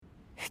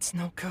It's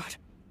no good.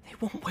 They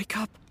won't wake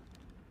up.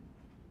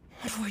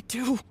 What do I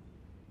do?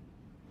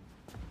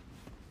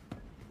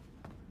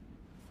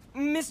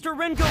 Mr.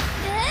 Rengo!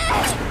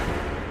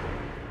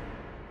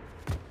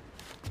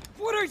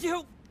 What are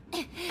you?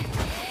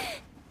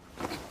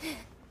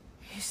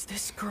 Is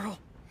this girl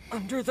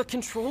under the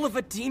control of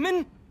a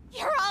demon?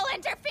 You're all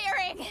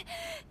interfering!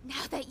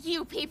 Now that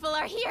you people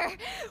are here,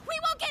 we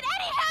won't get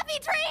any happy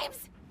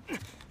dreams!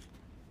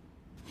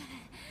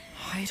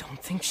 I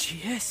don't think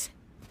she is.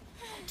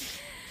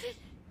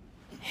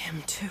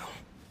 Him too.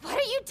 What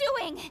are you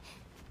doing?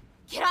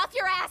 Get off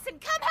your ass and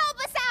come help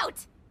us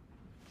out!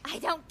 I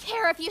don't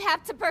care if you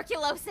have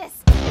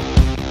tuberculosis.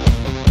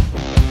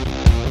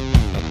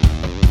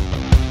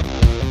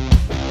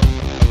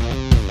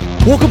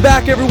 Welcome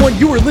back, everyone.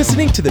 You are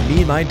listening to the Me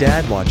and My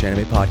Dad Watch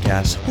Anime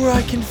podcast, where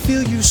I can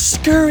feel you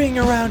scurrying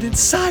around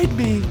inside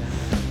me.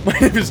 My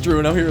name is Drew,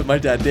 and I'm here with my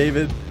dad,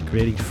 David.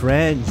 Creating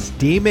friends,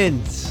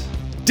 demons.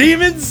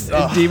 Demons?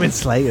 And demon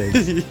slayers.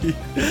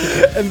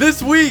 And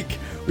this week,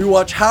 we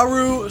watch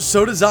Haru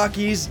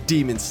Sodazaki's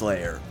Demon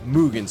Slayer,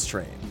 Mugen's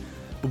Train.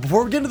 But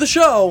before we get into the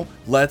show,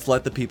 let's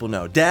let the people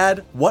know.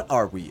 Dad, what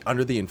are we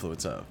under the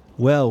influence of?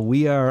 Well,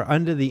 we are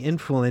under the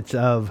influence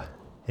of,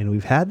 and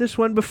we've had this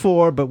one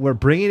before, but we're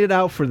bringing it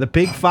out for the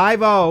big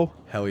 5-0.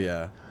 Hell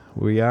yeah.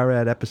 We are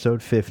at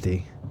episode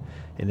 50,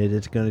 and it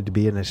is going to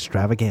be an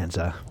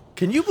extravaganza.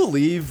 Can you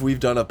believe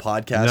we've done a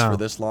podcast for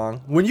this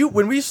long?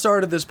 When we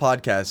started this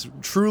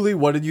podcast, truly,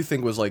 what did you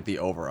think was like the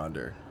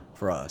over-under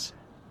for us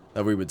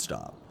that we would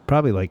stop?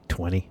 Probably like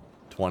 20.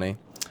 20?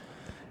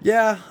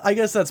 Yeah, I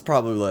guess that's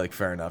probably like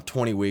fair enough.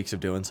 20 weeks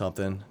of doing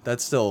something.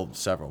 That's still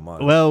several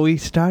months. Well, we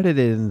started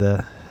in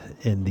the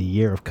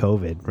year of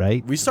COVID,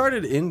 right? We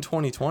started in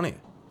 2020.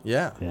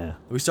 Yeah. Yeah.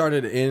 We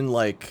started in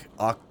like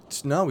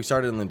we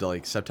started in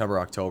like September,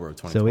 October of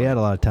 2020. So we had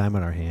a lot of time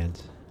on our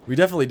hands. We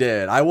definitely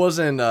did. I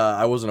wasn't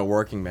a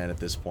working man at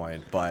this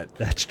point, but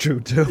That's true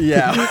too.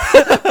 yeah,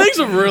 things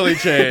have really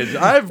changed.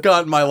 I've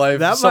gotten my life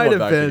That might somewhat have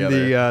back been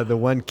together. the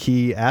one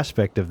key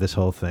aspect of this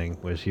whole thing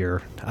was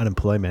your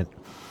unemployment.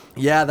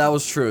 Yeah, that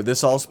was true.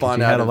 This all spawned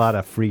You out had a of... lot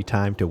of free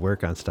time to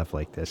work on stuff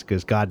like this,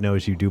 because God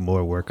knows you do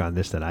more work on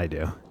this than I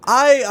do.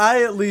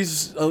 I at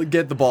least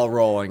get the ball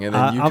rolling, and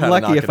then you I'm kinda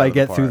lucky knock if it I out of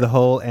get the through the park.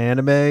 whole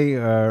anime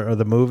or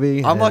the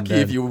movie. I'm and lucky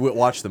then- if you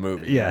watch the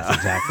movie. Yes, yeah.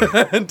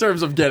 exactly. In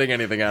terms of getting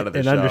anything out of the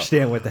and show.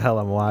 understand what the hell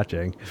I'm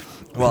watching.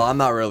 Well, I'm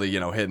not really,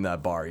 hitting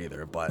that bar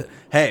either. But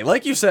hey,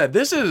 like you said,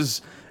 this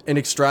is an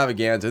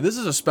extravaganza. This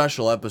is a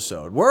special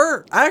episode.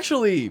 We're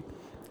actually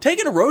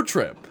taking a road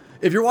trip.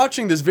 If you're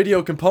watching this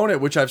video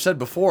component, which I've said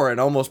before, and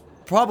almost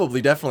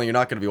probably definitely you're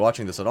not going to be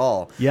watching this at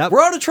all. Yep.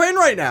 We're on a train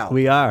right now.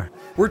 We are.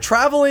 We're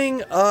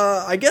traveling,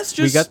 I guess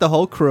just... We got the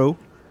whole crew.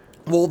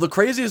 Well, the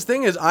craziest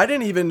thing is I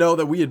didn't even know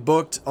that we had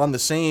booked on the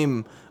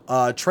same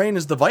train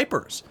as the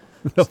Vipers.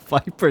 The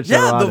Vipers are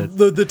Yeah, on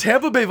it. the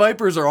Tampa Bay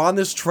Vipers are on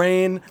this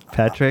train.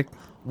 Patrick?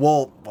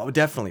 Well,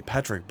 definitely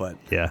Patrick, but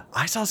Yeah.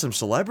 I saw some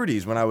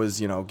celebrities when I was,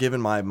 giving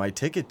my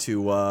ticket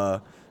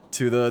to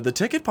the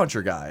ticket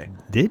puncher guy.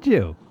 Did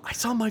you? I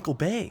saw Michael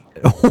Bay.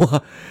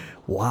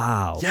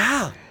 Wow.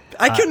 Yeah,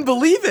 I couldn't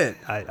believe it.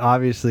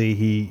 Obviously,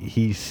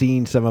 he's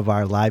seen some of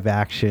our live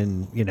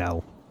action,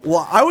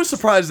 Well, I was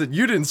surprised that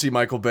you didn't see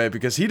Michael Bay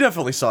because he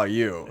definitely saw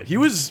you. He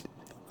was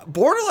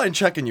borderline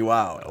checking you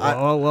out.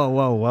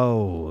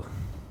 Whoa.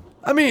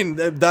 I mean,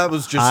 that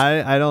was just...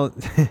 I don't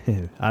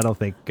I don't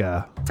think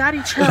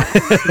Daddy, chill.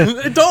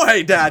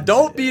 Hey, Dad,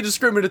 don't be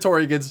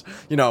discriminatory against,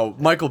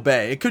 Michael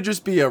Bay. It could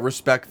just be a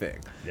respect thing.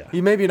 Yeah.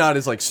 He may be not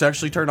as,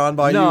 sexually turned on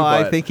by you, No,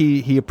 but... I think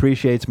he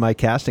appreciates my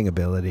casting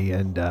ability,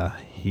 and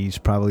he's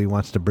probably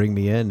wants to bring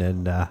me in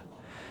and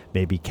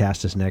maybe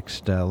cast his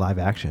next live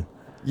action.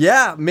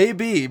 Yeah,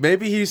 maybe.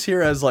 Maybe he's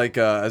here as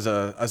as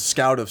a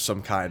scout of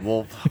some kind.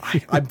 Well,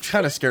 I'm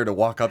kind of scared to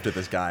walk up to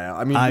this guy.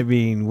 I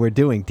mean, we're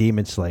doing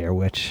Demon Slayer,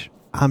 which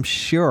I'm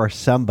sure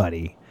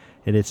somebody,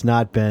 and it's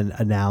not been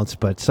announced,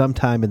 but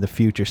sometime in the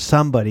future,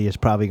 somebody is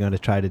probably going to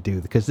try to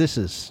do, because this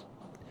is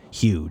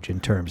huge in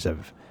terms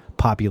of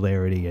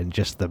popularity and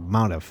just the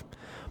amount of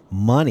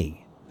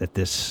money that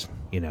this,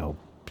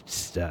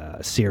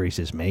 series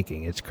is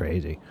making. It's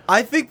crazy.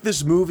 I think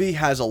this movie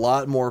has a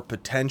lot more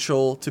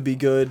potential to be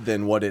good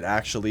than what it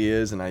actually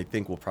is, and I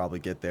think we'll probably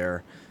get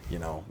there,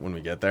 when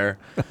we get there.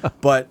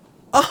 But,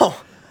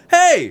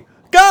 hey,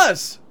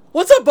 Gus!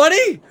 What's up,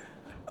 buddy?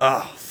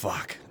 Oh,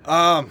 fuck.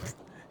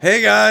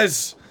 Hey,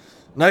 guys.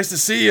 Nice to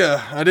see you.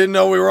 I didn't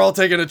know we were all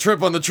taking a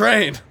trip on the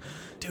train.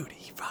 Dude,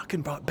 he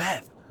fucking brought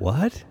Beth.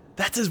 What?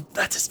 That's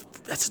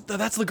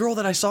the girl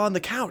that I saw on the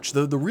couch,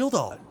 the real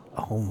doll.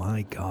 Oh,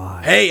 my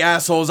God. Hey,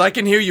 assholes, I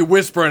can hear you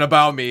whispering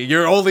about me.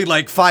 You're only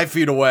 5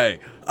 feet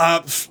away.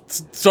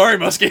 Sorry,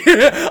 Muskie.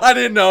 I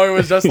didn't know it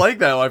was just like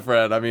that, my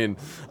friend. I mean,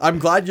 I'm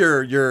glad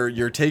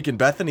you're taking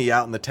Bethany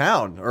out in the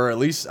town, or at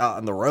least out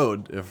on the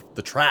road, if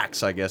the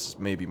tracks, I guess,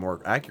 maybe more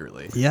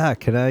accurately. Yeah,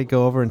 can I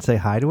go over and say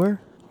hi to her?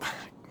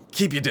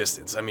 Keep your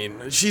distance. I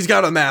mean, she's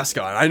got a mask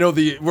on. I know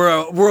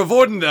we're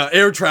avoiding the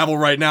air travel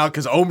right now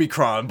because of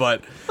Omicron,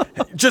 but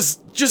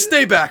just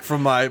stay back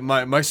from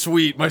my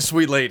sweet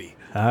lady.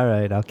 All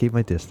right, I'll keep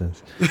my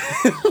distance.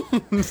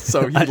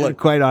 So he like,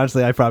 Quite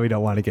honestly, I probably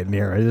don't want to get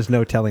near her. There's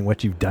no telling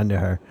what you've done to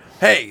her.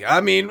 hey,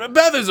 I mean,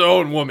 Beth is her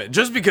own woman.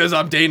 Just because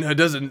I'm dating her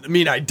doesn't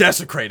mean I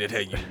desecrated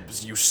her,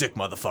 you sick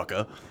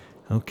motherfucker.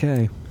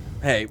 Okay.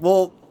 Hey,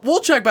 well, we'll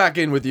check back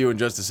in with you in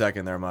just a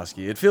second there,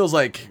 Muskie. It feels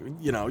like,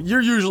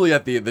 you're usually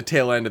at the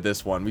tail end of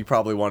this one. We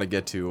probably want to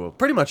get to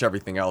pretty much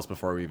everything else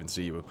before we even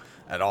see you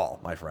at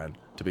all, my friend,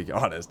 to be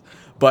honest.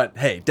 But,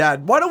 hey,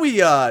 Dad, why don't we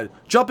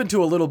jump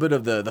into a little bit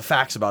of the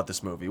facts about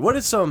this movie? What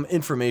is some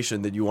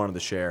information that you wanted to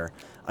share?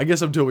 I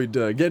guess until we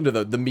get into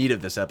the meat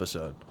of this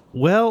episode.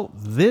 Well,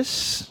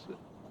 this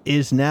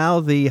is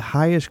now the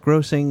highest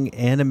grossing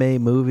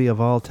anime movie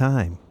of all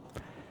time.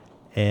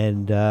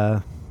 And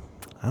I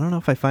don't know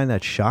if I find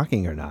that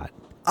shocking or not.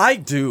 I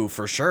do,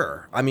 for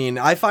sure. I mean,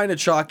 I find it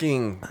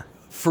shocking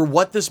for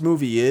what this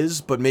movie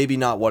is, but maybe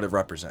not what it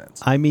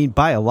represents. I mean,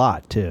 by a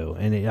lot, too.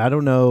 And I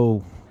don't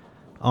know,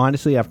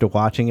 honestly, after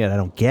watching it, I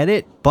don't get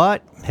it.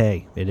 But,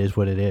 hey, it is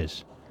what it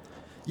is.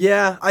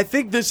 Yeah, I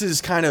think this is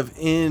kind of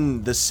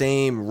in the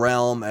same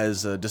realm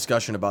as a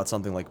discussion about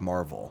something like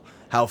Marvel.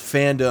 How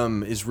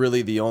fandom is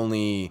really the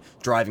only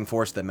driving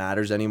force that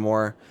matters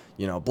anymore.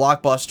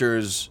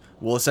 Blockbusters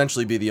will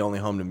essentially be the only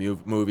home to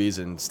movies,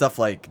 and stuff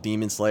like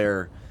Demon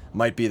Slayer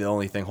might be the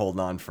only thing holding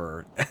on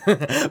for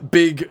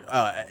big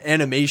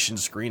animation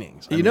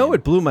screenings. I mean,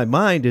 what blew my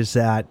mind is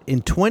that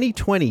in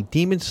 2020,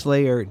 Demon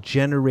Slayer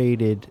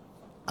generated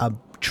 $1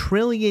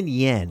 trillion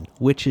yen,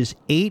 which is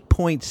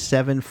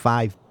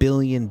 $8.75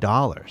 billion.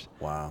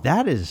 Wow.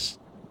 That is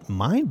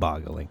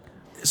mind-boggling.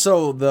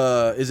 So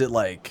is it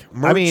like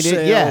merch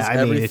sales,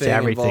 it's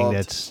everything involved?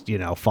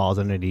 that's, falls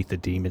underneath the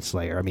Demon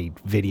Slayer. I mean,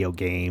 video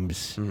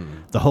games,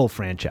 the whole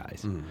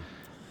franchise.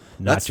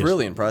 That's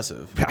really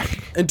impressive.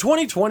 In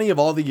 2020, of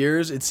all the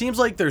years, it seems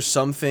like there's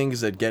some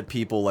things that get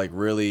people like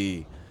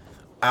really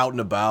out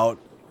and about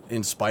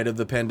in spite of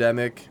the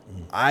pandemic.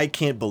 I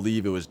can't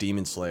believe it was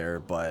Demon Slayer,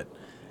 but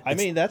I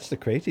mean, that's the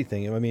crazy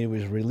thing. I mean, it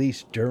was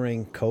released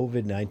during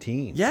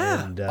COVID-19.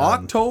 Yeah, and,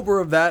 October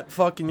of that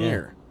fucking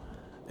year.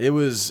 It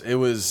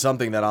was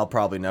something that I'll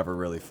probably never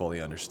really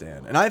fully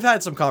understand. And I've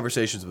had some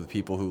conversations with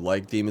people who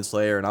like Demon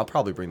Slayer, and I'll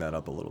probably bring that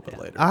up a little bit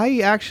later. I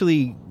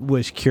actually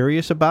was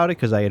curious about it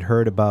because I had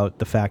heard about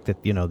the fact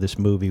that, this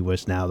movie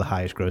was now the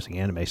highest grossing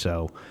anime.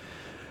 So,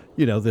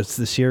 the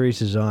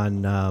series is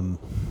on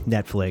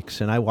Netflix,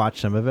 and I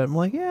watched some of it. I'm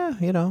like, yeah,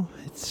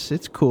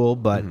 it's cool,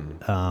 but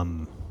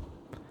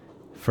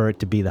for it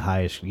to be the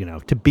highest,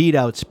 to beat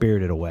out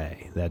Spirited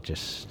Away, that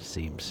just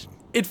seems...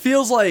 It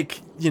feels like,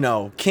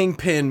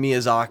 Kingpin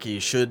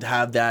Miyazaki should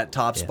have that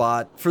top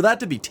spot. For that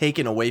to be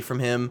taken away from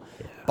him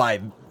by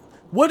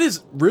what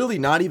is really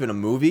not even a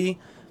movie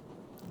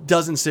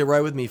doesn't sit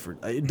right with me.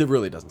 It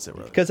really doesn't sit right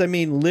with me. Because, I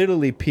mean,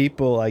 literally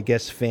people, I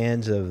guess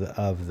fans of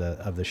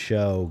the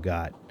show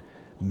got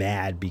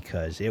mad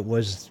because it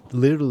was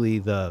literally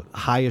the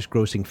highest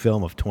grossing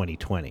film of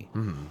 2020.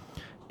 Mm-hmm.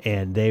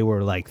 And they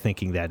were like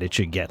thinking that it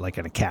should get like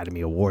an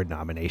Academy Award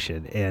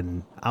nomination.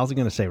 And I was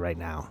going to say right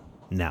now,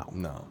 no.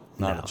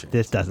 Not a chance.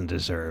 This doesn't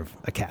deserve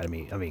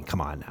Academy. I mean, come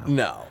on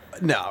now.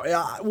 No.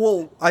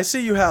 Well, I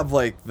see you have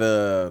like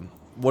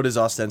what is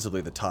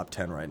ostensibly the top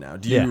 10 right now.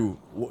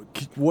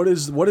 What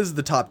is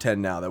the top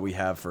 10 now that we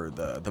have for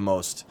the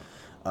most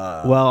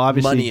well,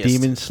 obviously moneyest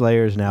Demon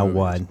Slayer is now movies?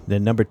 1.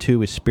 Then number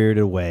 2 is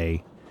Spirited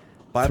Away.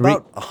 By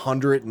about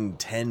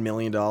 $110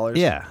 million.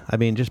 Yeah. I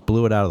mean, just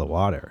blew it out of the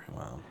water.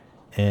 Wow.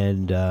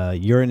 And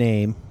Your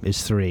Name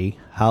is 3.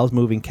 Howl's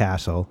Moving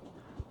Castle.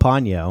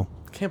 Ponyo.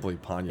 I can't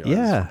believe Ponyo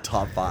is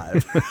top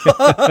 5.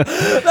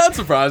 That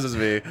surprises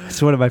me.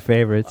 It's one of my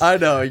favorites. I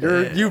know.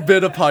 You've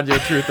been a Ponyo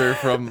truther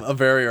from a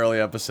very early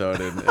episode,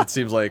 and it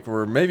seems like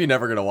we're maybe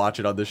never going to watch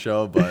it on this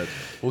show, but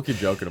we'll keep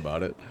joking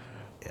about it.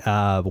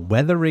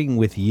 Weathering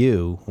with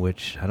You,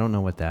 which I don't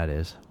know what that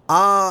is.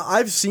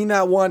 I've seen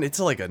that one. It's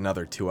like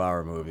another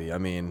 2-hour movie. I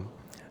mean,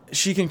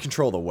 she can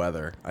control the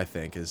weather, I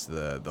think, is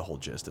the whole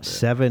gist of it.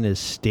 7 is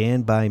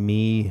Stand By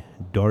Me,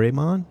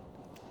 Doraemon.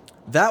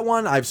 That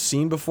one I've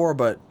seen before,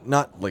 but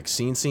not like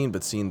seen,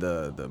 but seen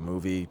the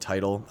movie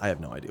title. I have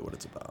no idea what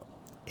it's about.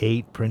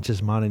 8,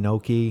 Princess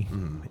Mononoke.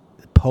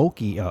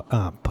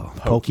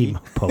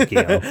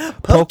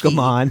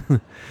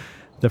 Pokemon,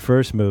 the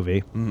first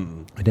movie.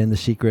 And then The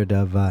Secret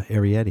of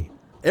Arrietty.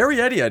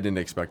 Arrietty I didn't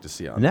expect to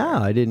see on there.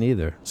 I didn't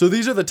either. So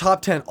these are the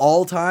top 10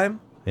 all time?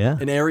 Yeah.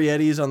 And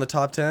Arrietty's on the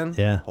top 10?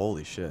 Yeah.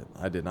 Holy shit.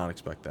 I did not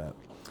expect that.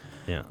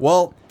 Yeah.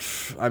 Well,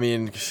 I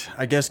mean,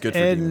 I guess good for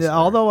Demon And Slayer.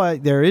 although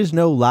there is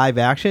no live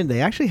action, they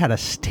actually had a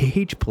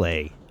stage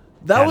play.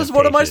 That was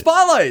one of my adaptation.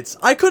 spotlights.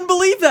 I couldn't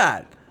believe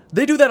that.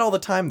 They do that all the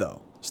time,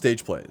 though.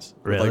 Stage plays.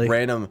 With, Really? like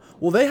random.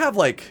 Well, they have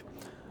like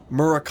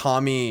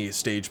Murakami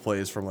stage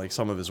plays from like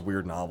some of his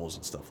weird novels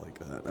and stuff like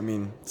that. I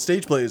mean,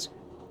 stage plays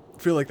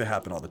feel like they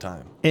happen all the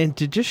time. And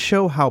to just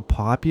show how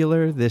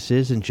popular this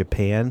is in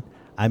Japan,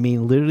 I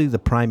mean, literally the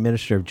Prime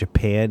Minister of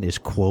Japan is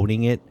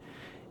quoting it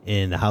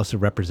in the House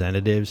of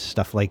Representatives,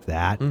 stuff like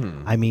that.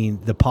 Mm-hmm. I mean,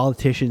 the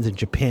politicians in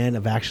Japan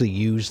have actually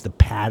used the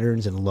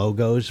patterns and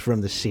logos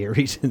from the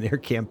series in their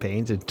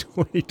campaigns in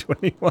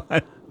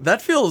 2021.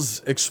 That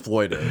feels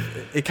exploitive.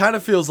 It kind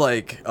of feels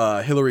like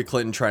Hillary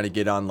Clinton trying to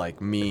get on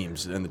like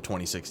memes in the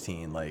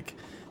 2016. Like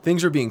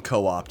things are being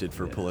co-opted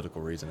for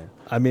political reasoning.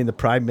 I mean, the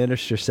Prime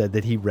Minister said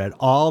that he read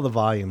all the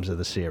volumes of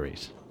the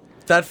series.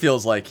 That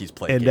feels like he's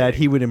playing. And that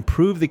he would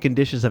improve the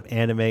conditions of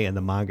anime and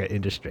the manga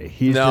industry.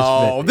 This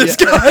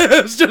guy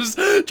is just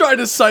trying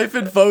to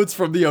siphon votes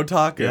from the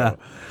otaku. Yeah.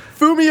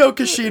 Fumio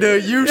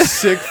Kishida, you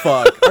sick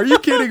fuck. Are you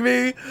kidding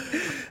me?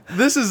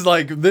 This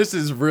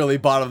is really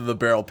bottom of the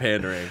barrel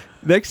pandering.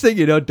 Next thing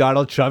you know,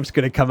 Donald Trump's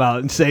going to come out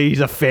and say he's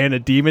a fan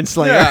of Demon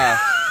Slayer. Yeah.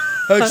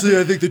 Actually,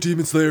 I think the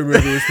Demon Slayer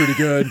movie was pretty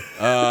good.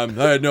 I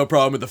had no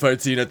problem with the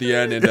fight scene at the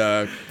end,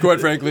 and quite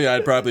frankly,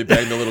 I'd probably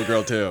bang the little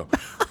girl too.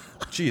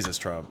 Jesus,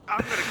 Trump.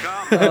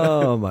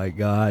 Oh my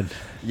God.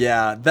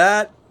 Yeah,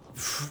 that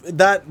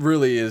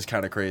really is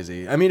kind of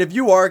crazy. I mean, if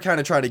you are kind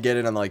of trying to get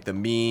in on like the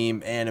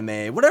meme,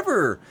 anime,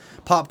 whatever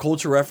pop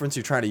culture reference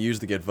you're trying to use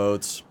to get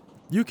votes,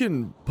 you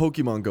can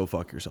Pokemon go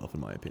fuck yourself, in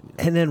my opinion.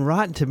 And then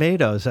Rotten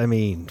Tomatoes, I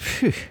mean,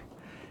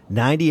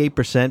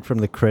 98% from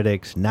the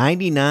critics,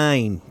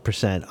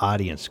 99%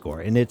 audience score,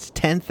 and it's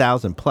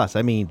 10,000 plus.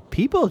 I mean,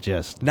 people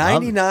just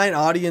 99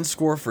 audience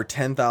score for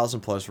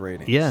 10,000 plus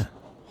ratings. Yeah.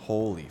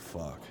 Holy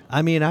fuck.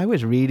 I mean, I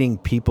was reading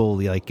people,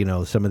 like, you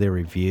know, some of their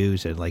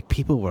reviews, and like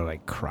people were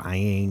like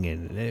crying,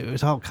 and it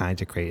was all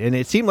kinds of crazy. And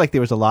it seemed like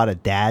there was a lot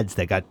of dads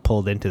that got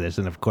pulled into this,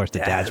 and of course the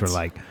dads were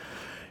like,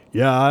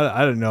 yeah,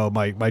 I don't know.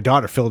 My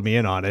daughter filled me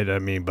in on it. I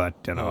mean, but,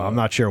 you know, I'm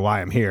not sure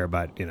why I'm here,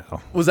 but, you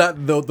know. Was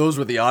that, those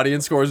were the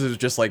audience scores? It was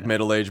just like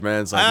middle-aged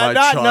men? It's like,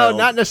 No,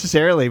 not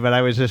necessarily, but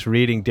I was just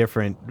reading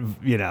different,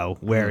 you know,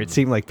 where it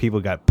seemed like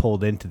people got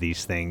pulled into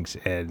these things,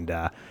 and,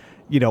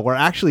 you know, we're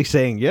actually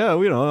saying, yeah,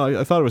 you know,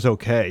 I thought it was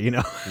okay, you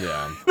know.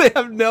 Yeah. They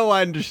have no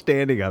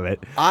understanding of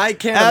it. I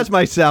can't. As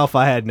myself,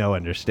 I had no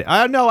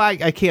understanding. No,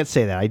 I can't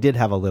say that. I did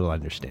have a little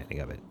understanding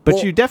of it.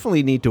 But you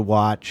definitely need to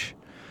watch,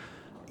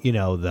 you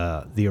know,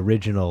 the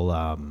original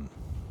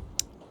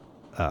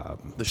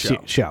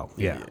the show.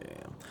 Yeah.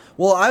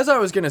 Well, as I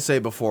was going to say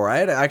before, I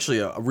had actually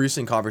a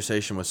recent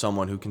conversation with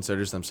someone who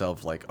considers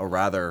themselves like a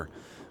rather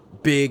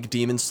big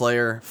Demon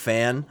Slayer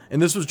fan,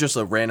 and this was just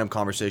a random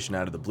conversation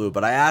out of the blue,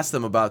 but I asked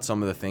them about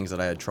some of the things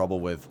that I had trouble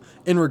with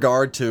in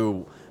regard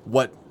to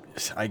what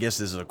I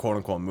guess is a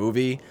quote-unquote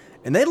movie,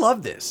 and they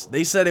loved this.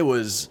 They said it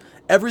was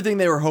everything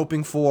they were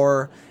hoping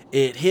for.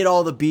 It hit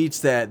all the beats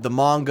that the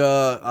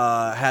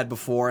manga had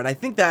before, and I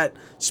think that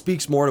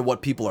speaks more to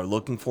what people are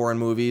looking for in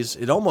movies.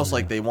 It's almost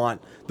like they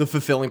want the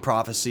fulfilling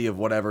prophecy of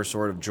whatever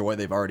sort of joy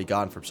they've already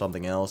gotten from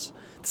something else.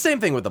 The same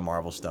thing with the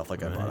Marvel stuff,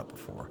 like I brought up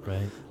before.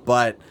 Right.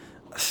 But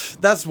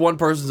that's one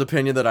person's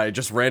opinion that I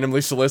just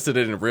randomly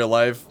solicited in real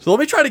life. So let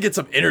me try to get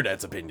some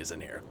internet's opinions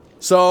in here.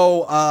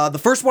 So the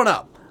first one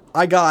up,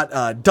 I got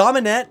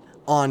Dominette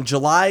on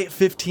July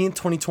 15th,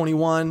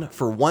 2021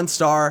 for 1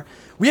 star.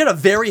 We had a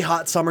very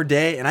hot summer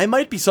day, and I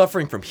might be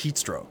suffering from heat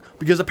stroke,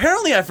 because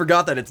apparently I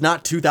forgot that it's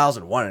not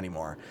 2001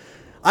 anymore.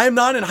 I am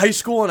not in high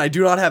school, and I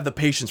do not have the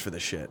patience for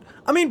this shit.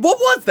 I mean, what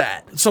was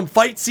that? Some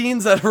fight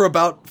scenes that are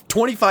about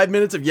 25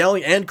 minutes of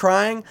yelling and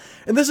crying,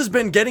 and this has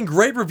been getting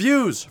great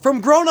reviews from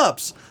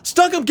grown-ups.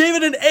 Stuckum gave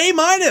it an A-.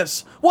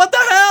 What the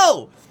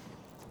hell?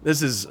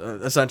 This is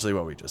essentially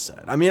what we just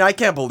said. I mean, I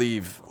can't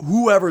believe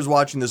whoever's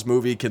watching this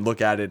movie can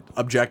look at it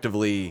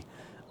objectively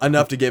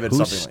enough to give it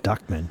something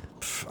Stuckman?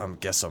 I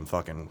guess some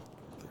fucking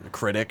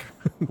critic.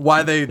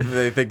 Why they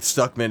think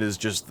Stuckman is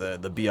just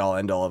the be-all,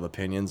 end-all of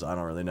opinions, I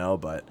don't really know,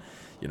 but,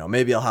 you know,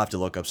 maybe I'll have to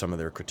look up some of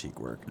their critique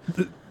work.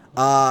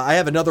 I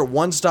have another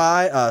 1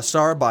 star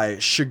by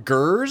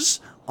Shigurs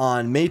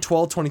on May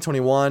 12,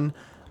 2021.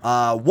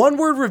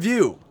 One-word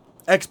review,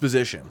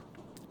 exposition.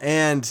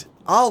 And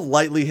I'll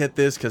lightly hit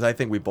this because I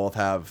think we both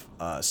have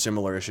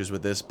similar issues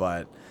with this,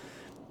 but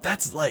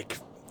that's like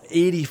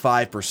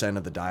 85%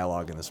 of the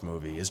dialogue in this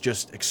movie is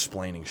just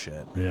explaining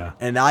shit. Yeah.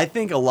 And I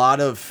think a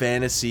lot of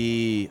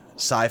fantasy,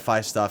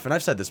 sci-fi stuff, and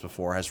I've said this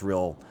before, has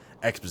real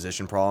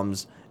exposition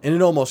problems, and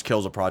it almost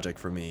kills a project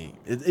for me.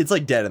 It's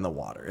like dead in the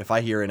water. If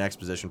I hear an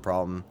exposition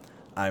problem,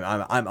 I'm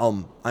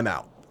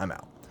out.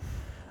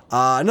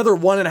 Another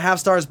 1.5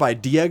 stars by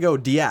Diego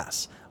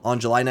Diaz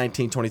on July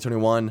 19,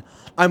 2021.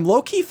 I'm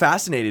low-key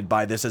fascinated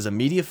by this as a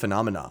media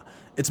phenomena.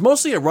 It's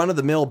mostly a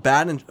run-of-the-mill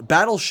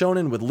battle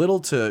shonen with little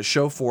to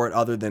show for it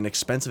other than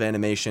expensive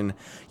animation,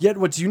 yet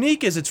what's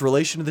unique is its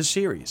relation to the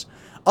series.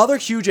 Other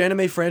huge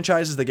anime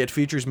franchises that get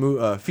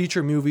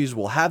feature movies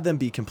will have them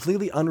be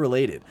completely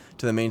unrelated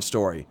to the main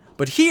story,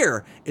 but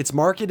here, it's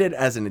marketed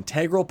as an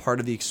integral part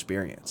of the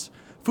experience.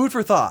 Food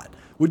for thought.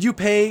 Would you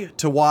pay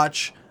to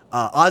watch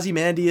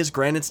Ozymandias,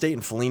 Granite State,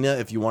 and Felina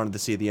if you wanted to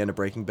see the end of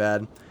Breaking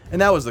Bad? And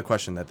that was the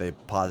question that they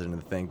posited in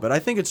the thing, but I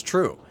think it's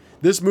true.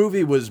 This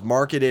movie was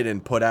marketed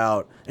and put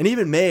out, and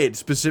even made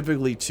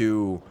specifically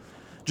to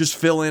just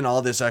fill in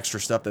all this extra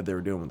stuff that they were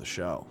doing with the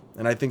show.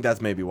 And I think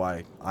that's maybe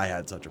why I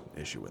had such an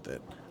issue with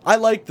it. I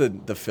like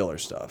the filler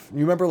stuff. You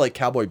remember like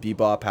Cowboy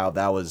Bebop, how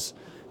that was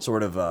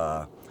sort of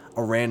a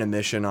random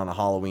mission on a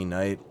Halloween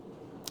night,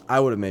 I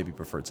would have maybe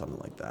preferred something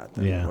like that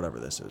than whatever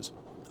this is.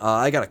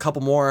 I got a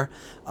couple more.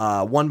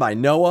 One by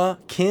Noah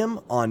Kim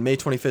on May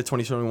 25th,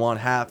 2021,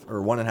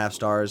 1.5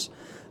 stars.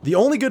 The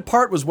only good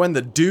part was when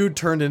the dude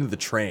turned into the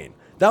train.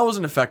 That was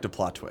an effective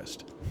plot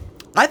twist.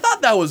 I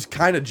thought that was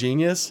kind of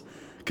genius,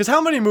 because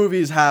how many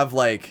movies have,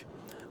 like,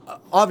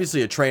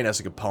 obviously a train as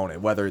a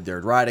component, whether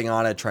they're riding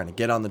on it, trying to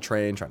get on the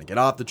train, trying to get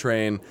off the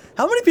train.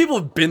 How many people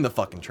have been the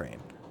fucking train?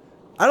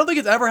 I don't think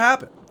it's ever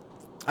happened.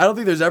 I don't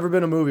think there's ever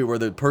been a movie where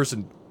the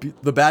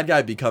bad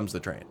guy becomes the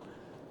train.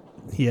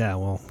 Yeah,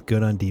 well,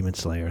 good on Demon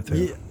Slayer.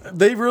 Yeah,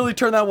 they really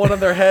turned that one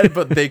on their head,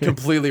 but they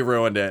completely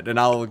ruined it. And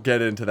I'll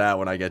get into that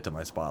when I get to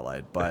my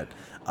spotlight. But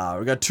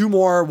we got 2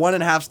 more,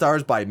 1.5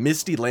 stars by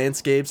Misty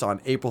Landscapes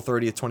on April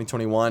 30th,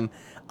 2021.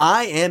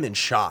 I am in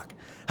shock.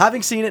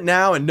 Having seen it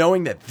now and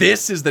knowing that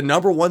this is the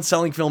 #1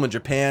 selling film in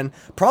Japan,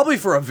 probably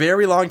for a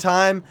very long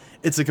time,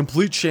 it's a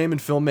complete shame in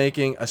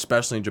filmmaking,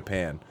 especially in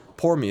Japan.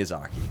 Poor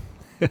Miyazaki.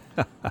 Do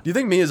you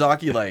think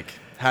Miyazaki, like,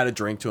 had a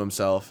drink to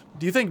himself?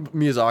 Do you think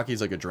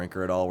Miyazaki's like a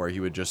drinker at all, where he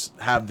would just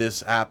have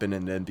this happen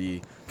and then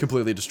be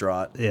completely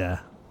distraught? Yeah.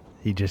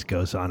 He just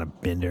goes on a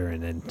bender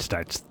and then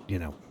starts,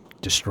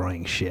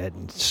 destroying shit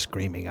and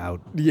screaming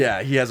out.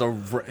 Yeah, he has a...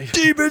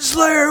 Demon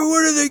Slayer,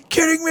 what are they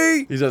kidding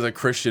me? He has a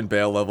Christian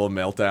Bale level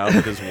meltdown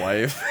with his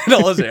wife and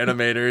all his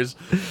animators.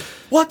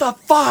 What the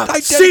fuck? I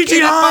dedicated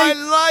CGI? my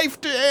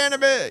life to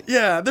anime.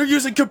 Yeah, they're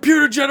using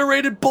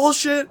computer-generated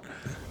bullshit.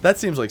 That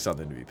seems like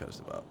something to be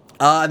pissed about.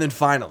 And then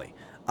finally,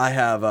 I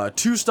have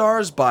 2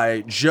 stars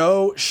by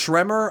Joe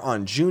Schremer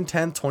on June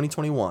 10th,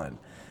 2021.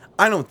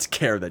 I don't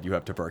care that you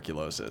have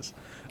tuberculosis.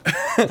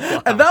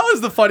 And that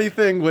was the funny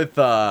thing with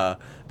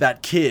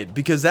that kid,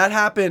 because that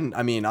happened.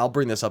 I mean, I'll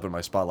bring this up in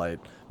my spotlight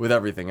with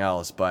everything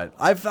else, but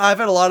I've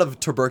had a lot of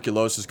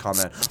tuberculosis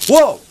comment.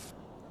 Whoa!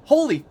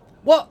 Holy...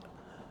 What?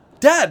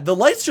 Dad, the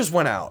lights just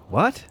went out.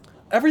 What?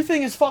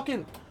 Everything is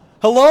fucking...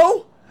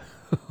 Hello?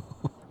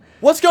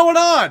 What's going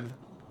on?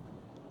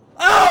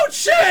 Oh,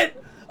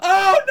 shit!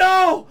 Oh,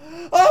 no!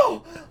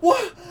 Oh,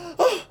 what?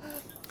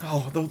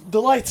 Oh,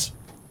 the lights.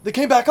 They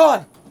came back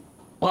on.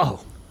 Whoa.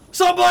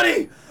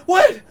 Somebody!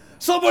 Wait!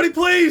 Somebody,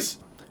 please!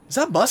 Is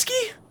that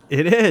Muskie?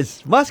 It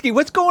is. Muskie,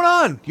 what's going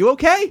on? You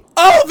okay?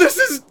 Oh, this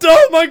is...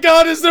 Oh, my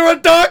God. Is there a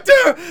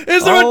doctor?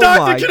 Is there a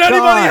doctor? Can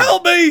anybody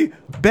help me?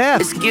 Beth.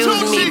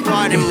 Excuse me,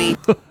 pardon me.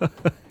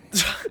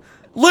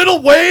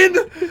 Little Wayne?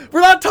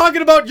 We're not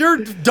talking about your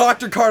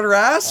Dr. Carter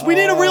ass. We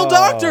need a real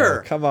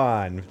doctor. Come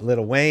on,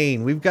 Little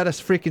Wayne. We've got a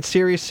freaking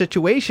serious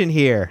situation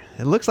here.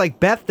 It looks like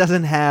Beth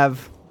doesn't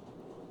have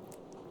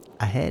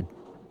a head.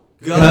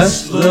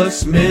 Gus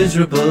looks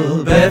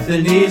miserable.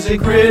 Bethany's in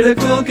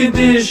critical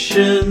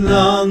condition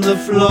on the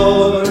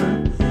floor.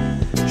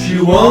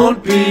 She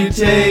won't be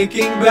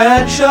taking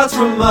back shots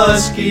from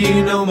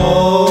Muskie no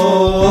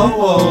more.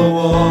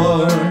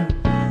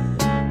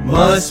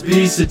 Must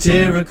be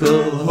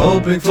satirical,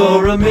 hoping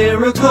for a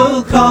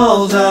miracle,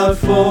 calls out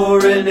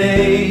for an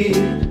aid.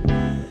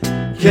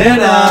 Can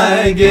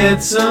I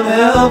get some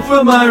help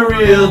from my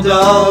real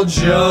doll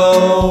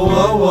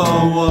Joe?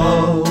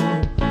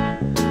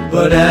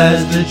 But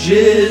as the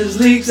jizz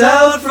leaks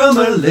out from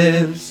her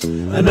lips,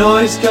 a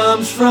noise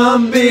comes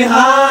from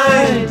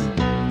behind.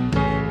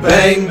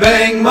 Bang,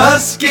 bang,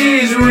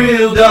 Muskie's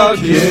real dog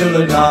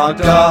killer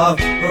knocked off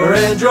her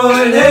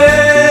android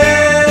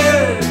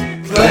head.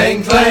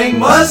 Clang, clang,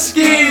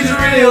 Muskie's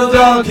real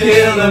dog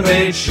killer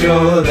made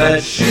sure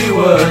that she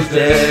was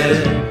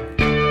dead.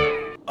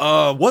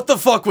 What the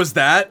fuck was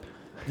that?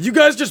 You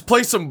guys just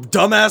play some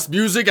dumbass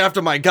music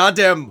after my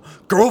goddamn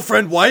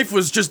girlfriend wife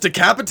was just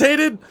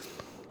decapitated?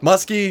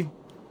 Muskie,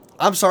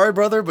 I'm sorry,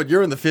 brother, but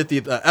you're in the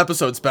 50th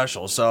episode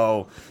special,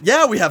 so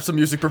yeah, we have some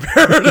music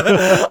prepared.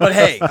 But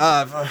hey,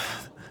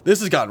 this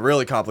has gotten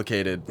really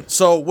complicated.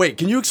 So wait,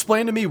 can you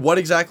explain to me what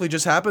exactly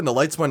just happened? The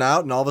lights went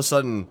out and all of a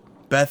sudden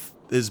Beth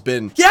has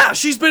been... Yeah,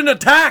 she's been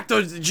attacked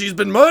or she's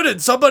been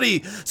murdered. Somebody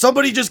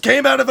just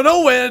came out of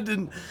nowhere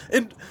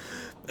and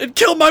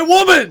killed my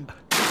woman.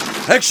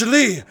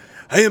 Actually,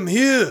 I am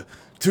here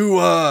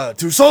to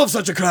solve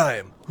such a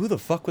crime. Who the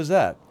fuck was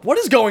that? What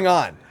is going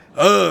on?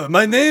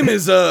 My name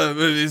is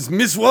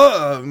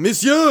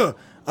Monsieur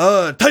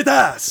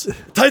Titus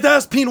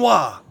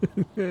Pinois.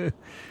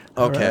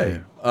 Okay.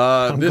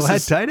 I'm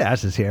glad Tight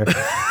Ass is here.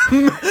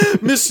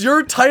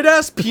 Monsieur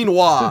Titus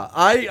Pinois.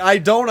 I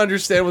don't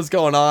understand what's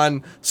going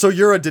on. So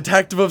you're a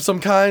detective of some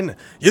kind?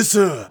 Yes,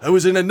 sir. I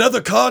was in another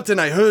cart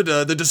and I heard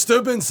the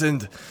disturbance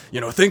and,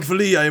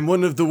 thankfully I am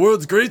one of the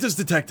world's greatest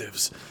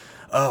detectives.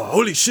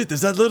 Holy shit,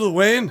 is that Little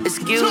Wayne?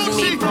 Excuse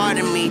me,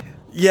 pardon me.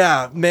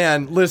 Yeah,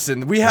 man,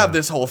 listen, we have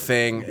this whole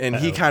thing and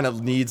he kind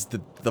of needs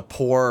the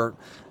poor...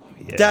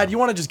 Yeah. Dad, you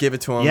want to just give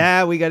it to him?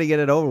 Yeah, we got to get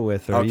it over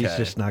with or Okay. he's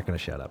just not going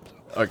to shut up.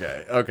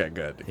 Okay,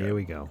 good. Here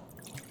we go.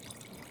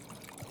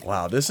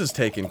 Wow, this is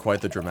taking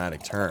quite the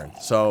dramatic turn.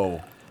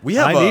 So, we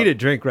have I need a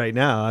drink right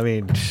now. I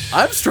mean,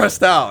 I'm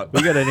stressed out.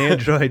 we got an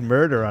android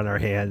murder on our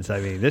hands. I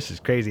mean, this is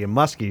crazy. And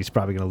Muskie's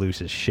probably going to lose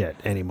his shit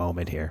any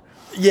moment here.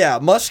 Yeah,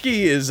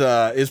 Muskie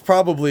is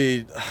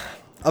probably...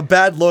 a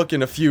bad look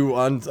and a few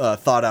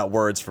thought out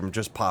words from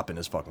just popping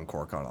his fucking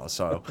cork on us.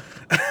 So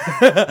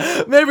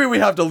maybe we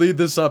have to lead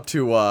this up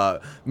to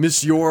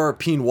Monsieur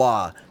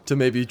Pinois to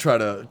maybe try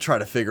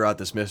to figure out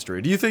this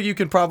mystery. Do you think you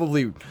can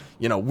probably,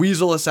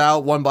 weasel us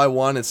out one by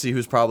one and see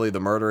who's probably the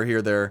murderer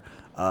here? There,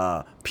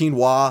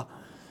 Pinois.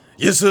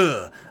 Yes,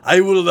 sir. I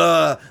will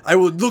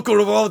look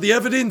over all the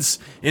evidence,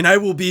 and I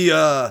will be,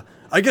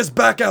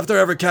 back after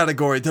every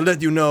category to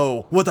let you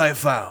know what I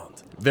found.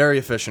 Very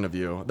efficient of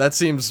you. That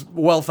seems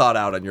well thought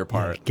out on your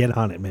part. Yeah, get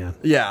on it, man.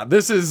 Yeah,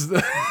 this is,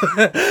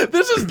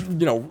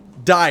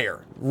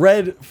 dire.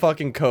 Red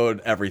fucking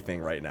code everything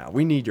right now.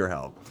 We need your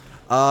help.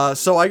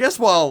 So I guess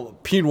while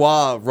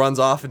Pinois runs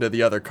off into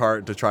the other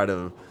cart to try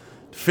to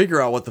figure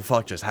out what the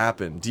fuck just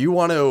happened, do you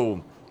want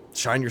to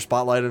shine your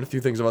spotlight on a few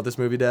things about this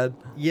movie, Dad?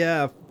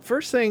 Yeah,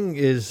 first thing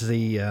is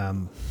they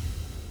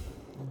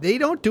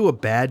don't do a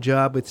bad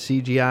job with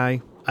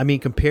CGI. I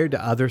mean, compared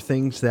to other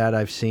things that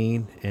I've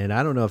seen, and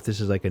I don't know if this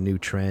is like a new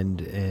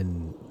trend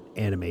in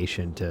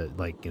animation to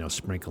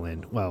sprinkle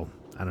in. Well,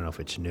 I don't know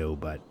if it's new,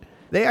 but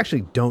they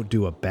actually don't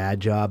do a bad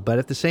job. But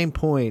at the same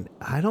point,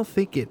 I don't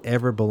think it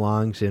ever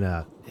belongs in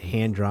a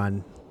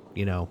hand-drawn,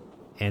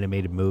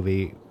 animated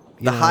movie.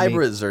 The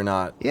hybrids are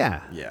not.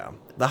 Yeah. Yeah.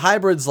 The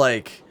hybrids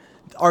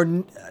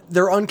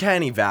they're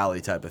uncanny valley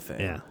type of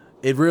thing. Yeah.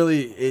 It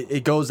really,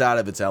 it goes out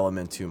of its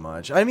element too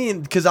much. I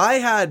mean, because I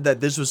had that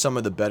this was some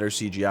of the better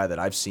CGI that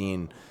I've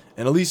seen,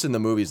 and at least in the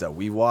movies that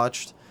we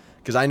watched,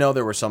 because I know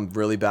there were some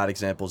really bad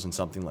examples in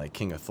something like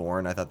King of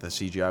Thorn. I thought the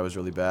CGI was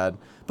really bad,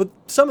 but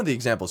some of the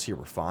examples here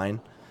were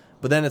fine.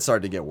 But then it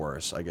started to get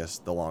worse, I guess,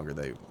 the longer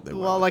they went.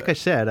 Well, like I I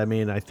said, I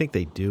mean, I think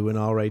they do an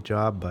all right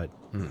job, but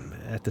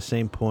at the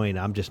same point,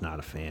 I'm just not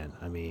a fan.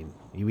 I mean,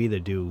 you either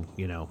do,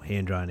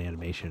 hand-drawn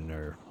animation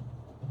or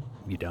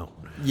you don't.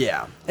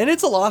 Yeah, and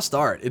it's a lost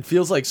art. It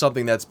feels like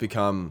something that's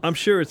become... I'm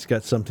sure it's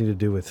got something to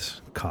do with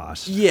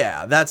cost.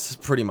 Yeah, that's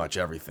pretty much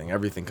everything.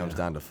 Everything comes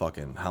down to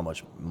fucking how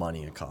much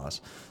money it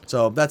costs.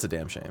 So that's a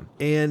damn shame.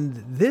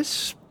 And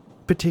this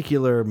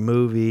particular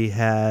movie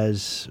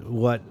has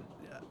what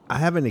I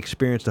haven't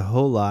experienced a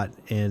whole lot,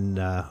 and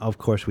of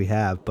course we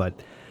have, but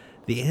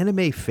the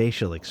anime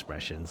facial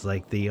expressions,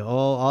 like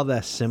all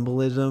that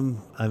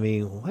symbolism. I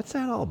mean, what's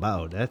that all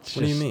about? What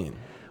do you mean?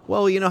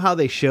 Well, you know how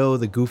they show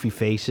the goofy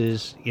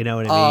faces, you know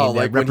what I mean? Oh,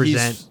 like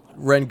represent...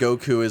 when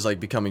Rengoku is like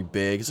becoming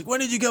big. It's like, when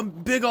did you become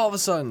big all of a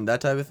sudden?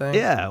 That type of thing?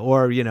 Yeah,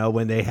 or,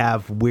 when they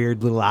have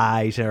weird little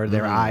eyes or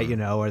their eye,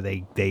 or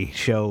they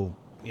show,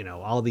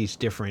 all these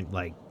different,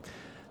 like,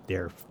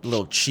 their...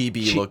 little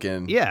chibi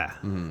looking. Yeah.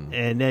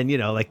 And then,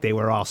 like they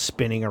were all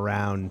spinning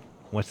around.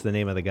 What's the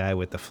name of the guy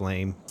with the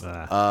flame?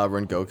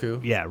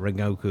 Rengoku? Yeah,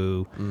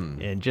 Rengoku.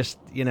 And just,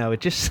 it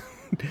just...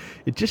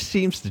 It just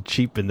seems to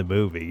cheapen the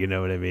movie, you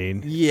know what I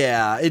mean?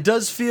 Yeah, it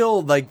does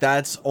feel like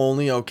that's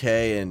only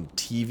okay in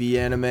TV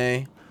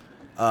anime.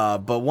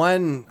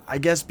 But I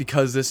guess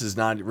because this is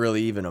not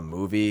really even a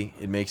movie,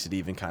 it makes it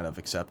even kind of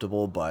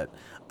acceptable. But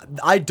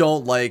I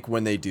don't like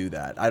when they do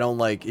that. I don't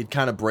like, it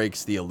kind of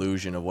breaks the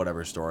illusion of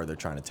whatever story they're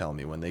trying to tell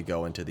me when they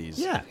go into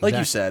these, like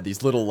you said,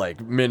 these little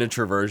like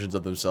miniature versions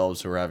of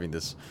themselves who are having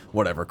this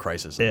whatever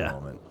crisis at the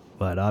moment.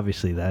 But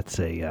obviously that's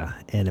a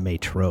anime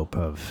trope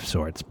of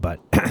sorts,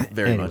 but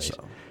very much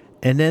so.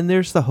 And then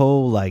there's the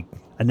whole like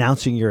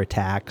announcing your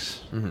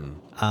attacks.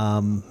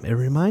 It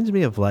reminds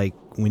me of like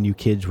when you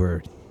kids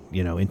were,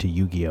 into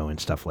Yu-Gi-Oh and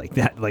stuff like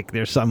that. Like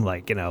there's some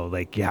like,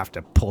 like you have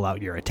to pull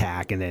out your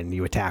attack and then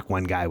you attack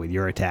one guy with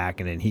your attack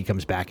and then he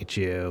comes back at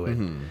you.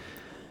 And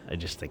I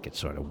just think it's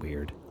sort of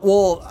weird.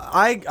 Well,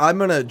 I'm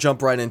going to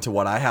jump right into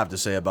what I have to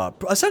say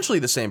about essentially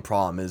the same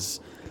problem is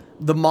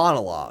the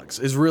monologues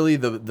is really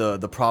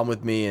the problem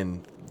with me,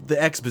 and the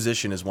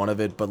exposition is one of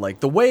it, but like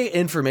the way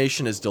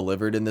information is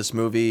delivered in this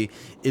movie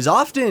is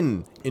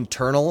often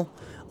internal.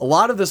 A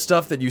lot of the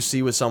stuff that you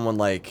see with someone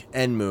like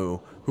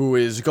Enmu, who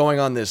is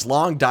going on this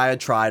long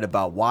diatribe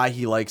about why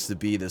he likes to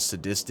be this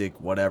sadistic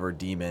whatever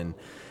demon,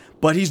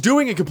 but he's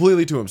doing it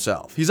completely to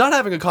himself. He's not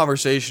having a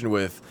conversation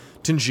with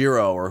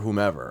Tanjiro or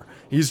whomever.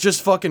 He's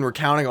just fucking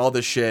recounting all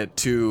this shit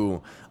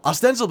to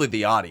ostensibly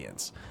the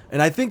audience.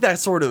 And I think that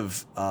sort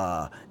of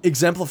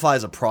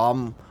exemplifies a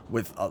problem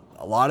with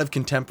a lot of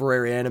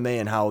contemporary anime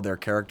and how their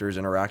characters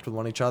interact with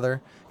one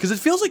other. Because it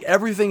feels like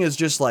everything is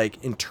just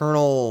like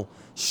internal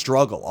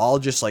struggle, all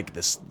just like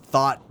this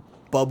thought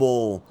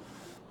bubble,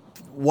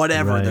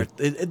 whatever. Right.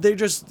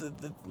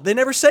 They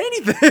never say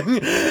anything.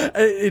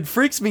 It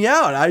freaks me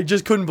out. I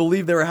just couldn't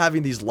believe they were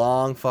having these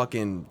long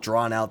fucking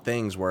drawn out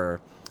things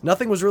where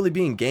nothing was really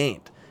being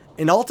gained.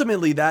 And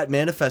ultimately that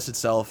manifests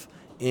itself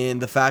in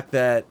the fact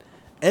that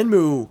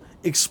Enmu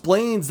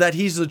explains that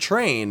he's the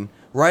train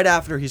right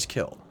after he's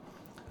killed.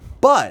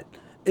 But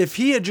if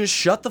he had just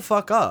shut the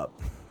fuck up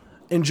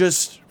and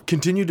just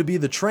continued to be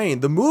the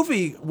train, the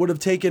movie would have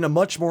taken a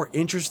much more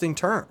interesting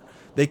turn.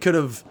 They could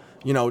have,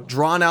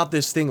 drawn out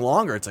this thing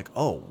longer. It's like,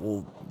 oh,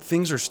 well,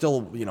 things are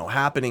still,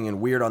 happening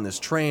and weird on this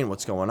train.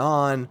 What's going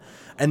on?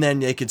 And then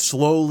they could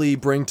slowly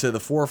bring to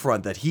the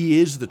forefront that he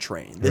is the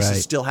train. This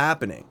is still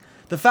happening.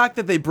 the fact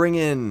that they bring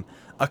in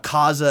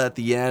Akaza at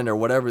the end or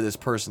whatever this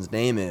person's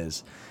name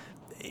is,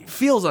 it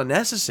feels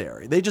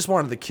unnecessary. They just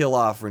wanted to kill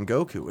off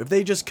Rengoku. If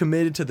they just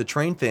committed to the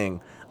train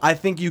thing, I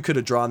think you could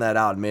have drawn that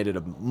out and made it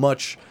a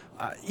much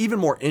even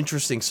more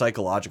interesting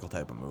psychological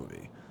type of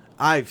movie.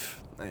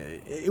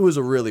 It was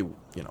a really,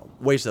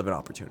 waste of an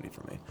opportunity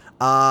for me.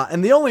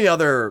 And the only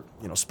other,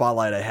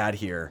 spotlight I had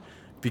here,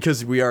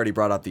 because we already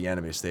brought up the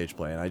anime stage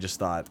play, and I just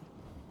thought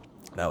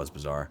that was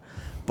bizarre.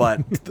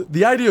 But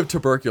the idea of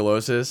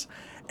tuberculosis,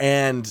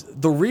 and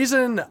the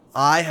reason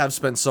I have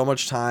spent so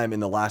much time in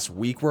the last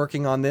week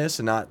working on this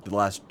and not the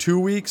last 2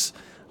 weeks,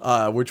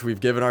 which we've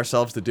given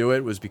ourselves to do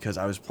it, was because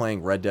I was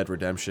playing Red Dead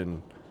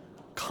Redemption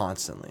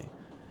constantly.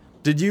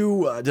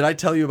 Did I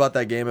tell you about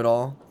that game at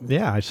all?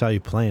 Yeah, I saw you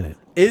playing it.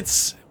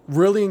 It's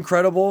really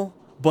incredible,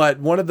 but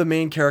one of the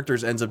main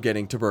characters ends up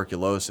getting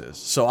tuberculosis.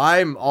 So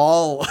I'm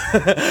all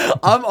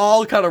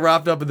kind of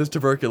wrapped up in this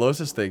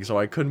tuberculosis thing, so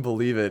I couldn't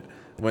believe it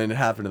when it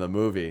happened in the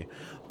movie.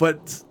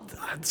 But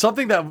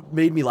something that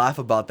made me laugh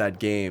about that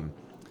game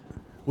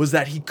was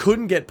that he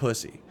couldn't get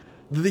pussy.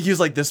 He was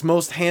like this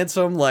most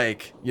handsome,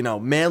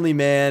 manly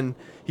man.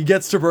 He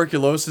gets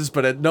tuberculosis,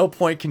 but at no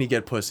point can he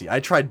get pussy. I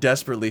tried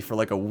desperately for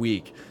like a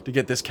week to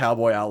get this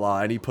cowboy outlaw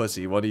any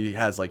pussy when he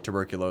has like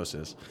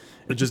tuberculosis.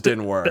 It just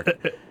didn't work.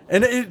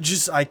 And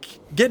I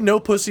get no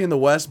pussy in the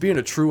West, being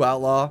a true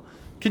outlaw.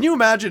 Can you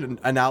imagine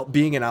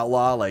being an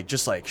outlaw,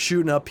 just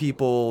shooting up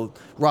people,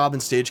 robbing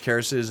stage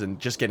carriages, and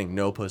just getting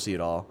no pussy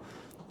at all?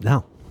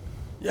 No.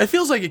 It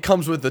feels like it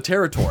comes with the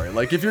territory.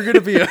 Like if you're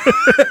gonna be,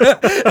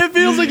 it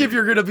feels like if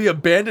you're gonna be a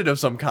bandit of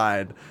some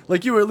kind,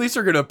 like you at least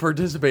are gonna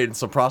participate in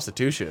some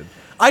prostitution.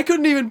 I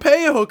couldn't even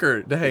pay a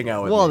hooker to hang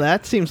out with. Well, me.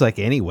 that seems like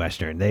any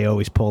Western. They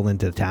always pull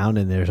into town,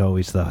 and there's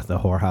always the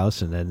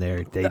whorehouse, and then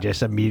they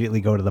just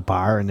immediately go to the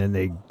bar, and then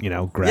they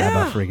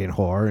grab a friggin'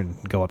 whore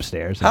and go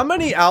upstairs. How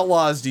many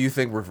outlaws do you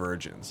think were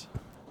virgins?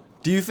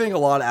 Do you think a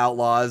lot of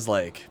outlaws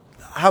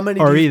how many?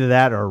 Or either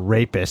that or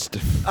rapist.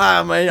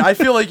 I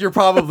feel like you're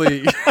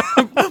probably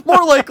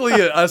more likely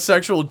a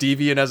sexual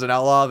deviant as an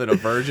outlaw than a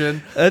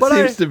virgin. That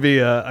seems to be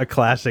a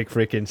classic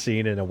freaking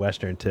scene in a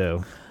Western,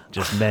 too.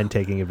 Just men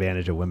taking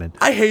advantage of women.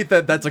 I hate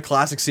that that's a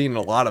classic scene in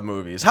a lot of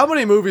movies. How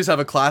many movies have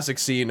a classic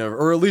scene,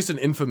 or at least an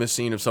infamous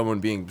scene of someone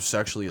being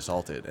sexually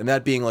assaulted, and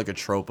that being like a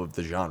trope of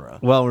the genre?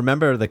 Well,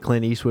 remember the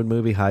Clint Eastwood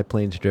movie, High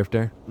Plains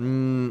Drifter?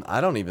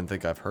 I don't even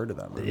think I've heard of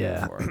that movie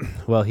before.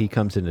 Well, he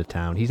comes into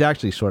town. He's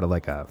actually sort of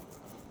like a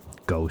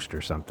ghost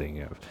or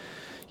something.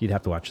 You'd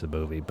have to watch the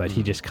movie, but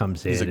he just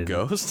comes in. He's a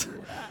ghost?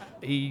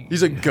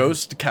 He's a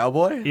ghost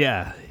cowboy?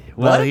 Yeah.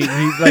 Well, he's...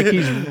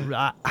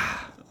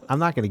 I'm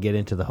not going to get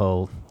into the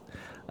whole...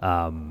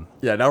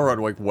 yeah, now we're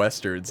on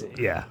Westerns.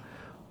 Yeah.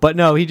 But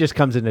no, he just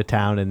comes into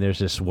town, and there's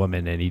this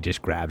woman, and he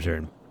just grabs her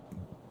and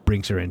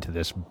brings her into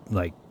this,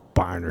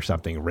 barn or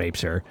something,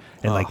 rapes her,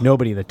 and,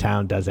 nobody in the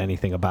town does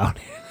anything about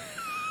it.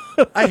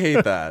 I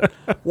hate that.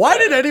 Why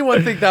did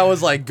anyone think that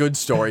was good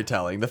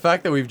storytelling? The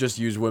fact that we've just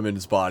used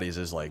women's bodies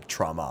as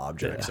trauma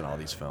objects in all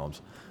these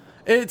films.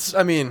 It's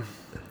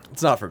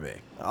not for me,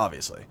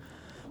 obviously.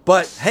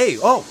 But hey,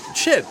 oh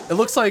shit! It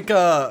looks like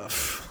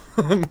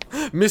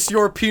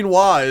Monsieur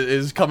Pinois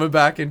is coming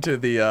back into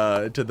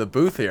the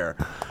booth here.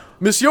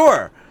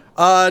 Monsieur,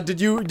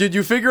 did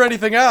you figure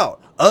anything out?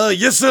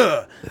 Yes,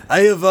 sir. I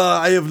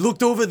have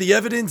looked over the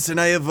evidence, and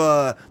I have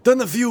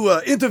done a few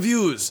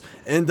interviews,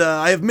 and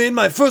I have made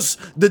my first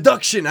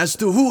deduction as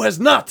to who has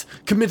not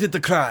committed the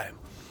crime.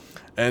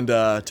 And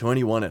to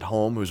anyone at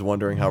home who's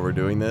wondering how we're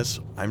doing this,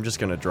 I'm just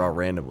gonna draw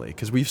randomly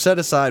because we've set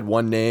aside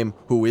one name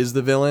who is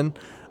the villain,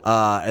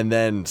 and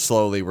then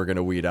slowly we're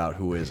gonna weed out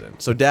who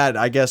isn't. So, Dad,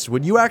 I guess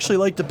would you actually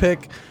like to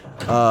pick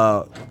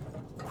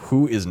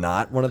who is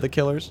not one of the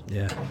killers?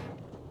 Yeah.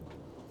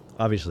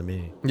 Obviously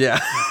me. Yeah.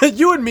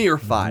 You and me are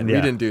fine. Yeah.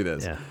 We didn't do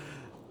this. Yeah.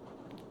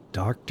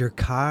 Dr.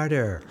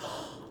 Carter.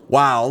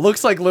 Wow.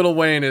 Looks like Lil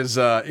Wayne is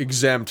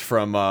exempt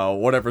from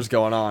whatever's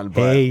going on.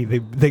 But hey,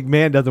 the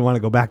man doesn't want to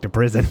go back to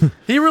prison.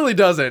 He really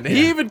doesn't. Yeah.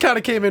 He even kind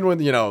of came in when,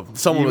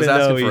 someone was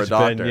asking for a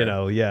doctor.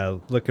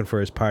 Been, looking for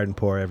his pardon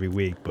pour every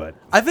week. But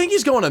I think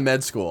he's going to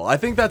med school. I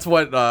think that's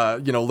what,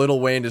 Lil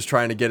Wayne is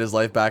trying to get his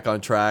life back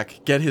on track,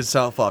 get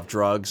himself off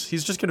drugs.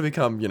 He's just going to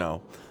become,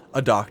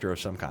 a doctor of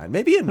some kind.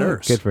 Maybe a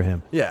nurse. Good for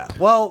him. Yeah.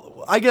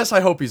 Well, I guess I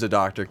hope he's a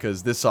doctor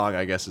because this song,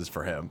 I guess, is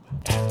for him.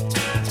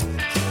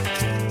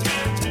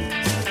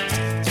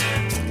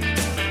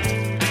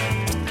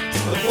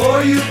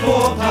 Before you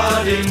pour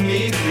pardon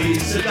me,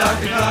 please, Sir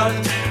Dr.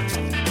 Carter.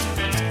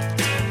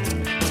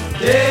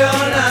 Day or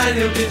night,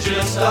 he'll get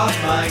just off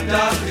Mike,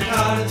 Dr.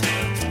 Carter.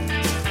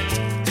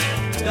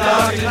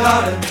 Dr.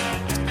 Carter.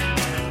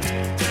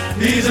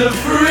 He's a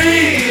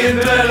free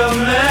and better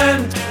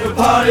man, but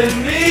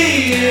pardon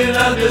me and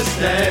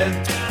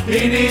understand.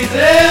 He needs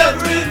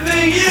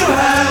everything you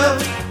have,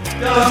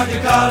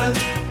 Dr. Carter.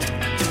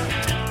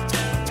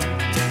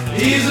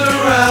 He's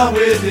around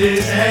with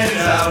his hands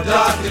out,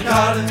 Dr.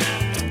 Carter.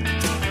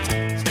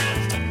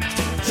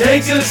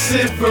 Takes a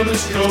sip from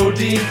his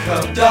codeine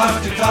cup,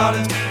 Dr.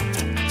 Carter.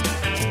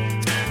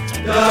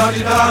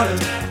 Dr. Carter.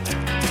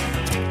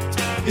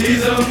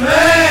 He's a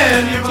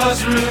man you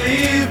must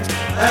relieve,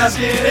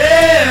 asking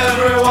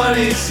everyone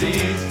he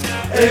sees.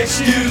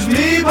 Excuse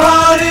me,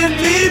 pardon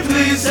me,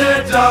 please,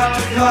 said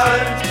Dr.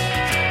 Cotton.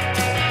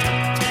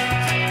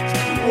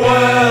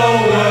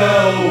 Well,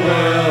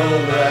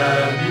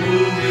 that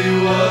movie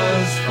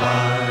was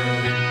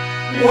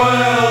fine.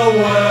 Well,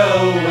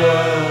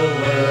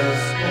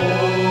 let's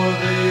pour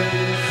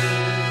this.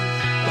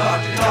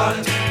 Dr.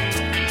 Cotton.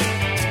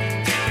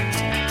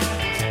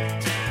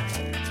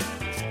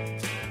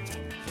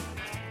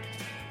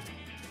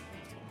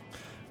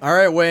 All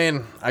right,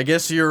 Wayne. I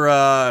guess you're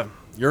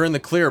in the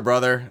clear,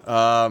 brother.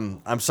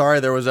 I'm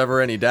sorry there was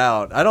ever any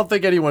doubt. I don't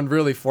think anyone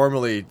really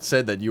formally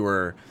said that you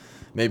were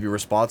maybe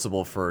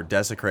responsible for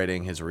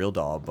desecrating his real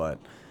doll, but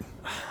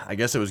I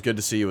guess it was good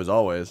to see you as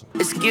always.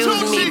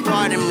 Excuse me,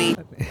 pardon me.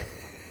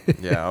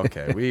 Yeah,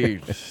 okay.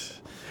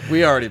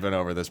 We already been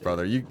over this,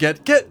 brother. You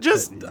get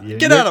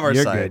out of our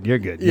you're sight. Good. You're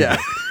good. Yeah.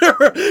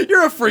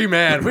 You're a free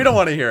man. We don't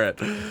want to hear it.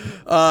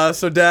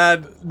 So,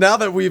 Dad, now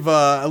that we've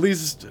at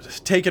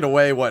least taken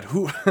away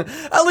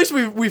at least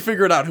we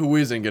figured out who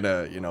isn't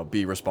gonna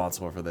be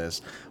responsible for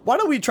this. Why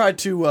don't we try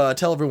to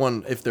tell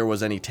everyone if there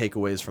was any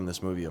takeaways from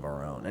this movie of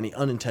our own, any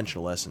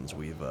unintentional lessons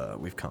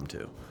we've come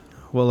to.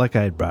 Well, like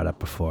I had brought up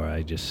before,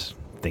 I just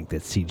think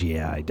that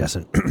CGI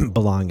doesn't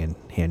belong in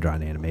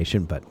hand-drawn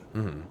animation, but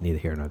neither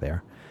here nor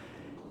there.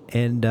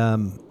 And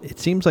it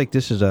seems like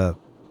this is a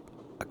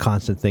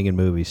constant thing in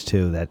movies,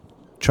 too, that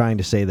trying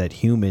to say that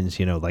humans,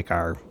 like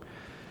our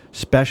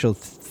special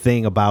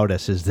thing about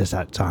us is this,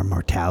 it's our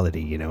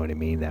mortality, you know what I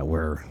mean? That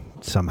we're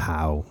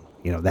somehow,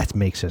 that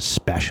makes us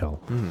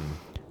special.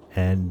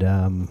 And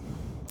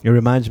it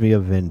reminds me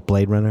of in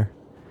Blade Runner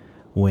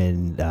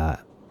when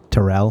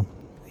Tyrell,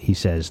 he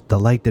says, the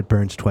light that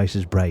burns twice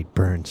as bright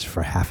burns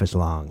for half as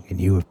long,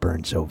 and you have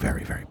burned so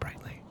very, very brightly.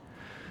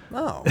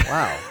 Oh,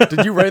 wow.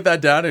 Did you write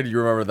that down, or do you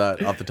remember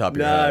that off the top of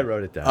your head? No, I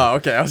wrote it down. Oh,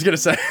 okay. I was going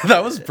to say,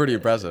 that was pretty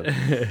impressive.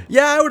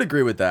 Yeah, I would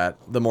agree with that,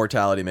 the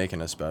mortality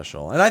making us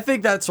special. And I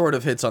think that sort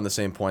of hits on the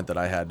same point that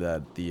I had,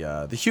 that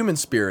the human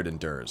spirit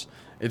endures.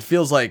 It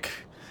feels like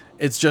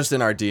it's just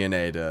in our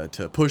DNA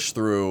to push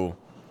through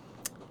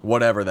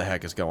whatever the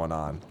heck is going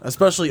on.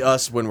 Especially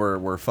us when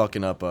we're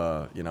fucking up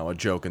a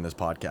joke in this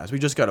podcast. We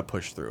just got to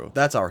push through.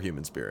 That's our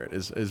human spirit,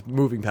 is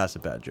moving past a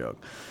bad joke.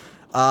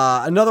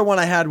 Another one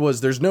I had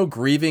was there's no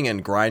grieving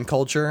and grind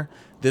culture.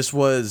 This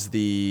was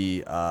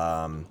the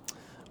I'm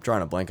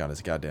drawing a blank on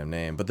his goddamn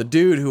name, but the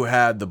dude who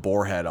had the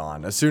boar head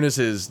on, as soon as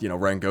his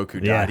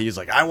Rengoku died, he's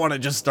like, I want to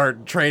just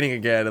start training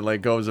again, and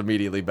like goes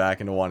immediately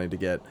back into wanting to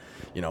get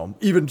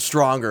even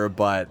stronger.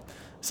 But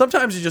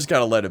sometimes you just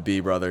gotta let it be,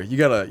 brother.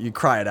 You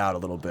cry it out a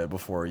little bit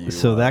before you.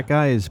 So that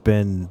guy has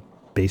been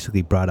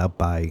basically brought up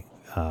by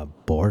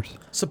boars,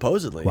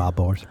 supposedly wild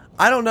boars.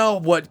 I don't know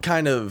what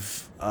kind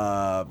of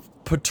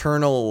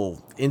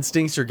paternal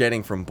instincts you're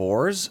getting from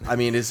boars. I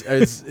mean,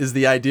 is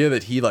the idea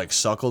that he like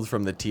suckled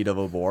from the teat of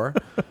a boar?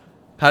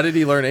 How did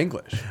he learn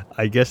English?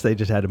 I guess they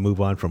just had to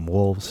move on from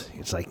wolves.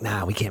 It's like,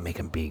 nah, we can't make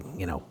him be,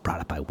 brought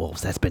up by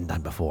wolves. That's been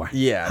done before.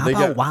 Yeah. How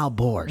about wild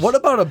boars? What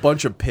about a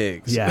bunch of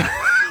pigs? Yeah.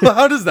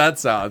 How does that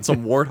sound?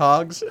 Some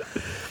warthogs?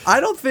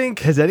 I don't think.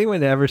 Has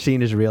anyone ever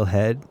seen his real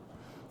head?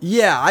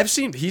 Yeah, I've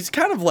seen. He's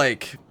kind of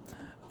like.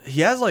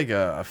 He has like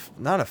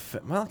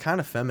kind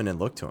of feminine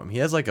look to him. He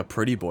has like a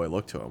pretty boy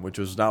look to him, which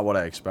was not what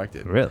I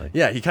expected. Really?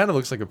 Yeah, he kind of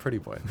looks like a pretty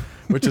boy,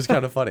 which is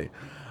kind of funny.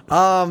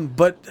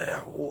 But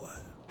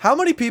how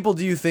many people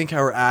do you think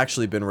have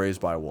actually been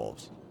raised by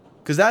wolves?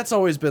 Because that's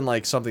always been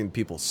like something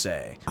people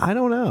say. I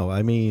don't know.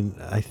 I mean,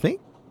 I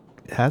think,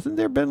 hasn't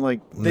there been like...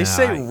 They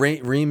say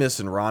Remus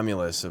and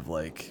Romulus of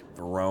like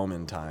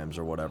Roman times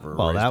or whatever.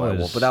 Well, that was...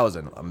 wolf, but that was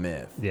a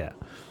myth. Yeah.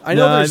 I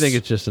think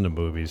it's just in the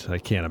movies. I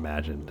can't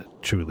imagine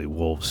that truly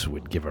wolves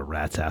would give a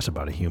rat's ass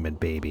about a human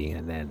baby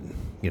and then,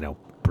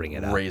 bring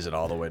it up. Raise it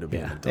all the way to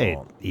being an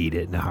adult. They'd eat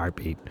it in a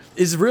heartbeat.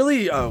 Is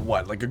really,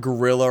 like a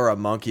gorilla or a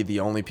monkey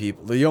the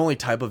only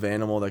type of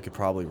animal that could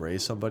probably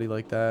raise somebody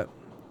like that?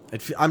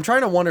 I'm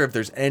trying to wonder if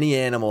there's any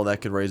animal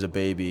that could raise a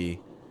baby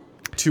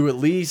to at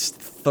least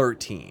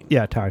 13.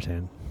 Yeah,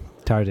 Tarzan.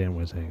 Tarzan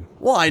was a...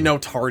 Well, I know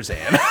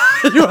Tarzan.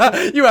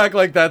 you act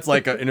like that's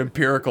like an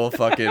empirical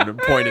fucking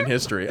point in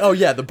history. Oh,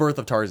 yeah, the birth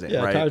of Tarzan,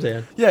 right?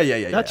 Tarzan.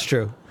 Yeah. That's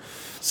true.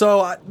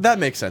 So that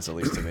makes sense, at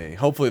least to me.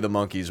 Hopefully the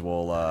monkeys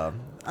will...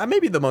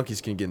 maybe the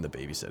monkeys can get into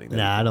babysitting.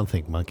 Nah, I don't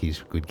think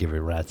monkeys would give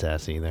a rat's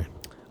ass either.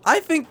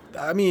 I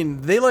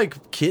mean, they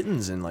like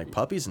kittens and like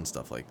puppies and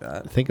stuff like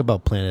that. Think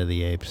about Planet of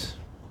the Apes.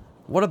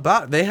 What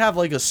about, they have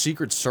like a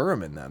secret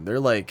serum in them. They're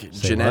like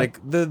genetic.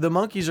 The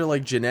monkeys are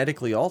like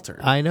genetically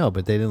altered. I know,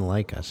 but they didn't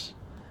like us.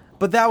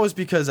 But that was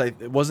because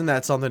wasn't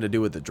that something to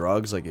do with the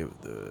drugs? Like,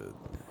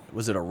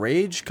 was it a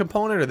rage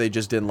component, or they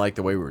just didn't like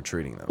the way we were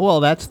treating them? Well,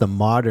 that's the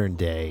modern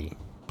day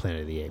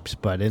Planet of the Apes,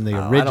 but in the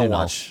original, I don't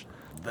watch.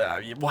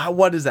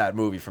 What is that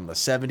movie from the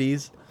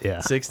 70s?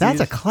 Yeah, 60s?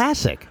 That's a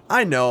classic.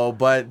 I know,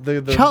 but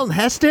the Charlton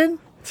Heston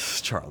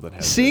Charlton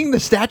Heston seeing the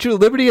Statue of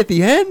Liberty at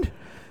the end.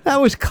 That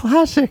was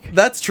classic.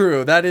 That's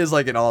true. That is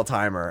like an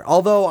all-timer.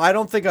 Although I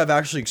don't think I've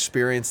actually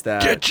experienced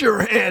that. Get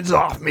your hands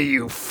off me,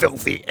 you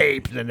filthy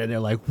ape! And then they're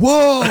like,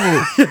 "Whoa,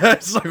 Yeah,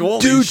 it's like, holy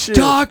dude's shit.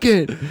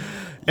 talking!"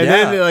 And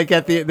Yeah. then like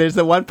there's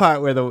the one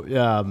part where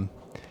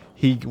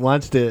he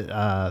wants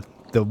to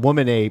the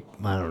woman ape.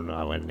 I don't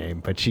know what her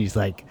name, but she's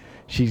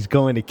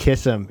going to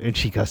kiss him, and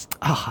she goes,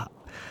 "Ah,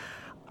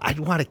 I'd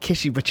want to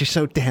kiss you, but you're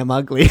so damn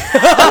ugly."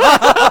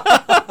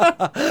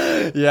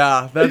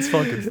 Yeah, that's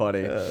fucking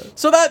funny.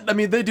 So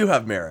they do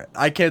have merit.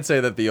 I can't say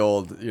that the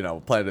old,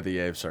 Planet of the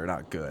Apes are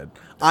not good.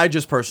 I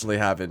just personally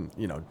haven't,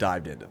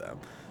 dived into them.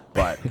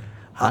 But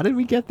How did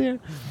we get there?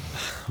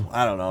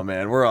 I don't know,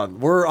 man.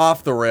 We're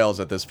off the rails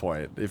at this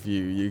point. If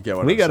you get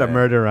what We I'm got a saying.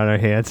 murder on our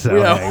hands. So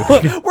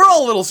Yeah, we're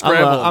all a little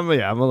scrambled. I'm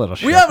a little. We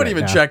shook haven't right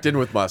even now. checked in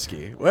with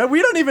Muskie.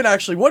 We don't even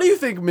actually. What do you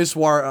think, Miss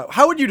War?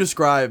 How would you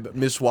describe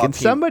Miss Can Joaquin?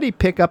 somebody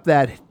pick up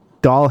that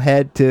doll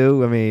head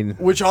too? I mean,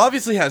 Which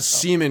obviously has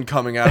semen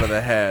coming out of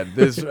the head.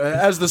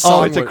 As the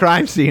song. it's a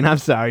crime scene. I'm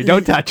sorry.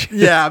 Don't touch it.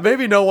 Yeah,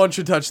 maybe no one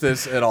should touch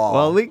this at all.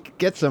 Well, we could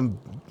get some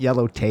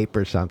yellow tape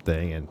or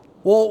something, and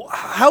Well,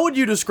 how would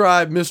you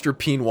describe Mr.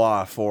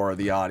 Pinois for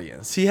the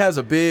audience? He has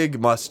a big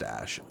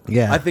mustache.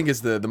 Yeah. I think it's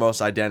the most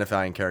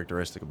identifying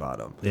characteristic about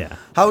him. Yeah.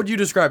 How would you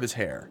describe his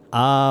hair?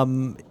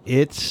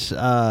 it's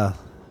I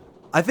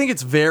think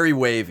it's very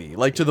wavy,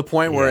 like to the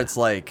point where Yeah. it's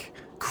like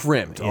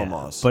crimped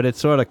almost. but it's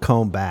sort of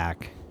combed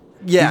back.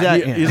 yeah,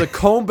 he's he's a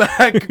comb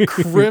back,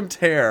 crimped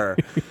hair.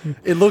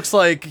 It looks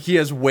like he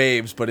has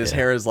waves, but his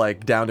hair is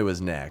like down to his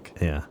neck.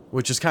 Yeah.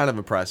 Which is kind of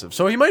impressive.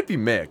 So he might be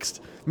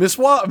mixed.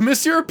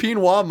 Monsieur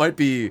Pinois might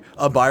be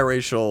a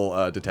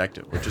biracial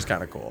detective, which is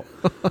kind of cool.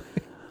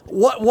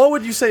 What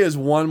would you say is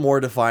one more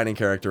defining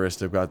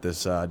characteristic about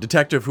this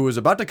detective who is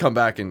about to come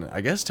back and, I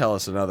guess, tell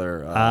us another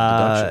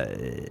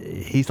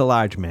deduction? He's a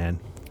large man.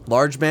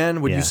 Large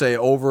man? Would Yeah. you say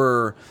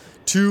over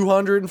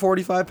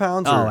 245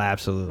 pounds? Oh, Or?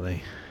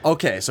 absolutely.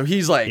 Okay, so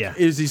he's like, Yeah.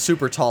 is he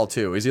super tall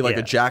too? Is he like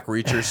Yeah. a Jack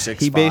Reacher 6'5"?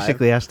 He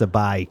basically has to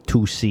buy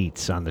 2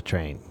 seats on the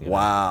train. you know?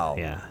 Wow.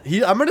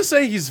 Yeah. I'm gonna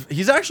say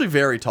he's actually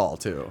very tall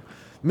too.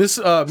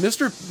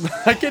 Mr.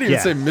 I can't even Yeah.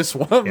 say Miss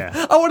Wa.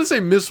 Yeah. I want to say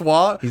Miss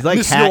Wa. He's like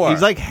Monsieur.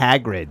 he's like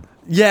Hagrid.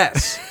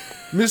 Yes.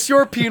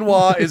 Monsieur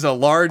Pinois is a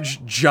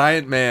large,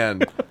 giant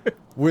man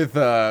with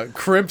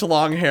crimped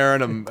long hair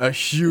and a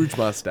huge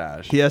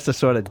mustache. He has to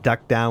sort of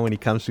duck down when he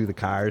comes through the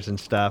cars and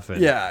stuff.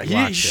 And Yeah, he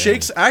walks in.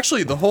 shakes.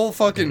 Actually, the whole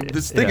fucking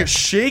this thing Yeah. is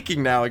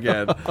shaking now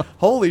again.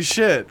 Holy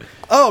shit!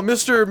 Oh,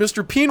 Mr.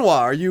 Pinois,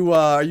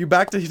 are you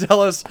back to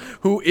tell us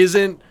who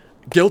isn't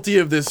guilty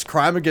of this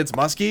crime against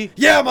Muskie?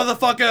 Yeah,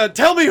 motherfucker,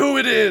 tell me who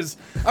it is.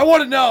 I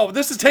want to know.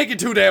 This is taking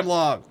too damn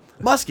long.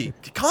 Muskie,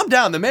 calm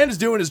down. The man is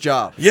doing his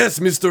job. Yes,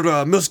 Mr.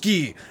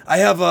 Muskie. I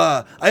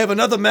have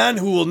another man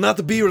who will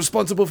not be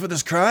responsible for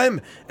this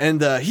crime,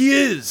 and he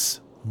is.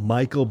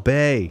 Michael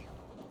Bay.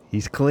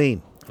 He's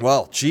clean.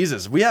 Well,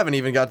 Jesus, we haven't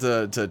even got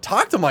to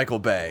talk to Michael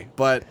Bay,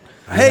 but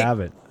I hey,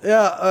 haven't.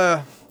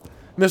 yeah,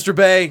 Mr.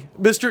 Bay,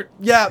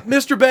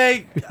 Mr.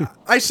 Bay,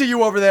 I see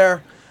you over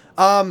there.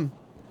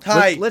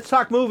 Hi. Let's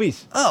talk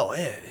movies. Oh,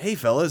 hey,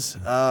 fellas.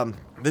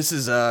 This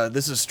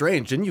is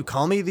strange. Didn't you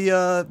call me the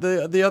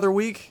other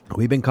week?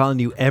 We've been calling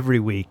you every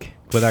week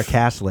with our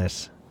cast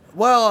list.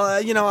 Well,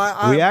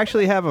 I We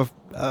actually have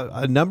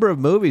a number of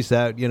movies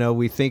that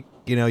we think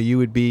you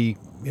would be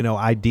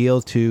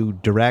ideal to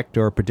direct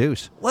or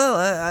produce. Well,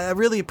 I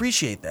really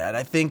appreciate that.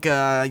 I think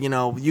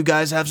you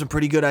guys have some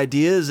pretty good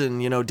ideas,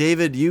 and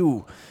David,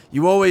 you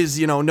always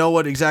know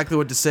exactly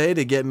what to say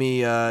to get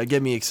me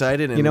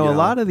excited. And A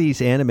lot of these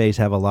animes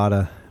have a lot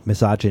of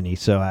misogyny,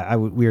 so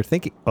we were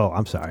thinking. Oh,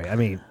 I'm sorry. I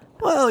mean,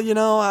 well,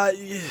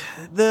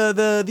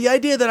 the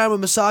idea that I'm a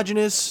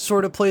misogynist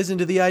sort of plays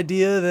into the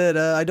idea that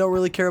I don't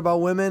really care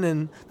about women,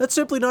 and that's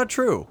simply not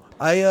true.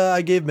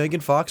 I gave Megan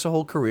Fox a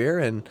whole career,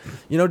 and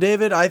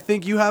David, I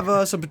think you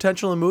have some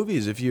potential in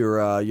movies if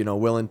you're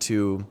willing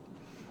to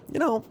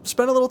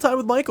spend a little time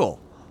with Michael.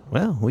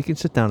 well, we can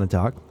sit down and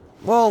talk.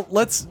 Well,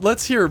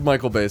 let's hear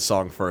Michael Bay's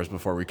song first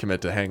before we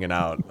commit to hanging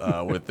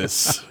out with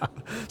this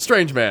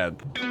strange man.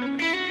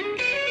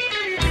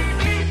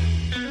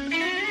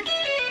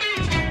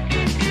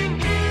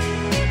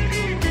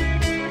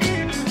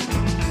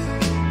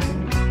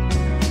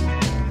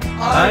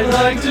 I'd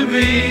like to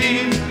be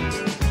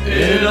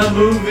in a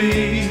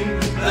movie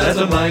that's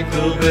a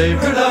Michael Bay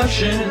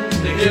production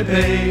to get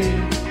paid.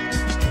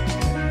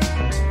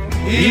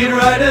 He'd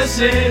write us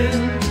in,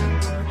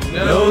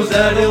 knows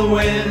that he'll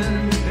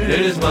win. It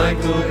is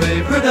Michael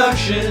Bay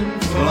production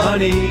for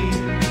money.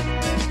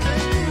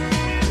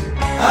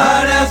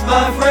 I'd ask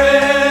my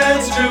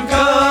friends to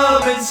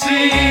come and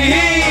see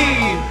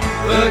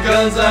the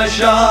guns I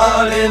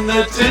shot and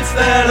the tits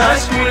that I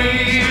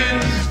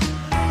squeezed.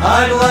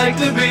 I'd like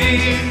to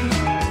be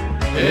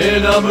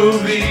in a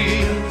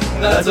movie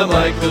that's a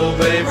Michael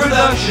Bay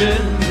production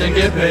and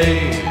get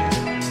paid.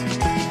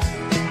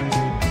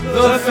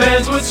 The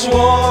fans would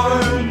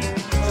swarm,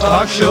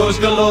 talk shows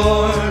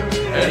galore,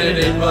 and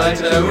it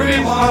invites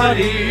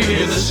everybody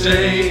to the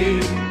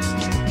stage.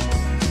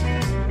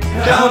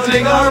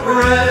 Counting our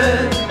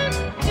bread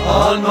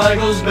on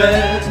Michael's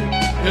bed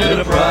in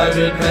a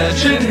private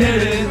mansion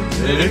hidden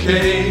in a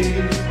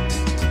cave.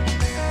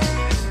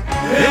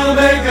 He'll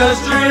make us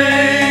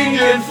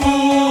drink and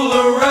fool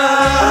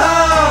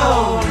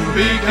around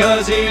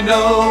because he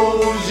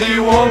knows he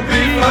won't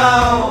be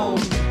found.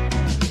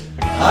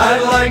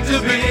 I'd like to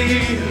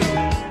be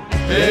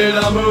in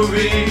a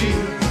movie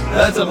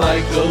that's a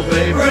Michael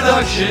Bay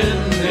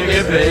production to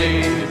get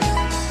paid.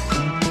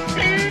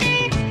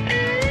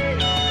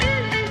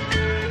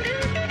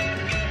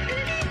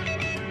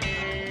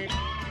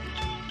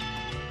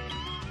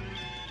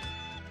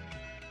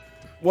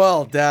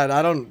 Well, Dad,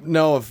 I don't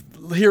know if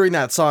hearing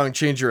that song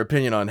changed your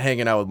opinion on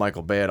hanging out with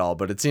Michael Bay at all,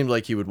 but it seemed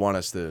like he would want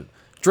us to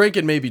drink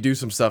and maybe do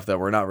some stuff that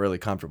we're not really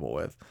comfortable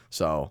with.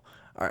 So,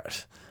 all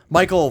right.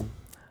 Michael,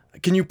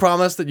 can you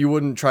promise that you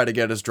wouldn't try to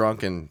get us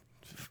drunk and,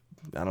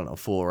 I don't know,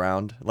 fool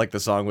around like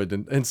the song would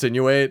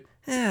insinuate?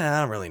 I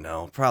don't really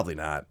know. Probably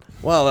not.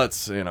 Well,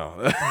 that's,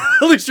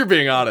 at least you're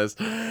being honest.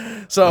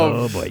 So,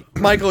 Oh, boy.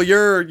 Michael,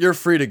 you're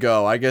free to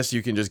go. I guess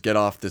you can just get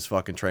off this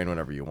fucking train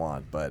whenever you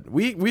want. But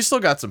we still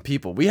got some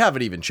people. We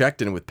haven't even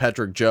checked in with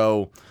Patrick,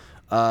 Joe,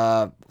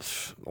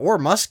 or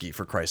Muskie,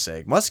 for Christ's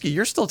sake. Muskie,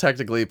 you're still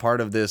technically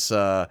part of this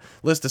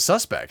list of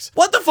suspects.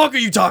 What the fuck are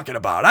you talking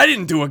about? I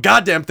didn't do a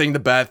goddamn thing to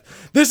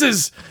Beth. This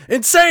is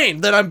insane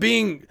that I'm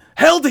being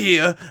held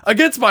here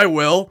against my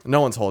will.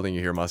 No one's holding you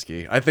here,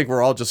 Muskie. I think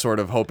we're all just sort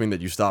of hoping that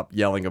you stop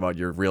yelling about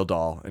your real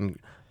doll. And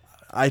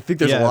I think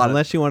there's a lot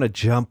unless you want to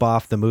jump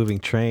off the moving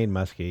train,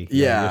 Muskie.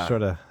 Yeah. You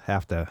sort of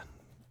have to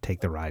take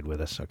the ride with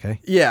us,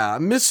 okay? Yeah,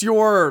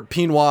 Monsieur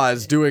Pinois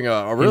is doing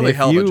a really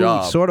hell of a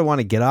job. You sort of want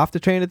to get off the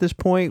train at this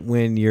point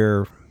when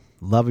your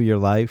love of your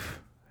life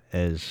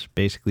is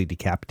basically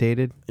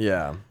decapitated.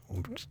 Yeah.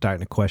 I'm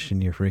starting to question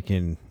your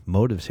freaking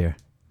motives here.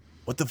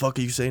 What the fuck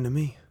are you saying to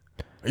me?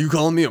 Are you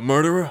calling me a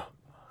murderer?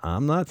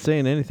 I'm not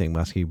saying anything,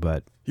 Muskie,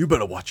 but... You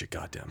better watch your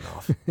goddamn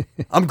mouth.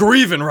 I'm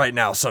grieving right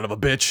now, son of a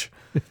bitch.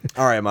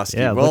 All right, Muskie.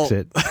 Yeah, well, looks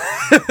it.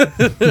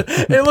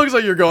 It looks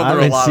like you're going I through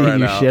a haven't lot seen right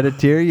you now. shed a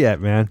tear yet,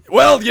 man.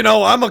 Well,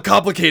 I'm a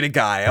complicated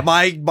guy.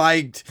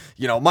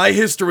 My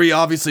history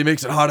obviously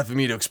makes it harder for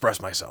me to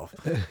express myself.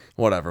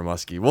 Whatever,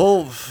 Muskie.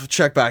 We'll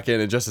check back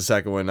in just a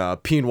second when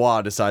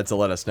Pinois decides to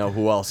let us know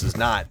who else is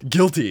not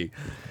guilty.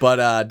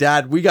 But,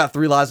 Dad, we got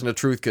 3 lies and a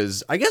truth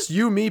because I guess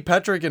you, me,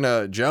 Patrick,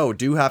 and Joe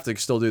do have to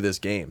still do this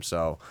game.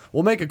 So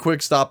we'll make a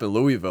quick stop in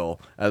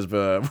Louisville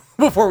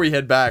before we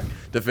head back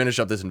to finish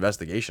up this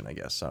investigation, I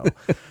guess. So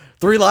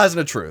 3 lies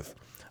and a truth.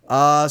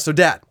 So,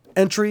 Dad,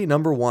 entry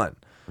number 1.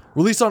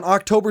 Released on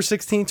October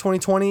 16,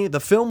 2020, the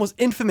film was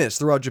infamous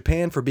throughout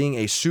Japan for being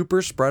a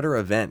super spreader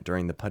event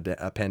during the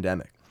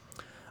pandemic.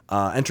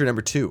 Entry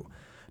number 2.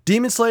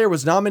 Demon Slayer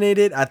was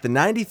nominated at the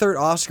 93rd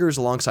Oscars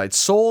alongside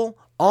Soul,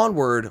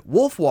 Onward,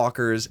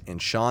 Wolfwalkers,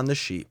 and Shaun the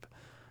Sheep.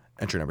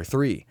 Entry number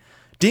 3.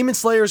 Demon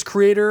Slayer's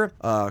creator,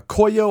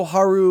 Koyo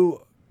Haru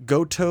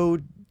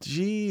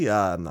Gotoji,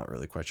 I'm not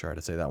really quite sure how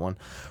to say that one,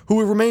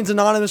 who remains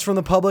anonymous from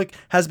the public,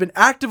 has been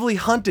actively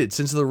hunted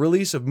since the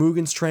release of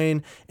Mugen's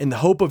Train in the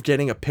hope of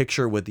getting a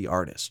picture with the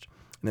artist.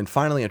 And then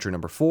finally, entry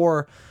number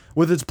 4.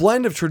 With its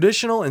blend of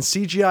traditional and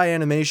CGI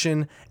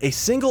animation, a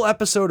single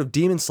episode of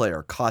Demon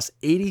Slayer costs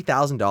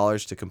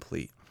 $80,000 to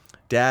complete.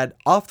 Dad,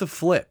 off the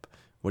flip,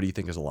 what do you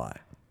think is a lie?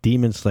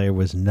 Demon Slayer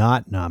was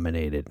not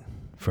nominated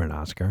for an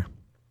Oscar.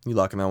 You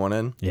locking that one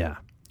in? Yeah.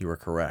 You were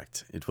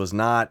correct. It was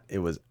not. It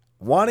was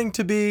wanting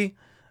to be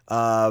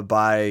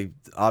by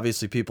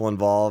obviously people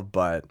involved,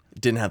 but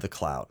it didn't have the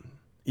clout.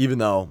 Even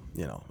though,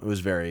 it was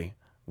very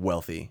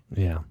wealthy,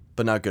 Yeah.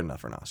 but not good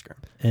enough for an Oscar.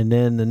 And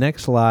then the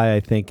next lie, I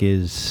think,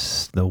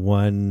 is the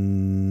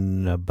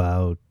one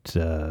about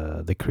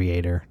the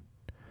creator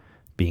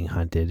being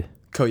hunted.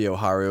 Koyo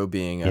Haru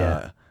being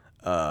Yeah.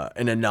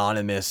 an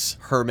anonymous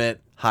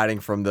hermit hiding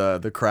from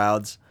the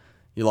crowds.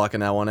 You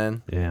locking that one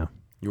in? Yeah.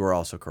 You were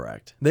also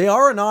correct. They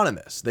are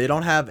anonymous. They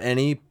don't have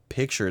any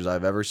pictures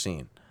I've ever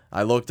seen.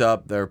 I looked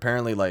up. They're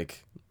apparently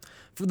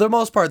for the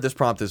most part, this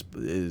prompt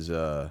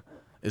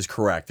is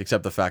correct,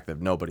 except the fact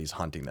that nobody's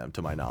hunting them,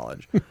 to my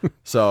knowledge.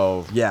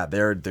 So yeah,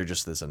 they're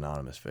just this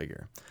anonymous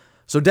figure.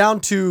 So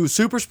down to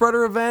super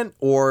spreader event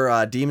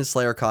or Demon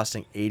Slayer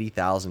costing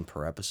 $80,000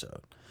 per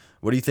episode.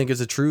 What do you think is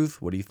the truth?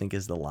 What do you think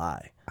is the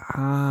lie?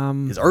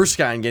 Is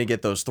Erskine going to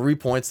get those 3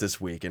 points this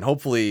week and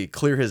hopefully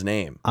clear his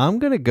name? I'm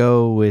gonna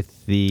go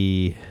with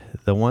the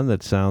one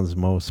that sounds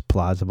most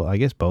plausible. I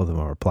guess both of them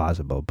are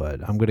plausible, but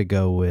I'm gonna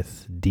go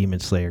with Demon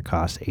Slayer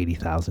costs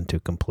 $80,000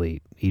 to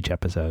complete each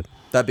episode.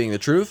 That being the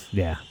truth?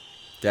 Yeah.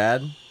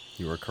 Dad,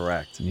 you were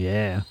correct.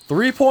 Yeah.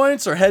 3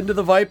 points are heading to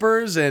the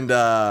Vipers, and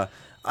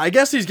I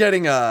guess he's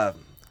getting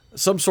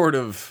some sort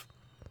of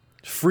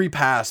free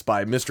pass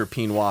by Mr.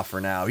 Pinois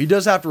for now. He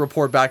does have to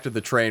report back to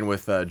the train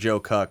with Joe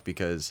Cuck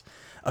because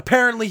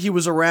apparently he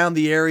was around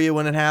the area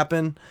when it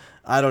happened.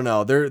 I don't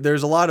know.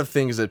 There's a lot of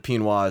things that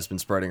Pinois has been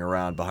spreading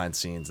around behind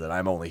scenes that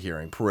I'm only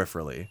hearing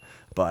peripherally.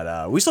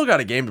 But we still got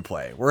a game to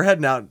play. We're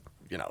heading out,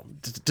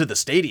 to the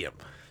stadium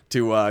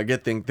to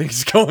get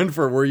things going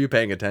for Were You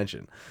Paying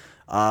Attention?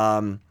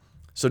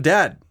 So,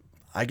 Dad,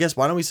 I guess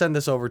why don't we send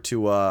this over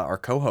to our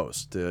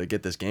co-host to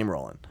get this game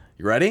rolling?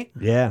 You ready?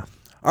 Yeah.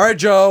 All right,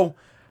 Joe.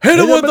 Hit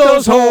him with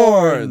those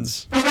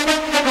horns.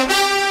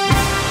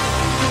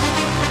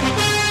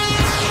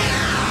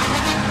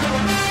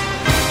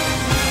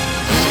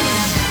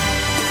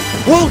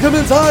 Welcome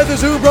inside the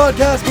Zoom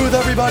broadcast booth,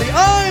 everybody.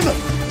 I'm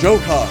Joe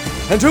Cock,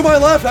 and to my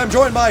left, I'm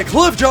joined by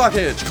Cliff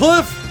Jockage.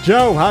 Cliff.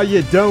 Joe, how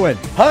you doing?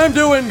 I'm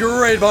doing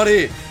great,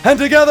 buddy. And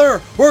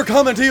together, we're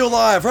coming to you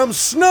live from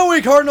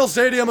snowy Cardinal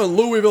Stadium in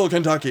Louisville,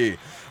 Kentucky.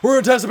 We're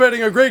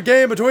anticipating a great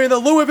game between the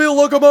Louisville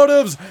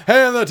Locomotives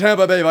and the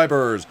Tampa Bay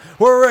Vipers,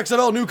 where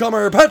XFL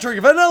newcomer Patrick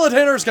Vanilla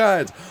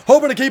Tannerskines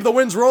hoping to keep the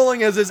wins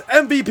rolling as his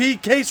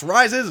MVP case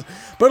rises,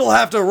 but he'll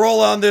have to roll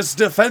on this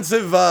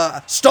defensive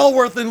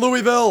stalwart in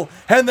Louisville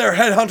and their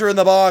headhunter in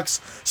the box,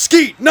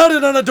 Skeet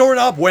nutted on a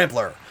doorknob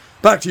Wampler.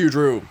 Back to you,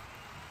 Drew.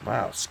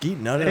 Wow, Skeet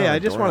nutted on a Hey, I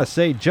just want to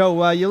say,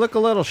 Joe, you look a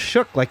little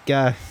shook, like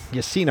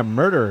you seen a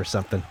murder or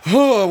something.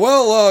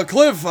 Well,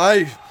 Cliff,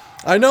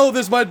 I know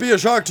this might be a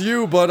shock to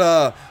you, but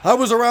I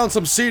was around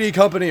some seedy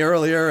company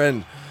earlier,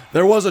 and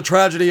there was a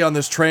tragedy on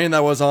this train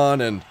that was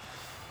on, and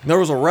there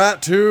was a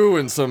rat too,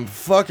 and some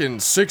fucking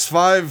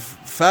 6'5"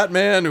 fat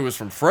man who was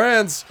from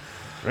France.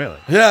 Really?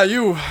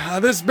 Yeah,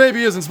 this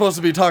maybe isn't supposed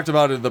to be talked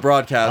about in the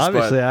broadcast,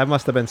 Obviously, but I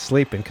must have been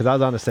sleeping because I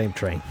was on the same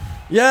train.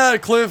 yeah,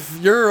 Cliff,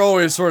 you're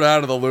always sort of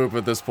out of the loop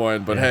at this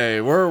point, but hey,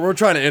 we're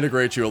trying to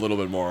integrate you a little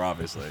bit more,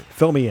 obviously.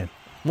 Fill me in.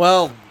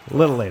 Well, A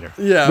little later.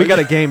 Yeah. We got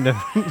a game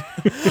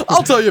to...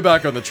 I'll tell you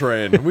back on the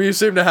train. We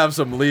seem to have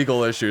some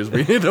legal issues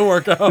we need to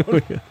work out.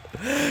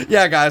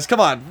 Yeah, guys, come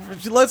on.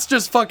 Let's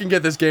just fucking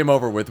get this game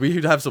over with.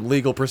 We have some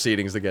legal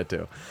proceedings to get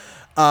to.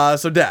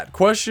 So, Dad,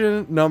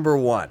 question number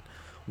 1.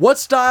 What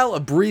style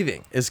of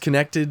breathing is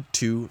connected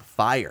to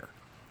fire?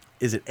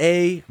 Is it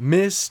A,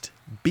 mist,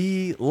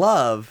 B,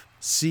 love,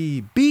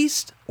 C,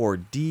 beast, or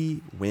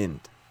D, wind?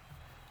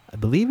 I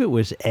believe it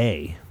was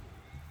A.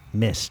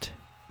 Mist.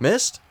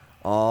 Mist?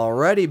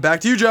 Alrighty,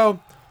 back to you, Joe.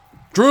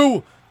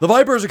 Drew, the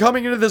Vipers are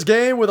coming into this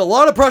game with a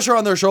lot of pressure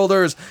on their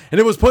shoulders, and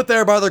it was put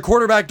there by their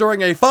quarterback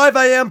during a 5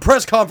 a.m.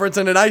 press conference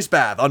in an ice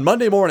bath on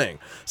Monday morning,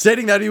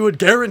 stating that he would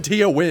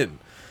guarantee a win.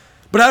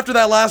 But after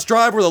that last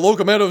drive where the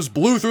Locomotives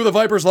blew through the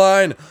Vipers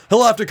line,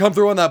 he'll have to come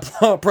through on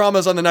that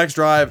promise on the next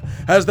drive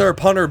as their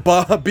punter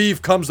Beef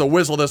comes to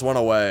whistle this one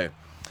away.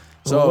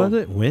 So What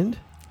was it? Wind?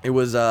 it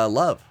was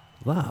love.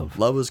 Love.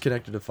 Love was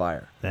connected to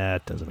fire.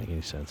 That doesn't make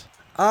any sense.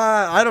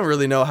 I don't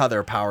really know how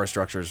their power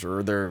structures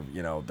or their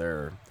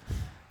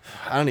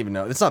I don't even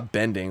know. It's not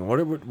bending.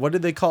 What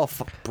did they call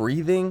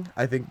breathing?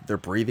 I think their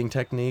breathing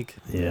technique.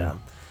 Yeah.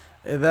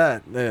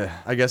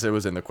 I guess it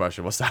was in the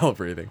question. What style of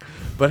breathing?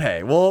 But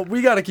hey, well,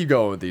 we got to keep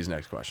going with these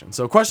next questions.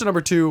 So question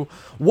number 2,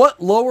 what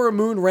lower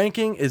moon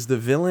ranking is the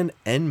villain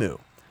Enmu?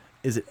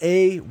 Is it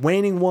A,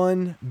 waning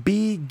 1,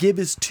 B,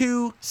 gibbous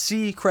 2,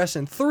 C,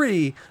 crescent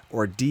 3,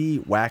 or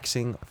D,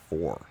 waxing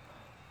 4?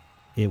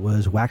 It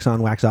was wax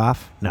on, wax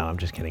off. No, I'm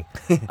just kidding.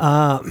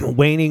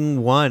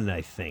 Waning 1,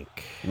 I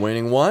think.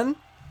 Waning 1?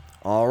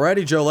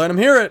 Alrighty, Joe, let him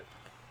hear it.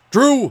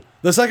 Drew,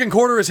 the second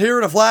quarter is here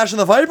in a flash, and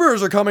the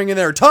Vipers are coming in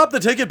there. Top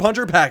the ticket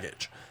puncher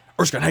package.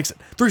 Erskine Hexon,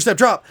 3-step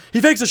drop. He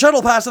fakes a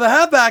shuttle pass to the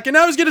halfback, and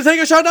now he's going to take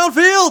a shot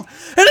downfield.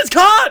 And it's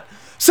caught!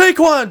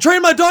 Saquon,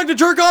 train my dog to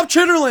jerk off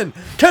Chitterlin.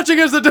 Catching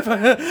as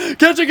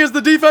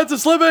the defense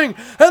is slipping,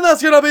 and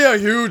that's going to be a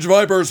huge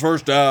Vipers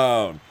first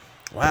down.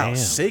 Wow, Damn.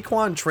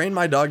 Saquon trained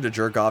my dog to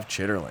jerk off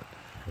Chitterlin.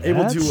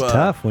 That's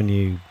tough when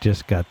you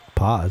just got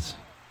paws.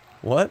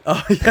 What?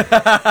 Oh,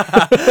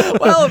 yeah.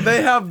 Well,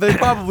 they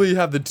probably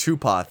have the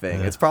two-paw thing.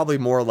 It's probably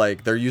more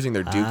like they're using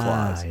their dew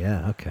claws.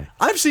 Yeah, okay.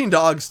 I've seen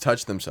dogs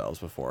touch themselves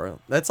before.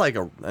 That's like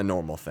a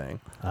normal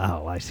thing.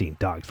 Oh, I've seen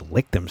dogs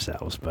lick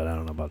themselves, but I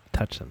don't know about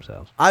touch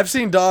themselves. I've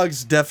seen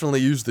dogs definitely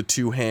use the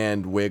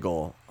two-hand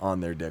wiggle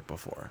on their dick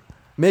before.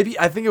 Maybe,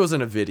 I think it was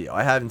in a video.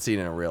 I haven't seen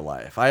it in real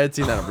life. If I had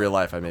seen that in real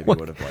life, I maybe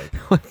would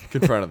have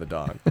confronted the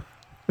dog.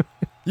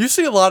 You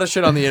see a lot of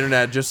shit on the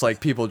internet, just like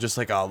people just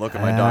like, oh, look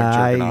at my dog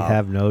jerking off. I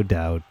have no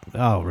doubt.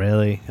 Oh,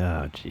 really?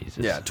 Oh,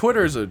 Jesus. Yeah,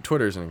 Twitter's an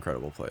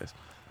incredible place.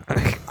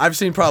 I've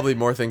seen probably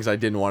more things I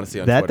didn't want to see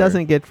on Twitter. That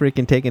doesn't get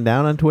freaking taken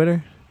down on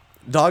Twitter?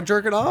 Dog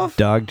jerking off?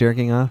 Dog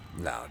jerking off?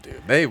 No,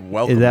 dude. They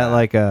welcome Is that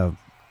like a,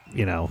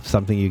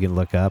 something you can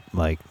look up,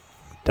 like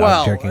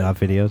dog jerking off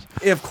videos?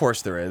 Of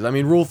course there is. I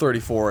mean, Rule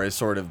 34 is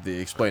sort of the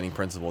explaining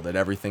principle that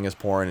everything is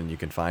porn and you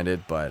can find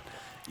it. But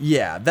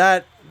yeah,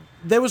 that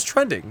was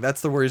trending. That's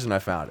the reason I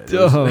found it.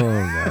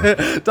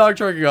 No. Dog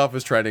jerking off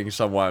was trending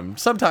sometime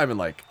in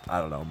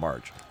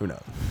March. Who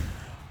knows?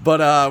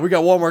 But we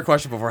got one more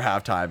question before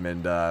halftime,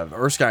 and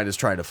Erskine is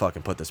trying to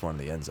fucking put this one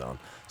in the end zone.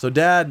 So,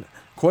 Dad,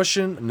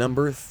 question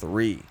number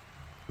 3.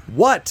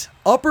 What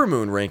upper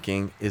moon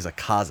ranking is a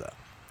Kaza?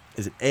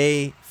 Is it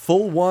A,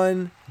 full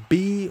 1,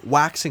 B,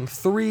 waxing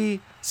 3,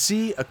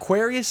 C,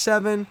 Aquarius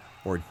 7,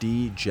 or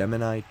D,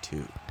 Gemini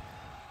 2?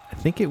 I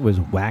think it was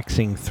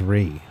waxing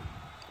 3.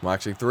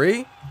 Waxing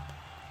 3?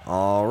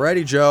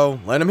 Alrighty,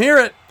 Joe. Let him hear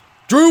it.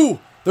 Drew,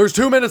 there's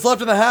 2 minutes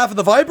left in the half, and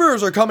the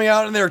Vipers are coming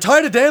out, and they're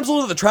tied a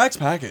damsel to the tracks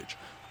package.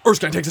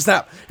 Erskine takes a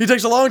snap. He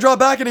takes a long draw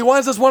back and he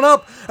winds this one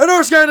up. And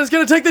Erskine is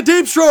going to take the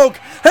deep stroke.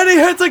 And he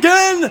hits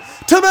again.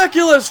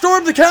 Temecula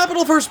stormed the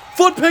Capitol for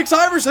foot picks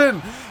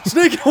Iverson.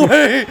 Sneaking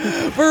away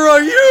for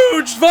a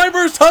huge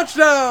Vipers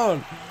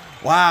touchdown.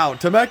 Wow,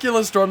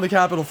 Temecula stormed the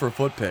Capitol for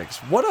foot picks.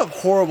 What a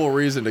horrible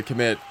reason to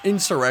commit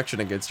insurrection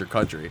against your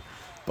country.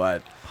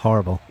 But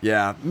Horrible.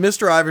 yeah,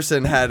 Mr.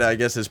 Iverson had, I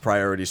guess, his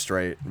priorities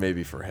straight,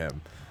 maybe for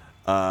him.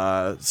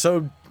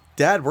 So,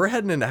 Dad, we're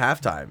heading into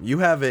halftime. You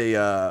have a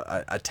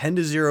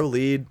 10-0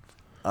 lead.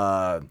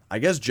 I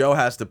guess Joe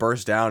has to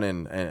burst down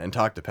and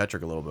talk to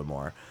Patrick a little bit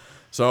more.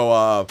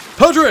 So,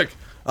 Patrick,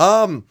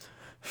 I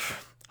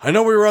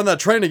know we were on that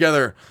train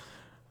together.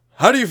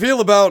 How do you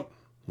feel about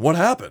what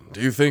happened?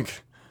 Do you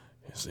think,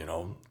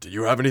 do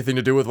you have anything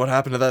to do with what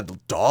happened to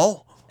that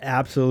doll?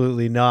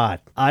 Absolutely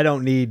not. I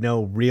don't need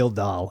no real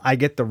doll. I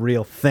get the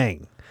real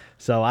thing.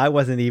 So I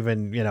wasn't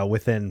even,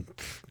 within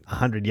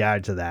 100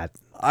 yards of that.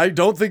 I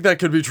don't think that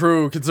could be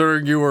true,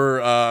 considering you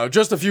were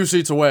just a few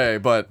seats away.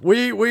 But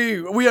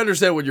we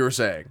understand what you were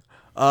saying.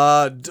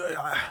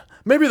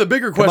 Maybe the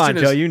bigger question Come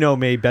on, Joe, you know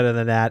me better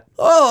than that.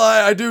 Oh,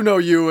 I do know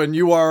you, and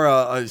you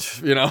are,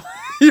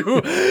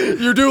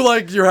 you do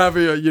like you're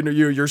having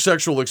your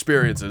sexual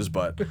experiences,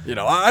 but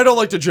I don't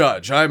like to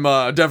judge. I'm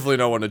definitely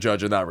no one to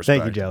judge in that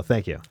respect. Thank you, Joe.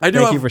 Thank you. Thank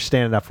you for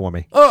standing up for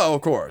me. Oh,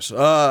 of course.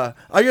 I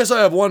guess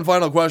I have one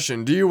final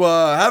question. Do you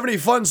have any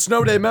fun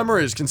snow day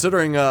memories,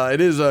 considering it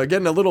is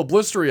getting a little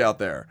blistery out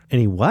there?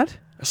 Any what?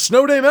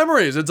 Snow day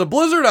memories. It's a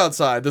blizzard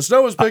outside. The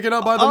snow is picking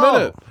up by the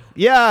minute.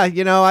 Yeah,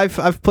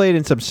 I've played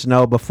in some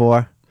snow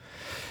before.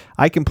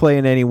 I can play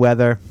in any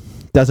weather.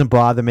 Doesn't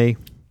bother me.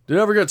 Did it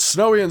ever get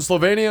snowy in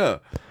Slovenia?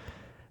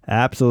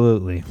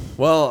 Absolutely.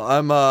 Well,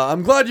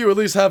 I'm glad you at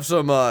least have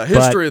some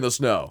history in the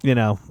snow.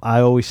 I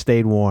always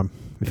stayed warm,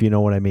 if you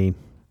know what I mean.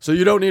 So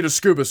you don't need a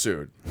scuba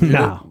suit.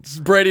 No.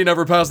 Brady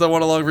never passed that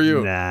one along for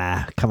you.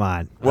 Nah, come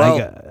on.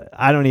 Well,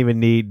 I don't even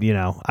need,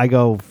 I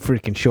go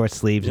freaking short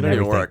sleeves you and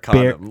don't even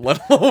everything. wear a condom,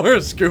 let alone wear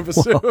a scuba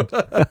suit.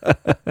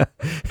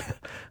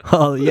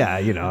 Well, yeah,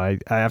 I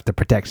have to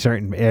protect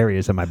certain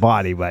areas of my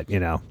body, but,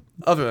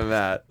 Other than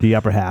that, the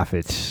upper half,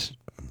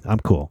 I'm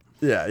cool.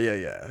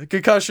 Yeah.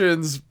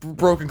 Concussions,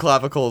 broken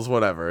clavicles,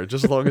 whatever.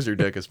 Just as long as your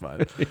dick is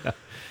fine. Yeah.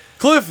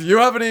 Cliff, you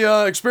have any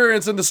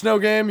experience in the snow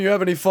game? You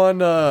have any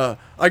fun,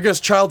 I guess,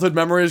 childhood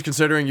memories,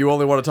 considering you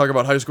only want to talk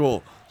about high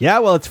school? Yeah,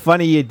 well, it's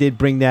funny you did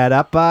bring that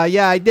up.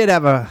 Yeah, I did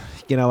have a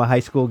high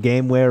school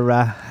game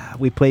where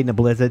we played in a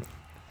blizzard,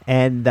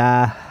 and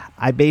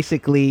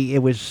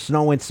it was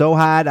snowing so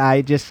hard,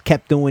 I just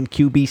kept doing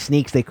QB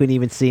sneaks. They couldn't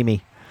even see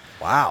me.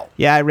 Wow.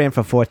 Yeah, I ran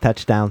for 4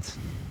 touchdowns.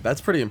 That's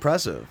pretty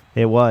impressive.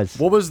 It was.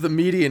 What was the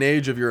median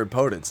age of your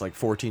opponents? Like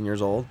 14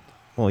 years old?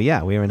 Well,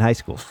 yeah, we were in high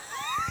school.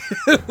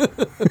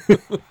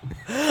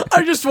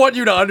 I just want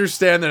you to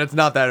understand that it's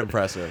not that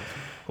impressive.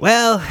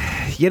 Well,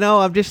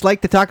 I just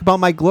like to talk about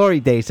my glory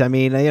days. I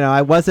mean,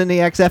 I wasn't the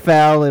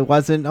XFL. It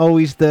wasn't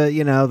always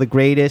the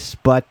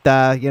greatest, but,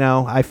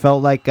 I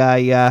felt like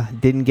I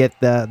didn't get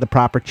the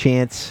proper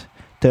chance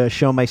to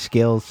show my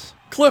skills.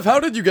 Cliff, how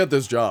did you get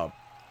this job?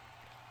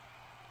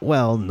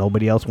 Well,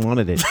 nobody else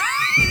wanted it.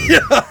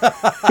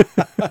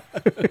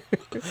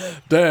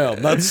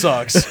 Damn, that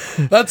sucks.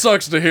 That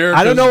sucks to hear.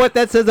 I don't know what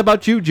that says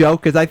about you, Joe,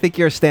 because I think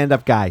you're a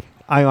stand-up guy.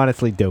 I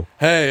honestly do.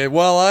 Hey,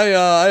 well,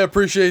 I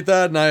appreciate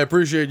that, and I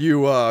appreciate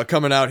you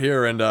coming out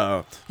here and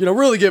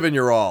really giving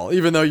your all,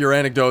 even though your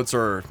anecdotes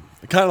are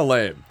kind of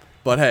lame.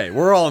 But hey,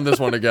 we're all in this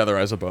one together,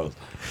 I suppose.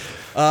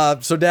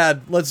 So,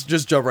 Dad, let's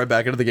just jump right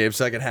back into the game,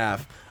 second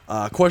half.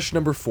 Question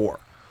number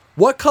 4: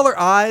 what color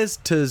eyes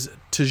does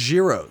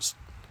Tajiro's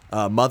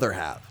mother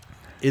have?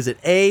 Is it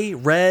A,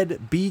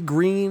 red, B,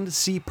 green,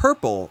 C,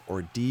 purple,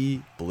 or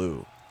D,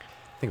 blue?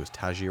 I think it was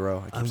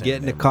Tajiro. I'm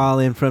getting a call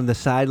in from the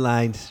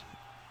sidelines.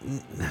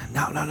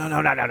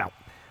 No.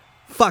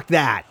 Fuck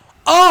that.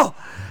 Oh,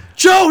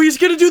 Joe, he's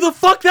going to do the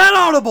fuck that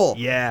audible.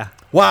 Yeah.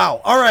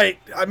 Wow. All right.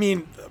 I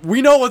mean,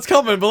 we know what's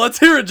coming, but let's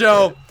hear it,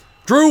 Joe.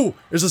 Drew,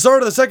 it's the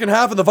start of the second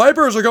half, and the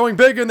Vipers are going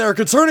big in their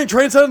concerning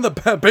train set in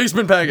the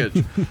basement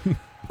package.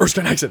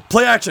 Erskine exit.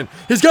 Play action.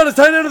 He's got his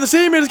tight end of the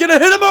seam, and he's going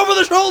to hit him over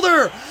the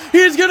shoulder.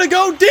 He's going to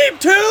go deep,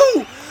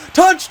 too.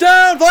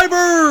 Touchdown,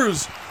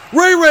 Vipers.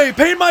 Ray,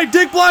 paint my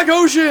dick black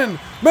ocean.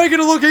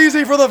 Making it look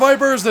easy for the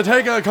Vipers to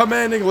take a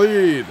commanding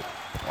lead.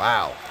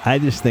 Wow. I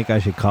just think I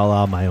should call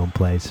out my own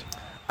plays.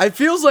 It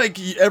feels like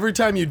every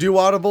time you do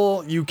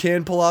audible, you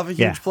can pull off a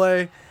huge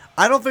play.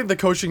 I don't think the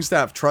coaching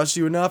staff trusts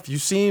you enough. You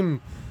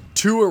seem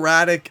too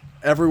erratic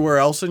everywhere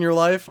else in your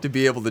life to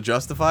be able to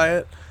justify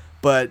it.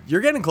 But you're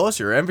getting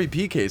closer. Your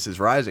MVP case is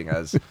rising,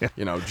 as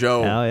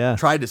Joe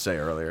tried to say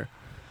earlier.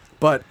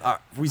 But I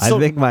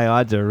think my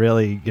odds are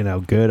really,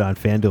 good on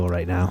FanDuel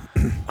right now.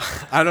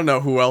 I don't know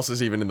who else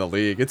is even in the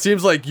league. It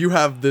seems like you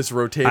have this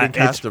rotating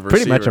cast of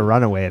receivers. Pretty much a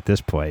runaway at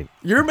this point.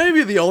 You're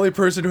maybe the only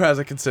person who has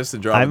a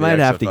consistent job. I might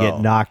have to get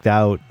knocked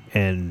out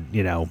and,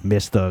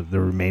 miss the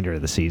remainder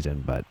of the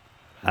season. But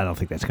I don't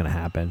think that's going to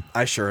happen.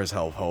 I sure as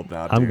hell hope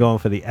not. I'm dude. going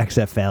for the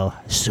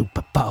XFL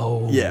Super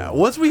Bowl. Yeah,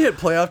 once we hit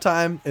playoff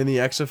time in the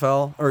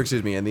XFL, or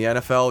excuse me, in the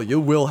NFL, you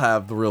will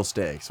have the real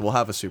stakes. We'll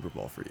have a Super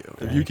Bowl for you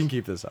if you can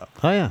keep this up.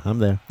 Oh, yeah, I'm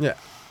there. Yeah.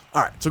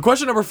 All right. So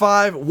question number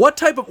 5: what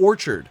type of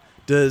orchard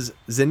does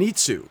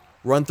Zenitsu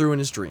run through in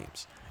his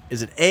dreams?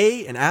 Is it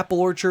A, an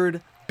apple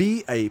orchard,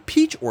 B, a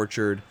peach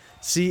orchard,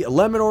 C, a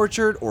lemon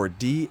orchard, or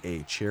D,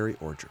 a cherry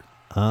orchard?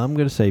 I'm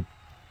going to say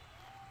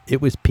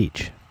it was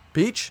peach.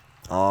 Peach?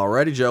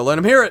 Alrighty, Joe. Let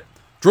him hear it.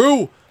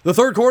 Drew, the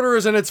third quarter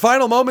is in its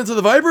final moments and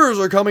the Vipers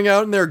are coming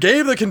out and there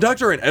gave the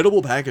conductor an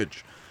edible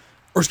package.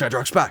 Erskine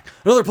drops back.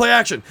 Another play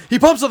action. He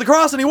pumps to the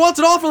cross and he wants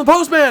it all from the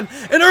postman.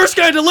 And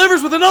Erskine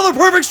delivers with another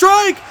perfect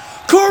strike.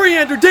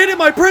 Coriander dated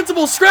my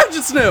principal scratch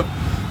and sniff.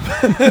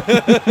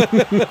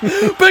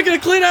 Picking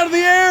it clean out of the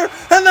air.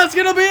 And that's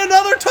going to be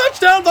another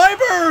touchdown,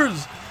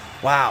 Vipers.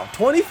 Wow,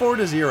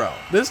 24-0.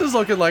 This is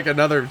looking like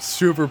another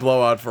super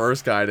blowout for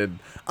Erskine, and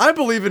I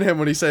believe in him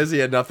when he says he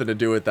had nothing to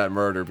do with that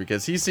murder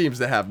because he seems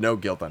to have no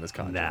guilt on his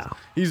conscience. No.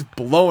 He's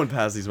blowing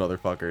past these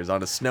motherfuckers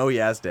on a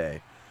snowy-ass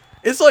day.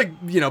 It's like,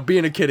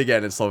 being a kid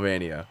again in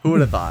Slovenia. Who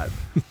would have thought?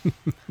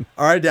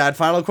 All right, Dad,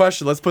 final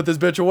question. Let's put this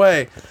bitch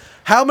away.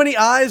 How many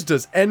eyes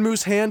does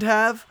Enmu's hand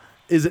have?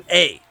 Is it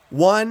A,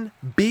 1,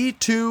 B,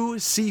 2,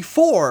 C,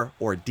 4,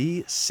 or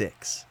D,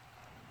 6?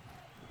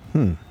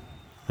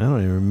 I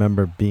don't even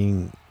remember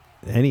being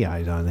any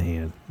eyes on the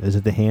hand. Is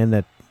it the hand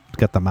that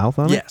got the mouth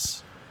on it?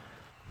 Yes.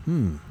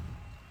 Oops.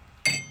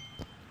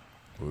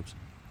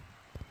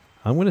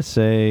 I'm going to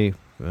say,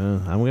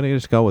 I'm going to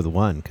just go with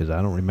 1 because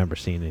I don't remember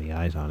seeing any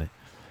eyes on it.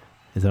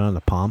 Is it on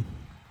the palm?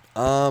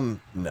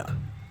 No.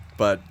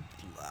 But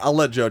I'll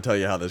let Joe tell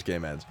you how this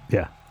game ends.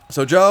 Yeah.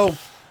 So, Joe,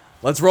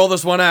 let's roll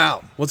this one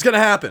out. What's going to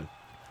happen?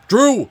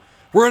 Drew,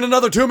 we're in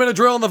another 2-minute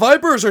drill and the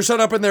Vipers are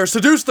set up in their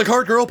Seduce the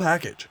Cart Girl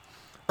package.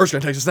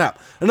 Erskine takes a snap.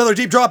 Another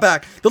deep drop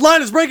back. The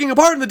line is breaking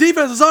apart and the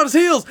defense is on his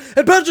heels.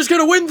 And Ben's just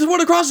going to win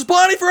one across his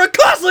body for a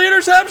costly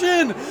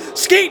interception.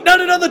 Skeet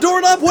nutted on the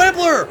doorknob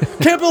Wampler.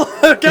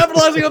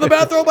 Capitalizing on the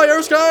bad throw by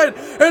Erskine.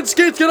 And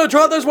Skeet's going to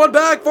trot this one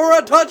back for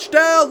a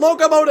touchdown.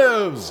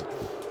 Locomotives.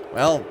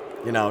 Well,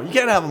 you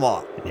can't have them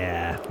all.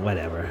 Yeah,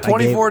 whatever.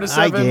 24-7.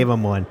 I gave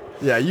him 1.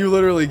 Yeah, you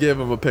literally gave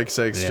him a pick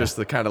 6 Yeah. just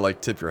to kind of like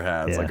tip your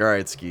hat. It's Yeah. like, all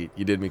right, Skeet,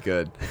 you did me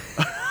good.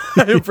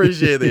 I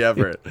appreciate the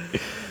effort.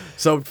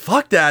 So,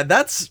 fuck, Dad.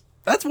 That's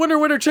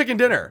winner chicken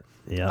dinner.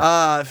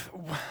 Yeah.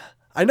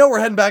 I know we're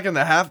heading back in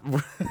the half.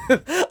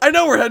 I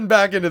know we're heading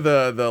back into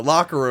the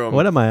locker room.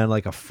 What am I on,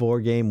 like a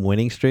 4-game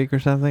winning streak or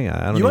something?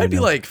 I don't You might even be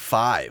know. like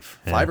 5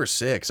 or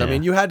 6. I Yeah.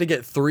 mean, you had to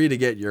get 3 to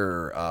get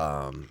your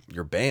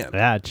band.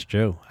 Yeah, it's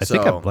true. I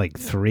think So- I'm like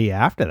 3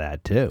 after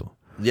that, too.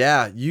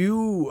 Yeah,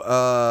 you.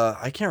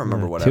 I can't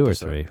remember what 2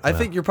 episode. or 3. I Well,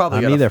 think you're probably.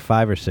 I'm got a either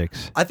 5 or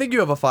 6. I think you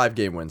have a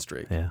 5-game win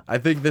streak. Yeah. I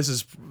think this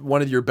is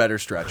one of your better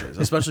stretches,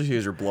 especially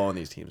because you're blowing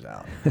these teams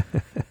out.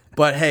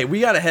 But hey,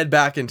 we got to head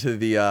back into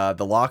the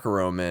locker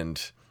room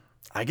and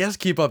I guess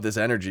keep up this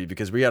energy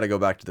because we got to go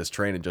back to this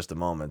train in just a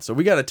moment. So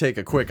we got to take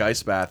a quick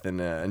ice bath and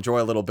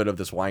enjoy a little bit of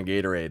this wine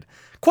Gatorade.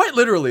 Quite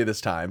literally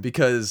this time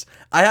because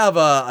I have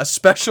a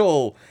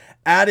special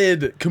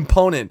added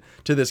component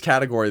to this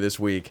category this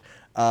week.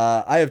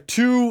 I have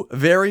 2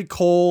 very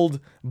cold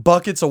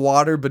buckets of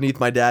water beneath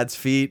my dad's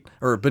feet,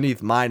 or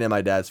beneath mine and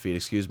my dad's feet,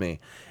 excuse me.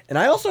 And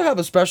I also have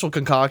a special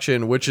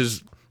concoction, which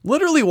is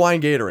literally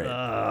wine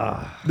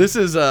Gatorade. This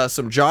is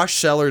some Josh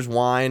Sellers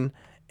wine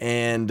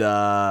and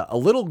a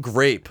little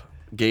grape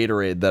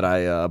Gatorade that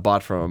I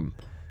bought from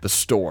the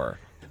store.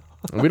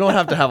 And we don't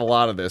have to have a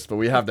lot of this, but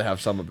we have to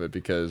have some of it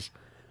because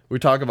we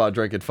talk about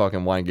drinking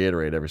fucking wine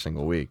Gatorade every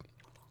single week.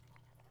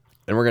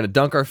 And we're going to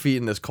dunk our feet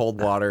in this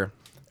cold water.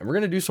 And we're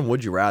going to do some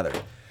Would You Rather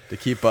to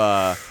keep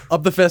up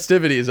the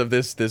festivities of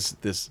this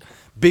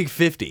Big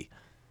 50.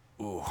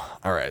 Ooh.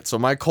 All right. So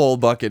my cold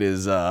bucket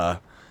is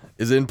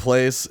in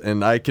place,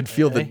 and I could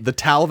feel the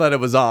towel that it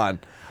was on.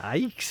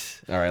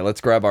 Yikes. All right. Let's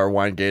grab our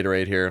wine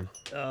Gatorade here.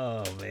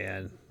 Oh,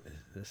 man.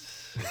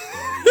 This is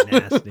gonna be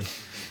nasty.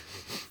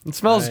 It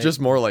smells just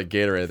more like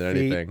Gatorade than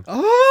Feet. anything.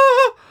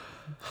 Oh!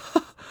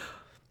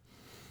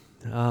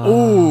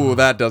 Ooh,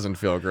 that doesn't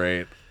feel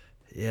great.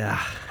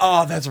 Yeah.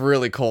 Oh, that's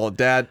really cold.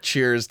 Dad,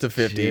 cheers to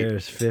 50.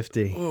 Cheers,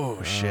 50.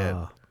 Oh, shit.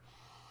 Oh,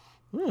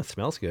 it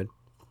smells good.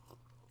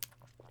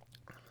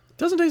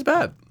 Doesn't taste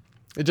bad.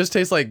 It just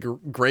tastes like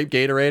grape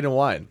Gatorade and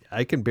wine.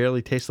 I can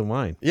barely taste the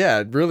wine. Yeah,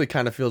 it really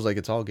kind of feels like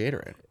it's all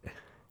Gatorade.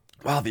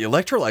 Wow, the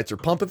electrolytes are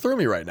pumping through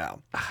me right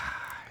now.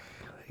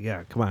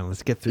 Yeah, come on,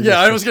 let's get through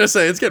Yeah, this. I was going to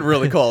say, it's getting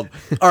really cold.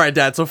 All right,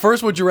 Dad, so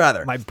first, would you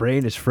rather? My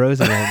brain is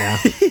frozen right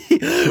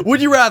now.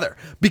 Would you rather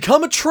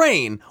become a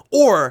train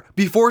or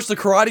be forced to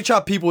karate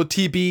chop people with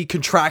TB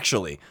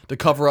contractually to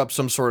cover up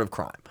some sort of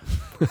crime?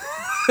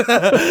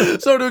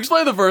 So to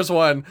explain the first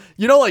one,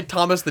 like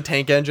Thomas the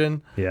Tank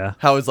Engine? Yeah.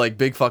 How his like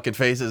big fucking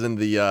faces in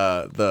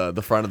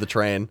the front of the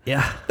train?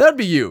 Yeah. That'd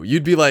be you.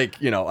 You'd be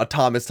like, a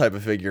Thomas type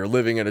of figure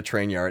living in a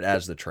train yard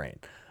as the train.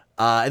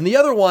 And the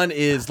other one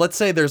is, let's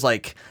say there's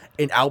like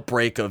an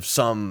outbreak of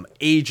some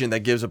agent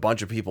that gives a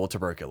bunch of people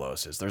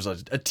tuberculosis. There's a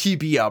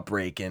TB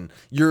outbreak, and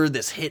you're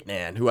this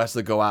hitman who has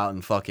to go out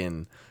and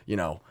fucking,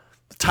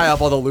 tie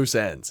up all the loose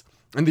ends.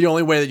 And the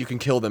only way that you can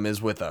kill them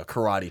is with a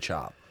karate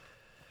chop.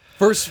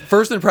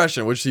 First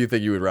impression, which do you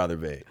think you would rather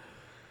be?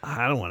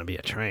 I don't want to be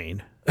a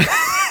train.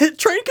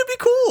 Train could be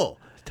cool.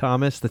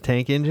 Thomas, the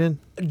tank engine?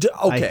 Okay.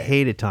 I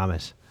hated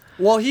Thomas.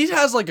 Well, he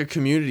has like a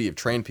community of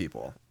trained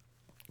people.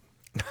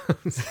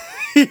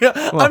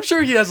 Yeah, I'm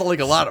sure he has like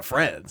a lot of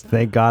friends.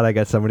 Thank God I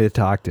got somebody to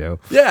talk to.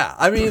 Yeah,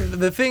 I mean,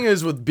 the thing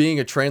is with being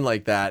a train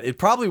like that, it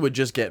probably would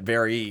just get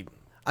very...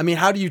 I mean,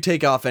 how do you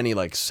take off any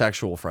like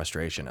sexual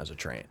frustration as a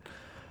train?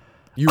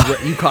 You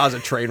cause a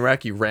train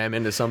wreck, you ram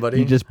into somebody.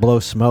 You just blow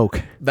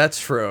smoke. That's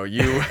true.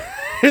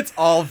 It's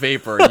all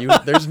vapor.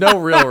 There's no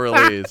real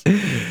release.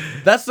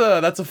 That's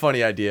a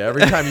funny idea.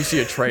 Every time you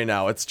see a train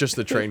now, it's just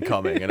the train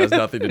coming. It has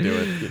nothing to do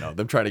with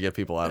them trying to get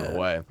people out of the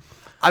way.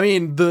 I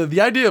mean,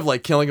 the idea of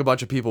like killing a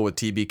bunch of people with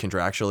TB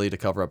contractually to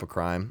cover up a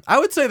crime. I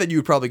would say that you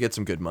would probably get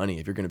some good money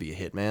if you're going to be a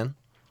hitman.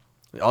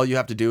 All you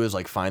have to do is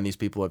like find these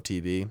people who have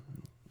TB,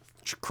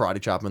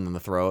 karate chop them in the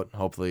throat.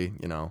 Hopefully,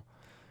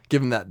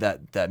 give them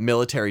that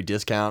military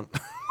discount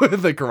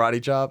with the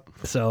karate chop.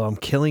 So I'm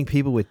killing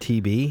people with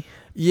TB?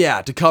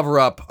 Yeah, to cover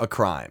up a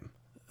crime,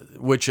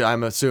 which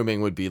I'm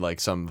assuming would be like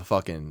some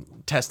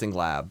fucking testing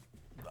lab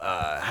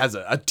has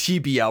a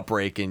TB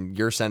outbreak, and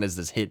you're sent as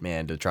this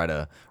hitman to try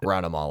to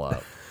round them all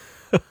up.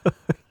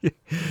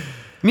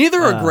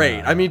 Neither are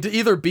great. I mean, to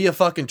either be a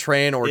fucking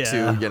train or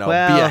to, be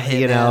a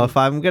hitman. If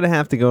I'm going to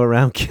have to go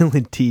around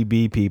killing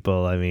TB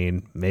people, I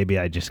mean, maybe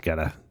I just got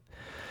to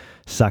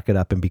suck it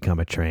up and become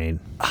a train.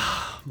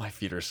 My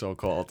feet are so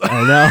cold.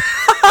 I know.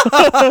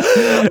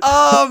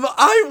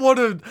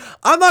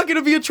 I'm not going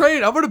to be a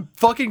train. I'm going to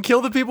fucking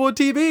kill the people with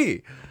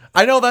TB.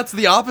 I know that's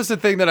the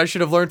opposite thing that I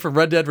should have learned from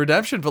Red Dead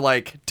Redemption, but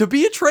like, to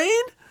be a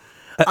train,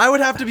 I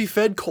would have to be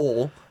fed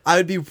coal. I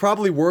would be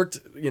probably worked,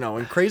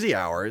 in crazy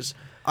hours.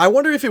 I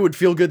wonder if it would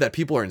feel good that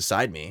people are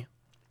inside me.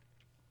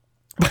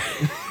 Do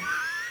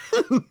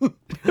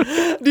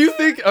you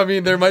think,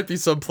 there might be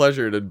some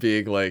pleasure in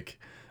being like,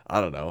 I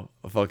don't know,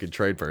 a fucking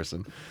train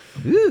person.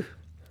 Ooh.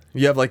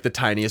 You have like the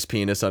tiniest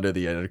penis under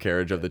the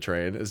undercarriage of the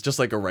train. It's just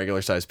like a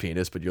regular sized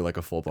penis, but you're like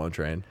a full blown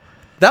train.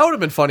 That would have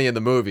been funny in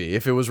the movie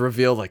if it was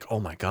revealed like,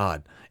 oh my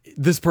God,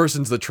 this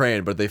person's the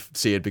train, but they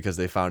see it because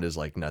they found his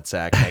like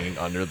nutsack hanging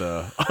under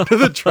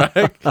the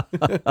track.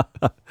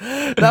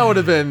 That would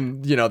have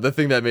been, the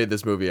thing that made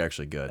this movie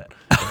actually good.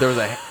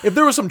 If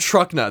there was some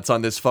truck nuts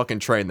on this fucking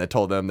train that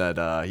told them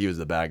that he was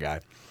the bad guy.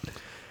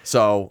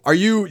 So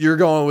you're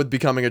going with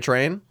becoming a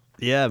train?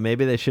 Yeah,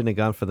 maybe they shouldn't have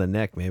gone for the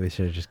neck. Maybe they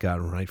should have just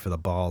gotten right for the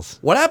balls.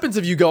 What happens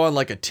if you go on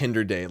like a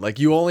Tinder date? Like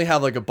you only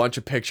have like a bunch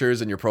of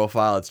pictures in your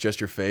profile. It's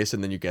just your face,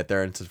 and then you get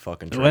there and it's a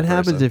fucking train What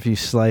happens person. if you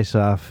slice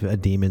off a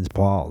demon's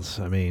balls?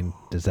 I mean,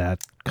 does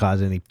that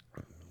cause any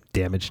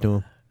damage to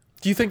him?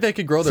 Do you think they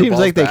could grow their Seems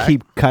balls like they back?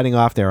 keep cutting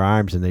off their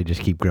arms and they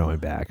just keep growing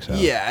back. So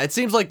Yeah, it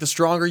seems like the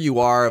stronger you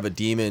are of a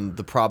demon,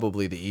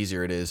 the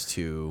easier it is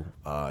to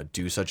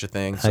do such a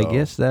thing. So. I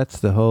guess that's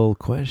the whole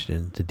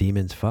question. Do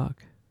demons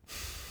fuck?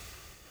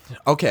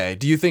 Okay,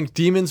 do you think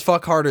demons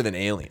fuck harder than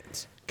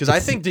aliens? Because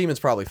I think demons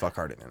probably fuck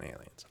harder than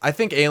aliens. I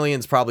think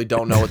aliens probably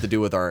don't know what to do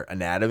with our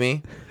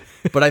anatomy,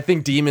 but I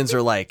think demons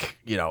are like,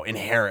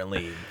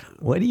 inherently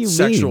What do you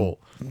sexual.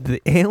 mean?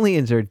 The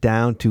aliens are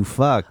down to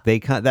fuck.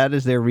 That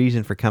is their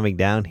reason for coming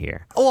down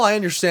here. Oh, I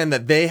understand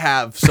that they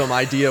have some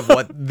idea of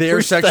what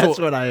their sexual. That's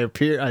what I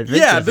think.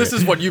 Yeah, this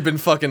is what you've been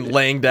fucking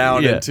laying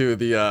down Yeah. into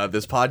the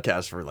this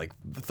podcast for like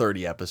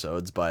 30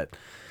 episodes, but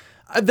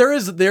there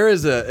is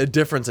a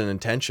difference in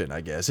intention, I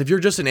guess. If you're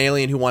just an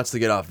alien who wants to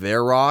get off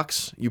their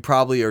rocks, you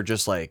probably are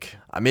just like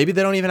maybe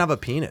they don't even have a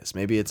penis.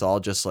 Maybe it's all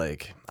just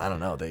like I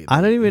don't know.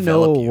 I don't even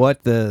know envelop you.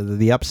 what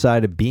the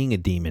upside of being a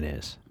demon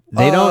is.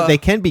 They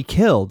can be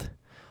killed,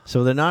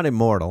 so they're not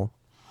immortal.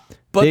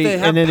 But they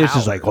have and then it's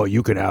just power. like, oh,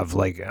 you can have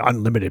like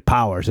unlimited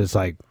powers. It's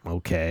like,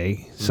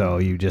 okay, so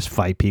you just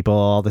fight people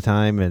all the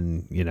time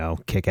and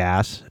kick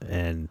ass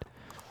and.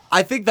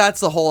 I think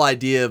that's the whole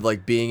idea of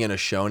like being in a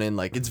shonen.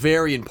 Like it's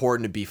very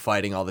important to be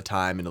fighting all the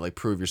time and to like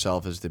prove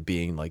yourself as to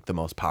being like the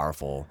most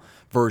powerful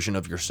version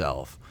of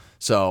yourself.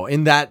 So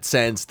in that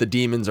sense, the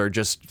demons are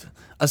just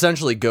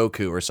essentially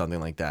Goku or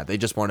something like that. They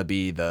just want to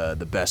be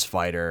the best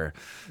fighter,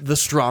 the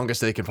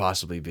strongest they can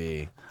possibly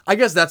be. I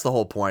guess that's the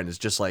whole point, is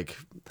just like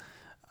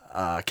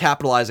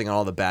capitalizing on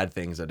all the bad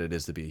things that it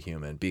is to be a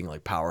human, being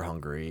like power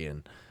hungry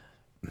and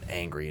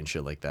angry and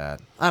shit like that.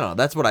 I don't know.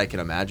 That's what I can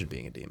imagine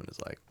being a demon is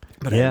like.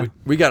 But Yeah. hey,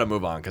 we got to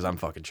move on because I'm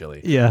fucking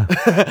chilly. Yeah.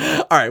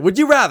 All right. Would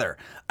you rather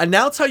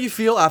announce how you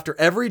feel after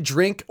every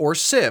drink or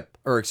sip,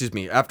 or excuse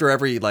me, after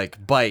every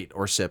like bite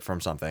or sip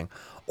from something,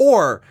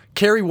 or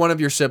carry one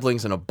of your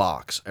siblings in a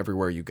box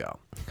everywhere you go?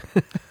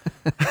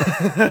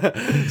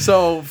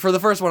 So for the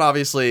first one,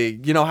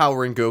 obviously, you know how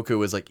Rengoku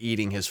was like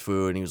eating his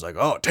food and he was like,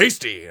 oh,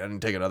 tasty, and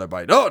take another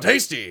bite. Oh,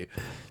 tasty.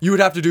 You would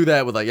have to do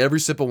that with like every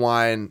sip of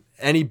wine,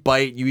 any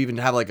bite. You even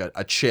have like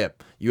a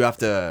chip. You have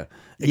to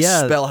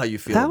expel how you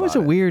feel. That was a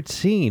about it. weird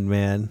scene,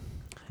 man.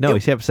 No, he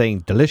kept saying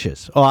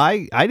delicious. Oh,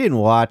 I didn't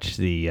watch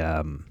the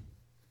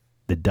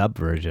dub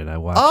version. I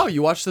watched. Oh,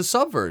 you watched the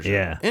sub version.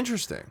 Yeah.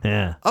 Interesting.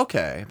 Yeah.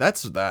 Okay,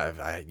 that's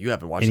that. You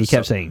haven't watched. And he the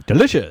kept sub- saying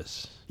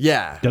delicious,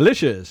 Yeah.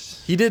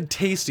 delicious. He did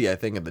tasty, I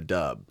think, in the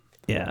dub.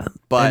 Yeah,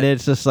 But- and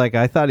it's just like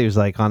I thought he was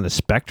like on the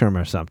spectrum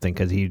or something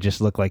because he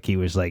just looked like he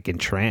was like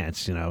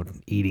entranced,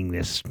 eating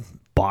this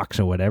box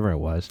or whatever it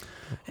was.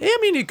 Yeah, I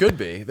mean, he could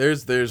be.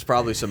 There's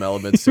probably some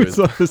elements to It's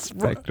on it. the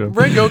spectrum.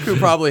 Rengoku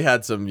probably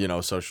had some,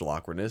 social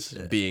awkwardness,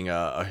 being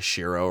a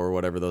Shiro or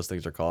whatever those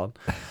things are called.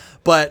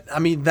 But I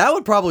mean, that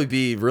would probably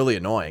be really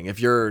annoying if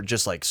you're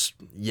just like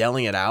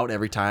yelling it out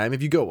every time.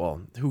 If you go,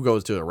 well, who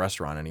goes to a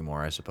restaurant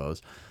anymore? I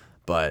suppose.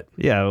 But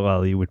Yeah,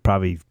 well,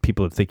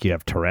 people would think you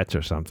have Tourette's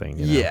or something.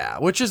 yeah,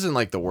 which isn't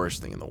like the worst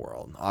thing in the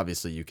world.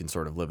 Obviously, you can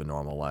sort of live a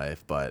normal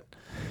life, but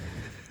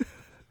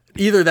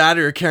either that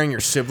or you're carrying your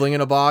sibling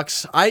in a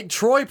box.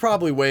 Troy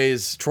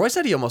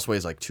said he almost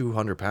weighs like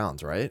 200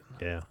 pounds, right?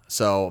 Yeah.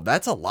 So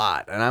that's a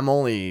lot, and I'm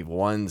only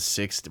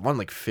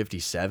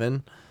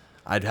 157.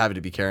 I'd have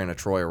to be carrying a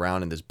Troy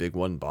around in this big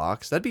wooden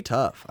box. That'd be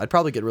tough. I'd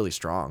probably get really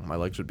strong. My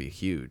legs would be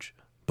huge,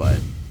 but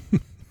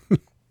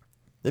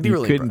it'd be You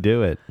really couldn't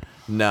do it.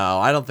 No,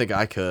 I don't think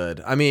I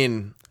could. I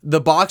mean,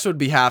 the box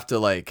would have to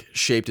like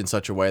shaped in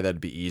such a way that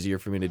it'd be easier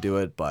for me to do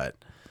it, but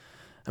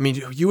I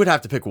mean, you would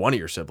have to pick one of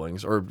your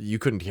siblings, or you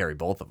couldn't carry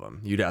both of them.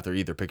 You'd have to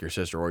either pick your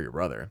sister or your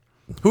brother.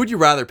 Who would you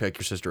rather pick,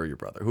 your sister or your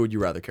brother? Who would you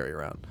rather carry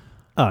around?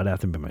 Oh, it'd have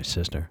to be my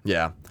sister.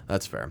 Yeah,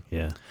 that's fair.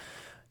 Yeah.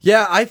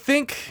 Yeah, I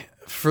think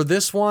for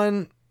this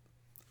one,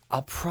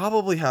 I'll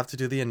probably have to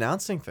do the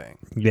announcing thing.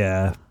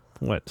 Yeah.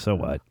 What? So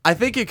what? I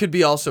think it could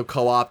be also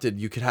co-opted.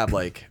 You could have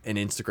like an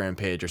Instagram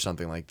page or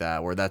something like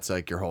that, where that's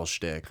like your whole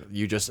shtick.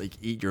 You just like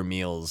eat your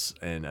meals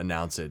and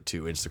announce it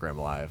to Instagram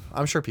Live.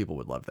 I'm sure people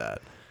would love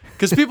that.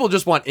 Because people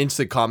just want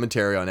instant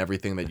commentary on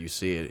everything that you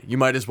see. You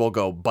might as well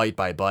go bite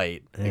by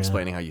bite,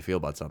 explaining how you feel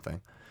about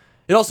something.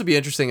 It'd also be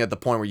interesting at the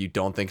point where you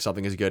don't think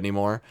something is good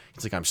anymore.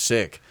 It's like, I'm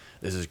sick.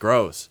 This is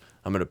gross.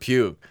 I'm going to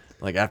puke.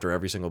 Like after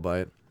every single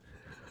bite.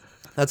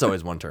 That's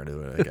always one turn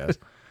to it, I guess.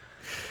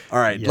 All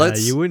right, Yeah,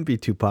 you wouldn't be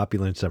too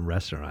popular in some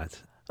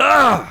restaurants.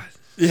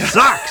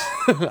 Sucks.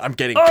 I'm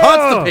getting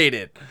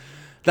constipated.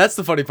 That's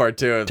the funny part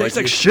too. Tastes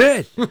like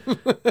shit.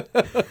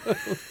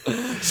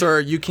 Sir,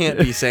 you can't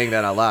be saying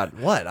that out loud.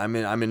 What? I'm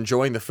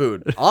enjoying the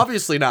food.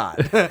 Obviously not.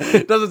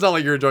 It doesn't sound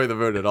like you're enjoying the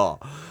food at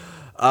all.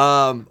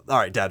 All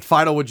right, Dad.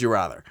 Final would you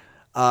rather?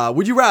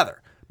 Would you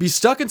rather be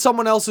stuck in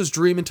someone else's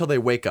dream until they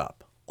wake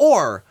up,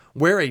 or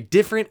wear a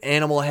different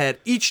animal head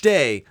each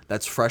day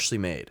that's freshly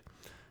made?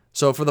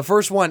 So for the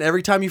first one,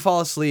 every time you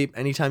fall asleep,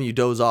 anytime you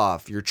doze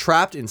off, you're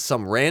trapped in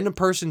some random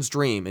person's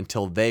dream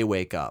until they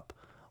wake up,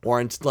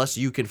 or unless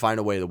you can find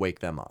a way to wake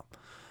them up.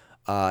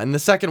 And the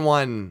second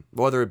one,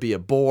 whether it be a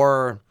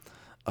boar,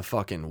 a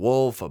fucking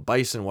wolf, a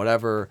bison,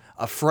 whatever,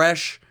 a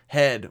fresh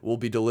head will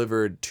be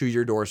delivered to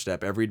your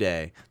doorstep every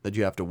day that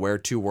you have to wear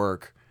to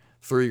work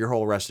through your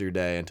whole rest of your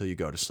day until you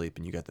go to sleep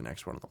and you get the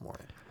next one in the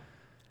morning.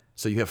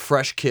 So you have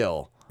fresh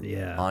kill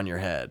on your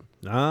head.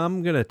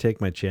 I'm going to take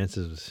my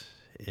chances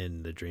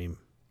in the dream.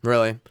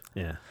 Really?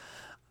 Yeah.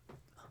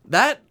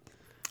 That,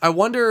 I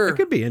wonder... It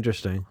could be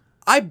interesting.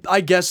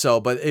 I guess so,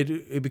 but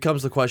it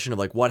becomes the question of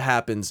like what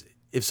happens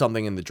if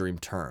something in the dream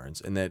turns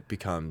and that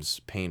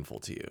becomes painful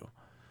to you,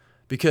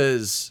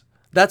 because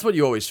that's what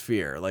you always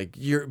fear. Like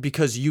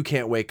because you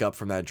can't wake up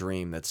from that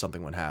dream that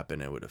something would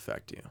happen, it would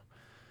affect you.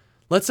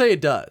 Let's say it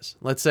does.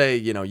 Let's say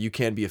you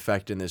can be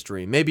affected in this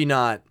dream. Maybe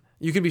not.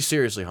 You can be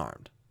seriously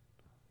harmed.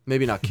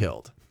 Maybe not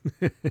killed.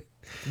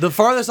 The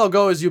farthest I'll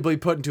go is you'll be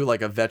put into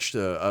like a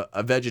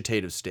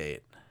vegetative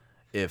state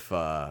if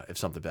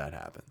something bad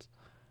happens.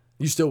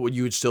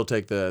 You would still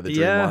take the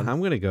dream one?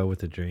 I'm gonna go with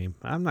the dream.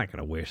 I'm not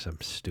gonna wear some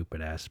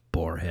stupid ass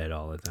boar head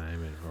all the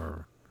time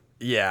or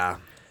Yeah.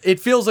 It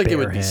feels like it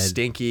would be Bear head.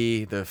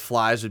 stinky. The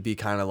flies would be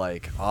kind of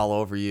like all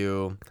over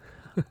you.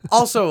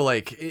 Also,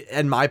 like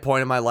at my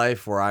point in my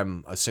life where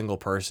I'm a single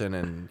person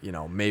and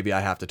maybe I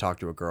have to talk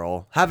to a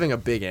girl, having a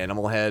big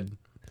animal head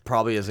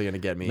probably isn't going to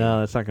get me. No,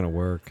 that's not gonna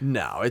work.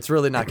 No, it's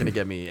really not going to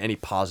get me any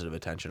positive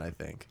attention, I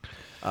think.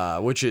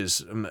 Which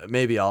is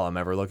maybe all I'm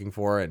ever looking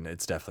for, and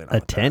it's definitely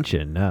not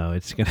Attention? No,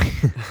 it's gonna.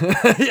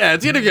 Yeah,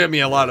 it's going to get me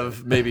a lot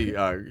of maybe,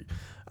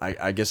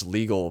 I guess,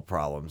 legal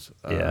problems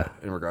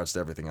in regards to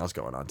everything else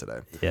going on today.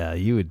 Yeah,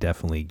 you would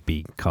definitely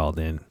be called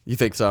in. You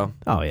think so?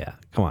 Oh yeah,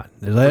 come on.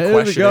 There's a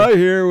questioning. guy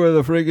here with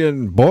a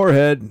friggin' boar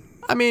head.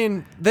 I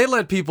mean, they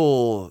let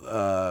people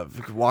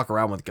walk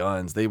around with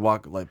guns. They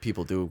let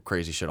people do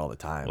crazy shit all the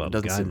time. Well, It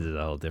doesn't guns seem- is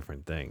a whole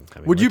different thing. I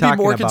mean, Would we're you be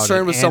talking more about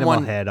concerned an with animal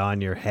someone- head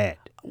on your head?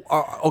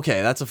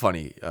 Okay, that's a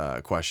funny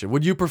question.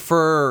 Would you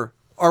prefer,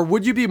 or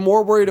would you be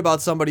more worried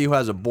about somebody who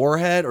has a boar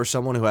head or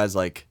someone who has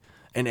like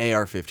an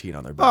AR-15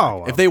 on their back? Oh,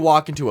 well. If they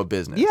walk into a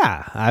business,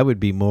 Yeah, I would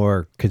be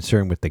more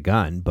concerned with the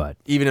gun, but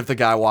even if the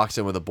guy walks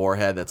in with a boar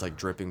head that's like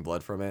dripping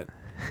blood from it,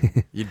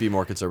 you'd be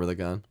more concerned with a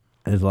gun.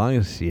 as long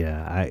as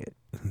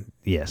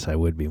yes, I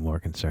would be more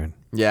concerned.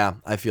 Yeah,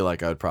 I feel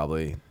like I would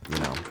probably,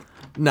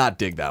 not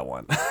dig that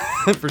one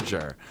for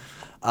sure.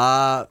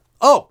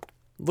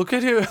 look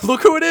at who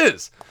look who it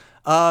is.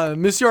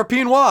 Monsieur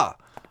Pinois.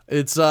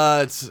 It's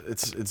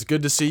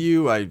good to see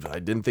you. I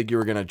didn't think you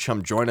were gonna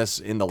come join us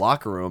in the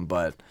locker room,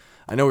 but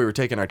I know we were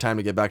taking our time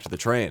to get back to the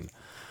train.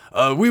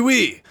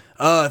 Oui.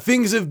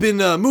 Things have been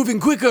moving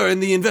quicker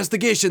in the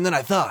investigation than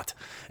I thought.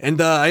 And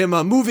I am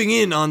moving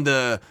in on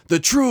the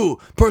true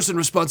person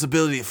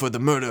responsibility for the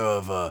murder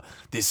of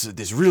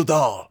this real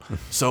doll.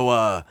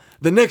 So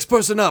the next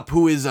person up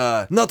who is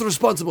not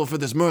responsible for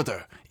this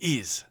murder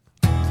is...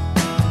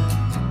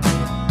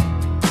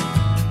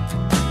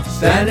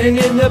 Standing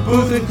in the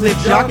booth in Cliff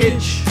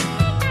Jockage,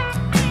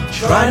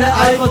 trying to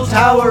Eiffel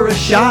Tower a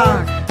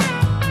shark.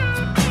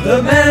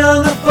 The man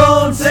on the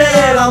phone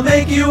said, I'll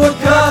make you a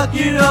cuck.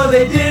 You know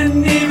they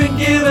didn't even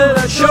give it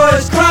a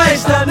choice.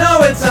 Christ, I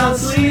know it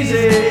sounds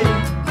sleazy.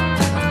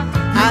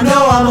 I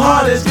know I'm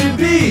hard as can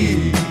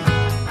be.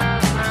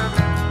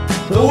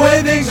 The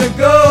way things are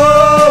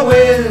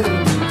going,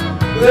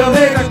 they'll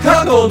make a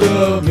cuckold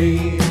of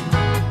me.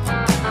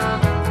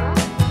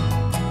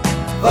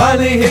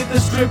 Finally hit the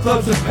strip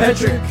clubs with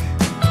Patrick,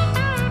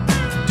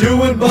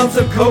 doing bumps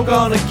of coke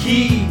on a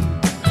key.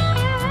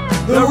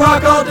 The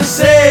Rock ought to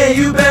say,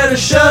 you better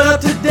shut up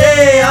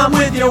today. I'm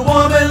with your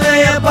woman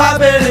laying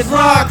pipe and it's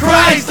raw.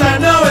 Christ, I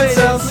know it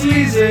sounds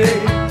sleazy.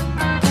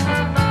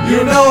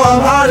 You know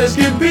I'm hard as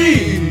can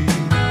be.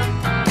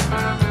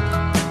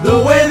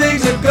 The way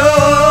things are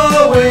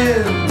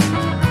going,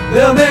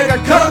 they'll make a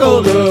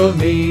cuckold of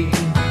me.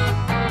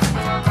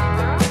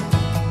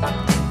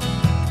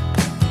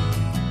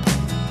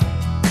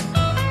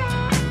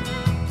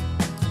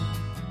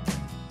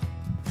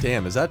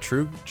 Damn, is that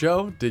true,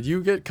 Joe? Did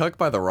you get cucked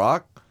by The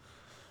Rock?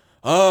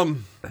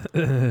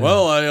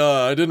 Well,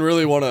 I didn't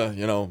really want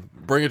to,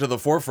 bring it to the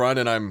forefront,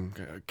 and I'm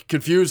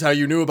confused how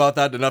you knew about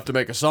that enough to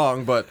make a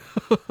song, but,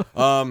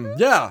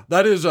 yeah,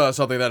 that is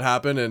something that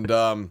happened,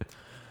 and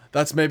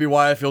that's maybe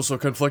why I feel so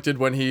conflicted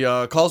when he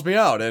calls me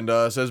out and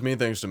says mean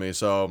things to me,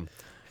 so,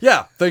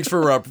 yeah, thanks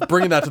for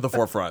bringing that to the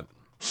forefront.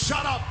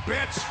 Shut up,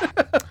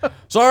 bitch!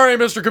 Sorry,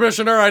 Mr.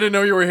 Commissioner, I didn't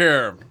know you were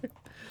here.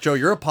 Joe,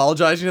 you're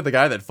apologizing to the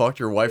guy that fucked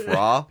your wife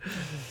raw?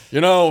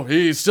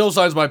 He still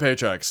signs my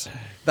paychecks.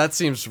 That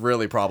seems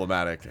really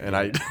problematic, and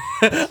I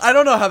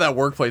don't know how that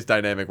workplace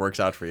dynamic works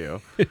out for you.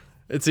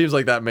 It seems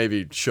like that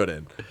maybe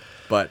shouldn't.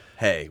 But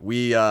hey,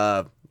 we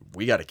got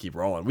to keep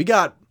rolling. We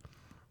got,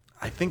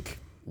 I think,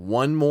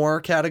 one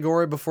more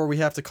category before we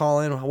have to call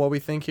in what we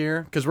think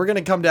here, because we're going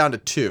to come down to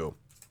 2.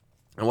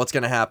 And what's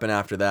going to happen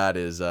after that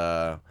is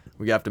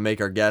we have to make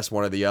our guess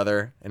one or the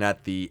other, and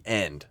at the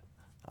end,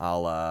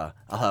 I'll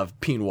have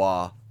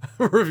Pinois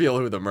reveal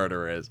who the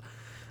murderer is.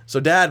 So,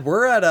 Dad,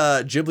 we're at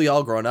Ghibli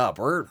All Grown Up.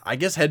 We're, I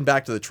guess, heading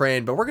back to the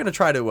train, but we're going to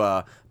try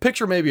to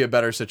picture maybe a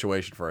better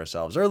situation for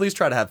ourselves, or at least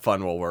try to have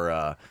fun while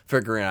we're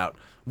figuring out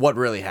what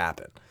really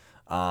happened.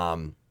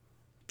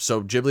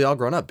 So, Ghibli All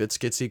Grown Up, bit,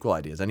 skit, sequel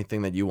ideas.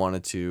 Anything that you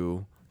wanted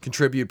to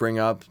contribute, bring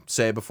up,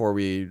 say before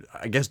we,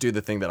 I guess, do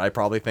the thing that I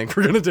probably think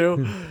we're going to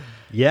do?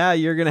 Yeah,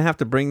 you're going to have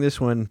to bring this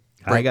one.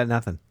 I got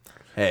nothing.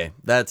 Hey,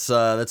 that's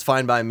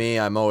fine by me.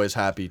 I'm always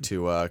happy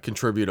to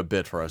contribute a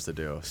bit for us to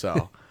do.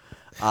 So,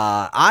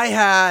 I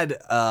had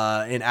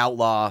an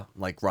outlaw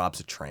robs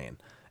a train,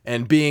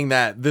 and being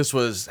that this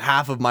was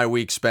half of my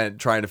week spent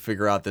trying to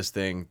figure out this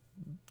thing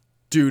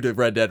due to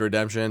Red Dead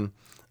Redemption,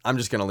 I'm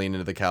just gonna lean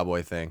into the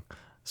cowboy thing.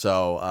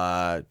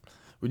 So,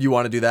 would you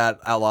want to do that?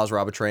 Outlaws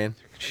rob a train?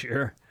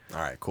 Sure. All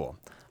right, cool.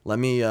 Let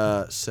me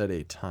set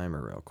a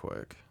timer real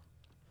quick.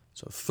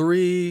 So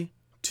 3,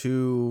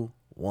 2,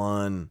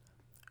 1.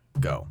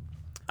 Go.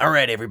 All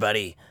right,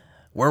 everybody.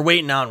 We're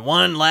waiting on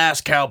one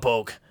last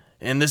cowpoke,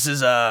 and this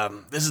is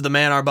the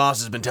man our boss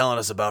has been telling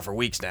us about for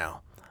weeks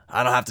now.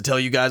 I don't have to tell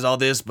you guys all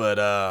this, but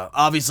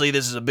obviously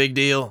this is a big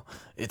deal.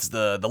 It's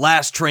the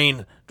last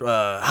train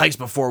heist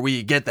before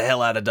we get the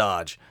hell out of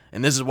Dodge,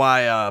 and this is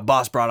why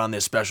boss brought on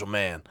this special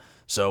man.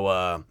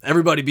 So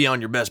everybody be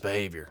on your best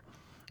behavior.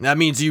 And that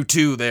means you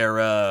too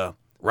there,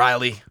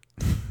 Riley.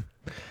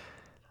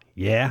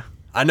 Yeah.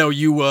 I know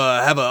you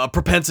have a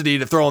propensity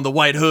to throw on the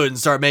white hood and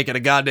start making a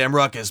goddamn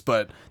ruckus,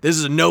 but this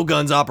is a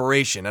no-guns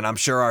operation, and I'm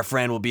sure our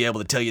friend will be able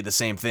to tell you the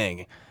same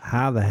thing.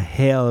 How the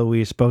hell are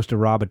we supposed to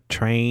rob a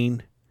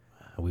train?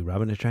 Are we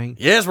robbing a train?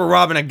 Yes, we're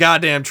robbing a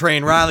goddamn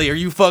train, Riley. Are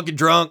you fucking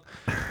drunk?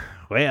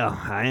 Well,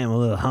 I am a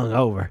little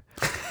hungover.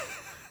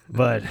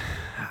 But,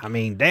 I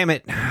mean, damn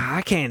it,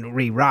 I can't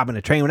be robbing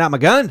a train without my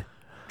gun.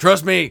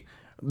 Trust me.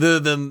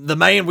 The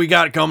man we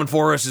got coming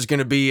for us is going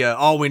to be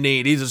all we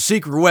need. He's a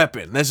secret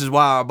weapon. This is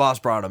why our boss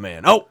brought him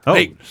in. Oh,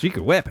 hey,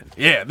 secret weapon.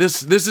 Yeah,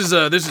 this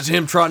is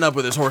him trotting up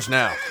with his horse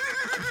now.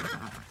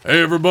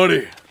 Hey,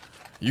 everybody,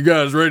 you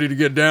guys ready to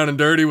get down and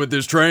dirty with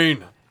this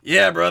train?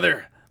 Yeah,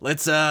 brother.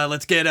 Let's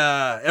get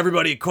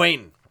everybody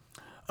acquainted.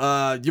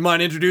 You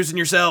mind introducing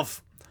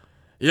yourself?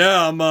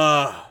 Yeah, I'm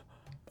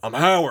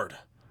Howard.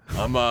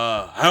 I'm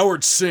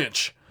Howard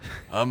Cinch.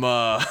 I'm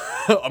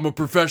a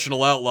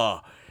professional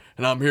outlaw.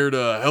 And I'm here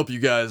to help you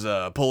guys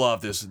pull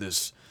off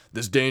this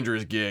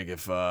dangerous gig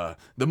if the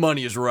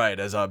money is right,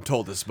 as I'm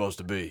told it's supposed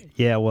to be.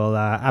 Yeah, well,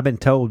 I've been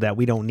told that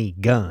we don't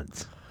need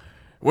guns.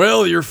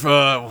 Well,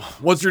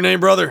 what's your name,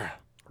 brother?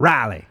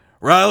 Riley.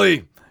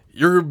 Riley,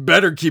 you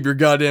better keep your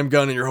goddamn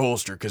gun in your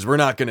holster, because we're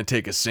not going to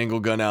take a single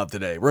gun out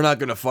today. We're not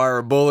going to fire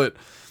a bullet.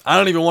 I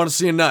don't even want to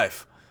see a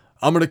knife.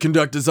 I'm going to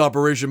conduct this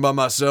operation by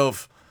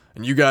myself,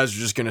 and you guys are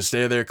just going to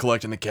stay there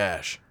collecting the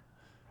cash.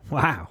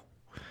 Wow.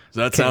 Does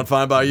that sound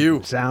fine by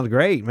you? Sounds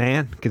great,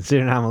 man,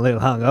 considering I'm a little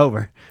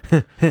hungover.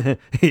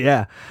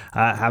 Yeah,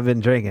 I've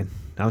been drinking.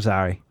 I'm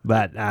sorry.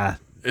 But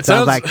It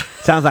sounds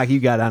like you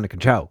got it under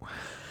control.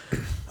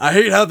 I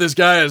hate how this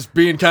guy is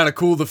being kind of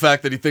cool, the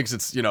fact that he thinks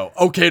it's,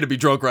 okay to be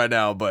drunk right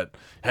now, but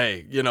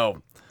hey,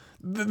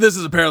 this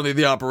is apparently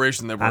the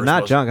operation that we're I'm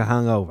not drunk or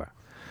hungover.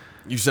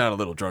 You sound a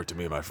little drunk to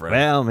me, my friend.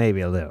 Well, maybe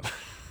a little.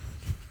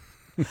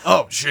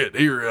 Oh, shit,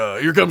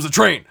 here comes the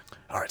train.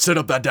 All right, set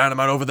up that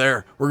dynamite over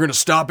there. We're going to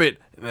stop it,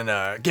 and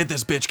then get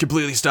this bitch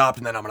completely stopped,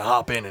 and then I'm going to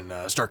hop in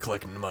and start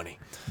collecting the money.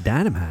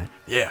 Dynamite?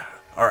 Yeah.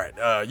 All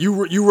right,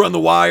 you run the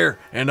wire,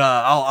 and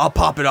I'll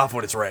pop it off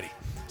when it's ready.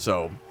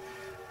 So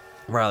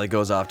Riley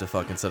goes off to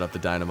fucking set up the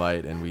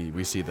dynamite, and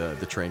we see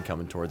the train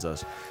coming towards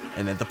us.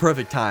 And at the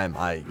perfect time,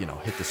 I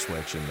hit the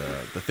switch, and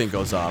the thing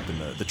goes up,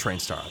 and the train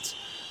starts.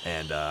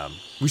 And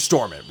we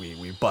storm it.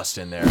 We bust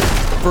in there.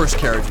 The first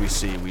carriage we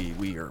see,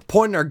 we are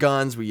pointing our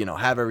guns. We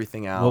have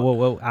everything out.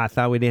 Whoa! I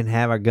thought we didn't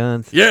have our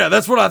guns. Yeah,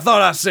 that's what I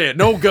thought I said.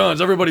 No guns.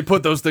 Everybody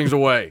put those things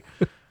away.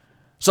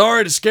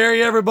 Sorry to scare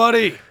you,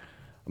 everybody.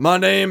 My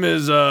name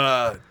is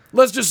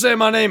let's just say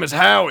my name is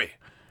Howie,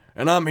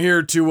 and I'm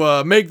here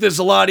to make this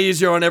a lot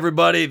easier on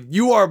everybody.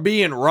 You are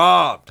being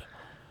robbed.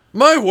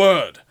 My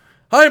word,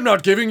 I am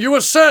not giving you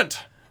a cent.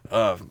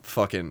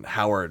 Fucking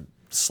Howard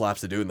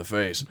slaps the dude in the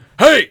face.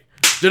 Hey!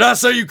 Did I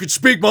say you could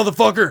speak,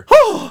 motherfucker?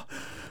 Oh,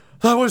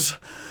 that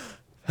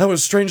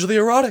was strangely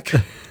erotic.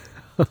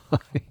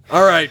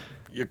 All right,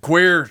 you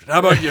queer. How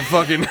about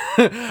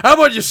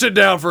you sit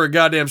down for a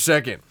goddamn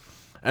second,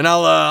 and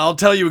I'll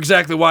tell you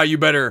exactly why you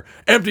better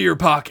empty your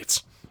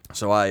pockets.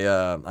 So I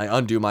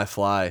undo my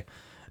fly,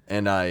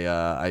 and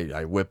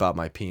I whip out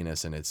my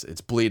penis, and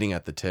it's bleeding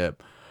at the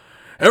tip.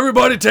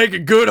 Everybody take a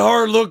good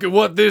hard look at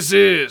what this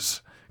is,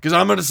 because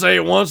I'm gonna say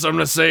it once, I'm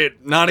gonna say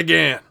it not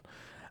again.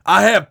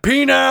 I have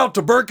penile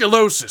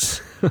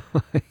tuberculosis.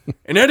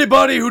 And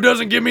anybody who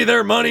doesn't give me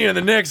their money in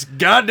the next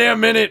goddamn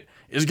minute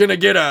is gonna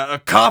get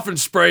a coffin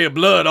spray of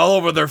blood all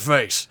over their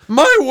face.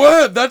 My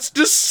word, that's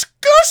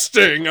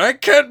disgusting. I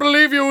can't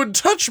believe you would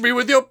touch me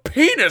with your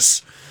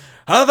penis.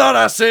 I thought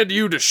I said to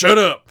you to shut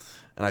up.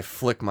 And I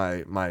flick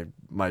my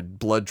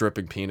blood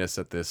dripping penis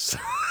at this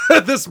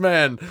at this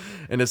man,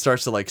 and it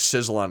starts to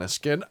sizzle on his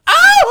skin.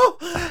 Ow!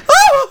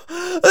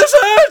 Oh! This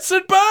hurts,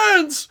 it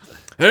burns.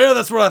 Yeah,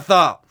 that's what I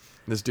thought.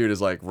 This dude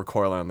is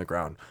recoiling on the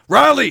ground.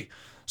 Riley,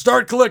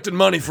 start collecting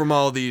money from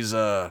all these,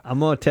 I'm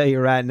gonna tell you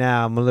right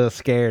now, I'm a little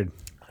scared.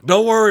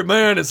 Don't worry,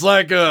 man. It's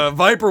like a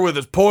viper with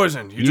its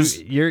poison.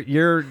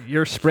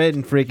 You're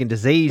spreading freaking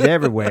disease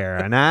everywhere,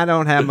 and I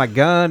don't have my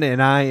gun,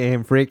 and I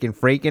am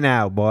freaking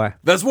out, boy.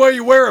 That's why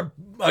you wear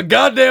a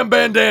goddamn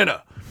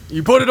bandana.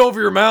 You put it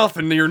over your mouth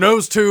and your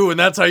nose too, and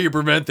that's how you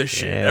prevent this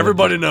shit. Yeah,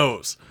 Everybody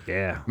knows.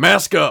 Yeah.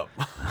 Mask up.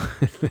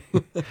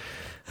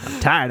 I'm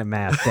tired of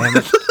masks, damn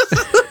it.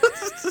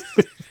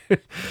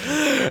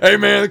 Hey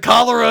man,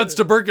 cholera, it's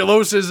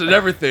tuberculosis, and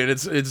everything.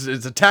 It's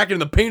attacking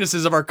the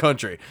penises of our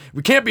country.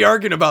 We can't be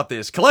arguing about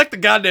this. Collect the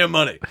goddamn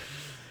money.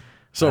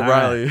 So All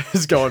Riley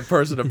is going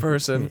person to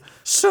person.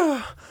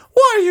 Sir,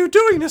 why are you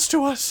doing this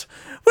to us?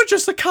 We're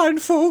just the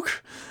kind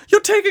folk. You're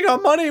taking our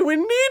money. We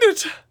need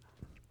it.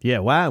 Yeah,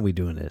 why are we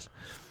doing this?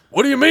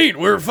 What do you mean?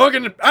 We're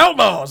fucking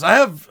outlaws. I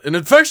have an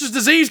infectious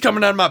disease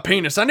coming out of my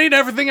penis. I need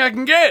everything I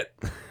can get.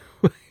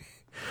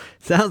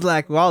 Sounds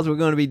like all we're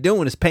going to be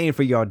doing is paying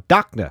for your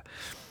doctor.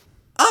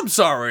 I'm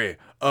sorry,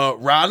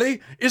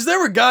 Riley. Is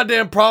there a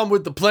goddamn problem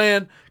with the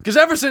plan? Because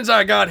ever since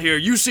I got here,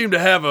 you seem to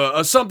have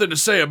a something to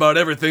say about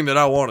everything that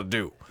I want to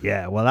do.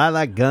 Yeah, well, I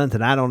like guns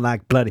and I don't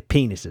like bloody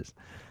penises.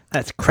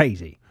 That's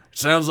crazy.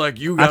 Sounds like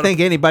you got I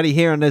think anybody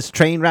here on this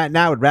train right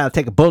now would rather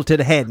take a bullet to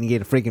the head and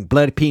get a freaking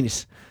bloody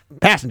penis.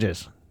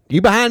 Passengers,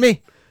 you behind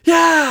me?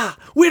 Yeah,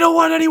 we don't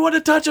want anyone to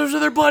touch us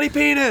with their bloody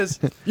penis.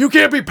 You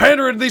can't be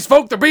pandering to these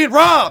folk. They're being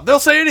robbed. They'll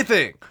say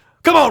anything.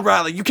 Come on,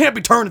 Riley. You can't be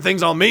turning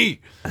things on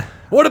me.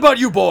 What about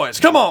you boys?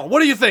 Come on.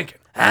 What are you thinking?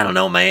 I don't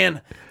know,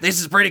 man.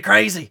 This is pretty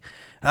crazy.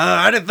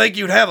 I didn't think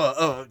you'd have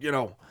I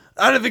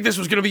didn't think this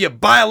was going to be a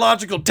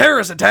biological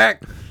terrorist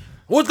attack.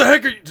 What the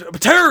heck a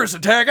terrorist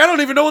attack? I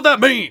don't even know what that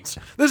means.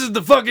 This is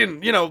the fucking,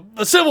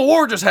 the Civil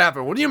War just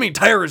happened. What do you mean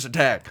terrorist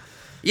attack?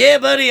 Yeah,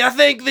 buddy, I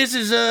think this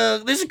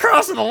is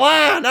crossing the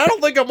line. I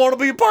don't think I want to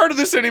be a part of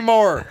this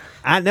anymore.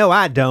 I know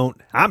I don't.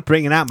 I'm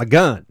bringing out my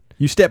gun.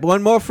 You step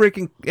one more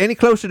any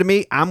closer to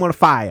me, I'm going to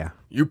fire.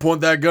 You point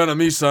that gun at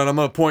me, son. I'm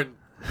going to point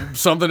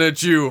something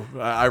at you.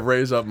 I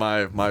raise up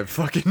my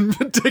fucking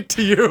dick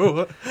to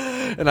you,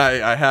 and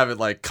I have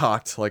it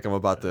cocked like I'm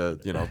about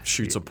to,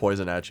 shoot some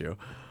poison at you.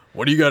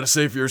 What do you got to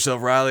say for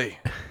yourself, Riley?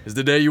 Is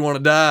the day you want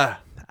to die?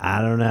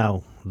 I don't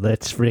know.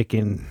 Let's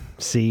freaking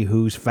see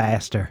who's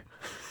faster.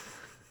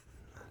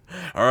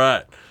 All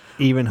right.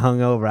 Even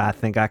hungover, I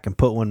think I can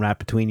put one right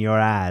between your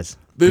eyes.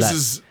 This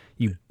is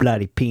You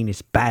bloody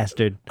penis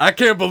bastard. I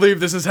can't believe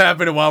this is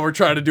happening while we're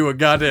trying to do a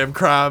goddamn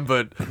crime,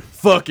 but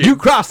fuck it. You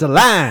crossed the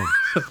line.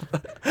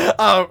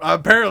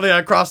 Apparently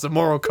I crossed the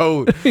moral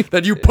code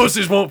that you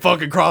pussies won't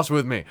fucking cross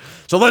with me.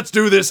 So let's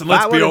do this and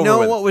let's I be would have over known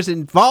with what was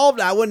involved.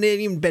 I wouldn't have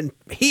even been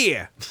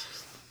here.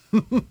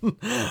 it.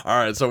 All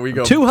right, so we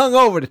go. Too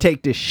hungover to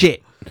take this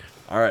shit.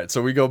 All right,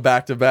 so we go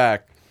back to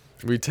back.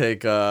 We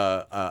take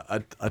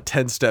a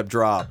 10-step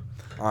drop.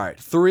 All right,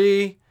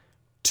 3,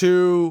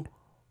 2,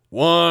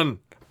 1.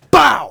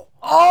 Bow!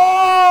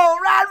 Oh,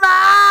 right my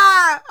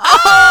eye.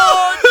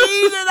 Oh,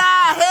 Jesus,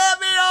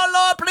 help me. Oh,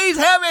 Lord, please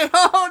help me.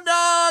 Oh, no,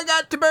 I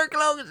got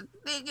tuberculosis.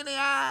 Stick in the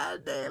eye.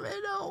 Damn it.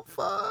 Oh,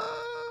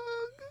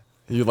 fuck.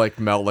 You like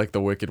melt like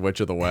the Wicked Witch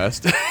of the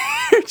West.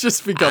 You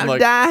just become I'm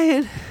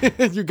dying.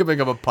 you can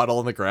become a puddle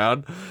in the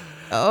ground.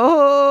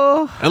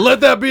 Oh, And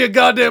let that be a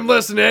goddamn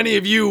lesson to any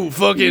of you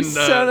fucking you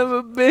son of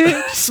a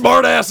bitch.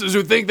 smart asses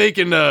who think they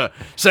can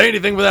say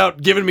anything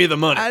without giving me the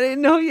money. I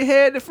didn't know you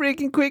had the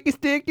freaking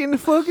quickest dick in the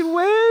fucking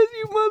West,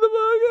 you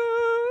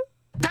motherfucker.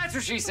 That's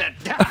what she said.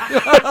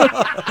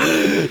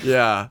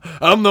 Yeah,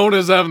 I'm known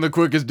as having the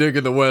quickest dick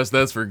in the West.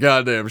 That's for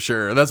goddamn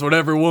sure. That's what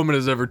every woman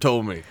has ever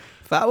told me.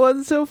 If I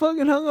wasn't so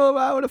fucking hungover,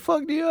 I would have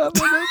fucked you up.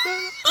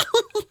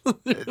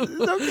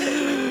 It's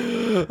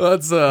okay.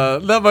 That's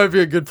that might be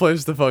a good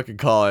place to fucking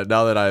call it.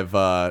 Now that I've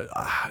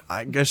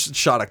I guess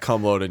shot a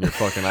cum load in your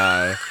fucking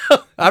eye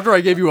after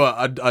I gave you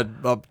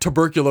a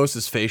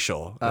tuberculosis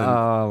facial. And,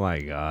 Oh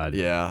my god.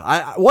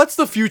 yeah, what's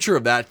the future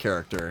of that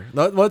character?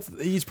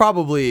 He's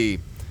probably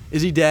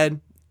is he dead?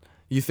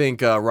 You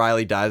think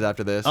Riley dies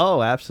after this?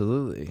 Oh,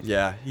 absolutely.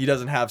 Yeah, he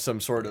doesn't have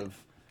some sort of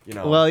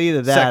Well,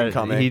 either second that,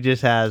 coming. he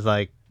just has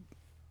like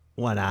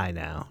one eye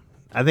now.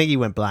 I think he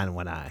went blind in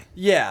one eye.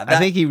 Yeah, I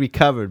think he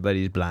recovered, but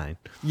he's blind.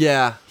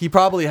 Yeah, he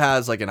probably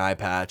has like an eye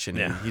patch, and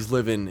Yeah. he's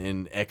living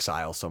in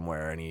exile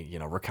somewhere. And he,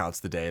 recounts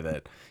the day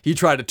that he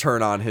tried to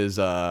turn on his his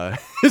Either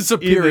that or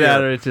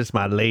superior. it's just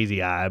my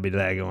lazy eye. I'd be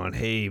like going,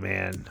 hey,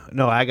 man.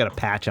 No, I got a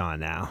patch on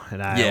now.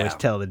 And I Yeah. always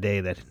tell the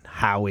day that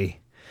Howie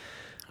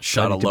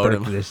Shot a bloody load in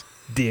tuberculosis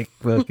dick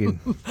fucking.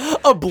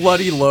 a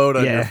bloody load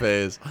on your Yeah.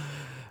 face.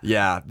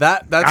 Yeah,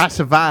 that's I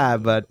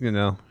survived, but,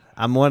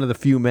 I'm one of the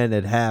few men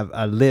that have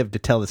lived to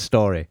tell the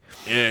story.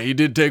 yeah. He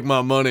did take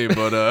my money,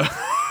 but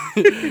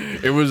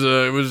it was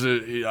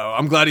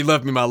I'm glad he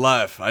left me my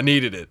life. I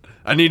needed it.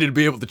 I needed to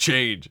be able to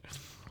change.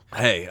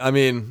 Hey, I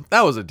mean,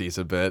 that was a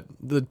decent bit.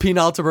 The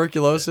penile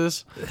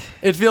tuberculosis,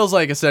 it feels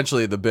like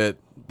essentially the bit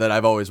that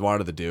I've always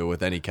wanted to do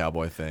with any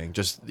cowboy thing.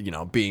 Just,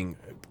 being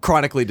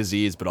chronically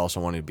diseased, but also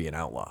wanting to be an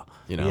outlaw,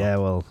 Yeah,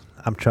 well,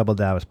 I'm troubled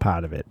that I was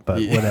part of it,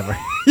 but Yeah. whatever.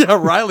 Yeah,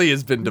 Riley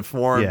has been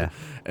deformed Yeah.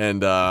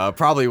 and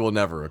probably will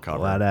never recover.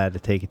 Well, I had to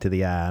take it to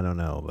the eye. I don't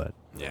know, but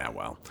Yeah,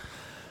 well.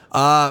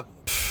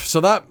 So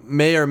that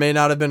may or may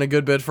not have been a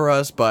good bit for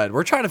us, but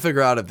we're trying to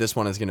figure out if this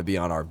one is going to be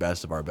on our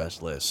best of our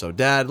best list. So,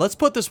 Dad, let's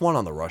put this one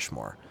on the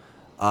Rushmore.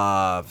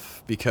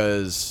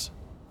 Because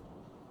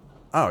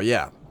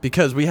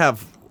we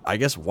have, I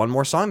guess, one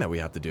more song that we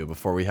have to do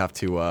before we have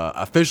to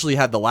officially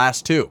have the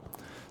last two.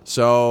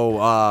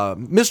 So,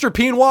 Mr.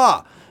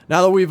 Pinois,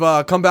 now that we've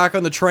come back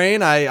on the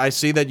train, I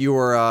see that you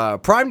were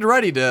primed and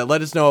ready to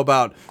let us know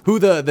about who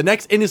the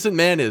next innocent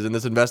man is in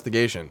this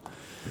investigation.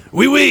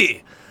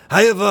 Oui.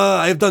 I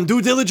have done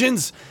due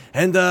diligence,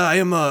 and I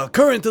am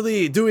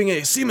currently doing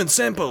a semen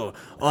sample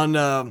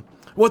on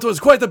what was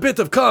quite a bit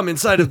of cum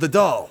inside of the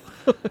doll.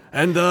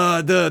 And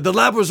the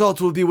lab results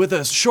will be with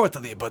us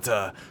shortly, but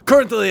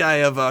currently I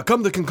have come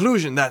to the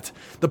conclusion that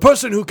the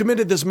person who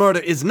committed this murder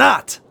is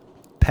not.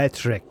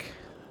 Patrick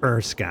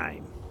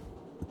Erskine,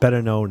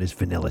 better known as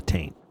Vanilla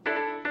Taint.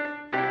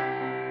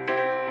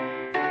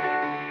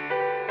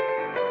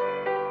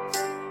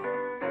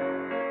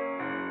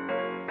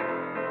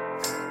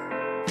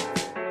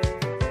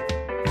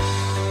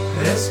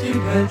 Pesky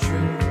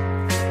Patrick,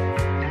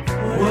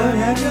 what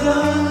have you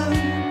done?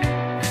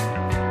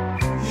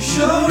 You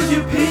showed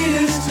your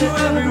penis to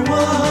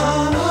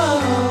everyone.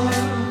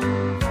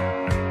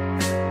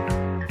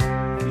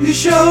 You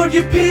showed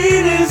your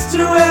penis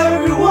to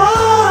everyone.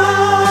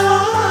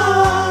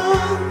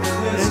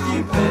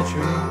 Pesky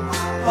Patrick,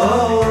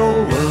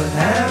 oh, what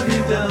have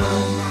you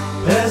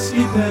done?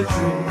 Pesky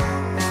Patrick,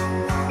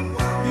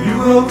 you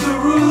broke the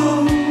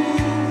rules.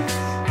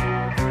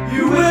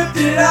 You whipped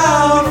it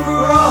out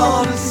for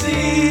all to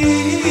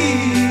see.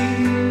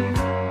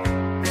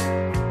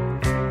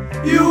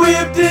 You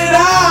whipped it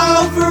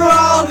out for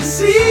all to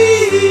see.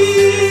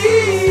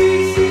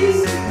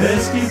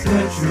 Pesky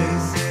Patrick,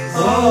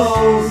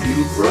 oh,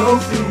 you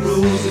broke the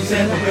rules in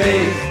Tampa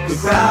Bay. The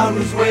crowd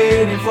was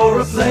waiting for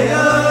a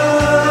player.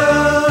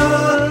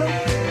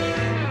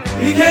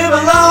 He came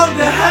along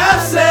to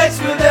have sex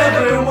with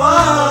everyone.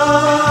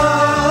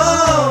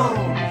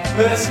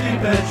 Pesky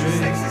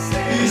Patrick,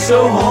 he's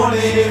so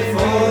horny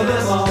for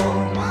them all.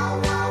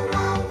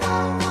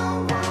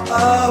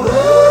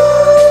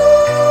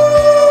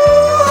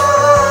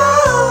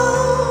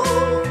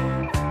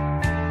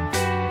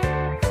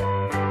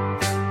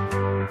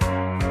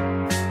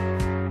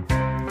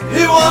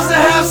 He wants to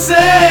have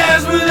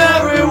sex with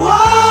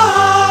everyone.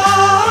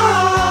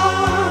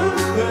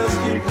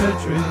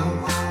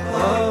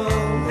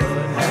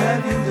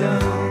 have you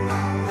done?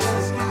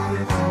 Asking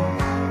Clifton.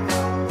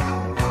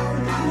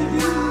 What did you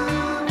do?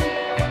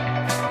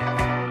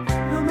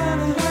 No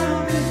matter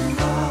how big you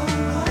are,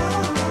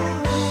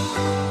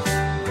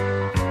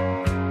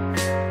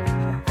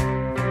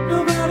 no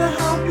matter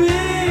how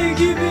big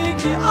you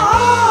think you are.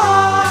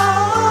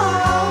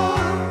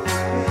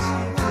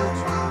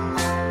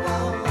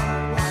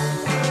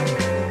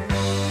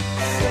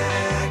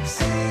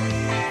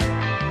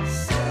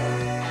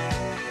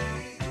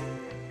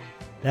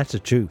 That's the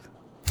truth.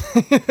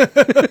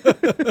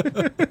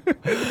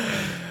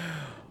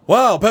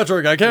 Wow,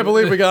 Patrick, I can't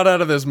believe we got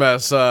out of this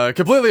mess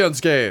completely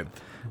unscathed.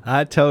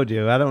 I told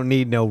you, I don't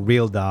need no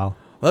real doll.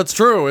 That's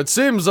true. It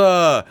seems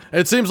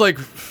like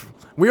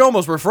we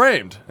almost were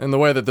framed in the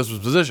way that this was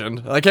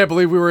positioned. I can't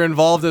believe we were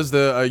involved as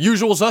the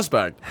usual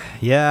suspect.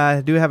 Yeah,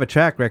 I do have a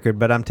track record,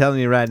 but I'm telling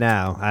you right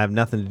now, I have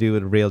nothing to do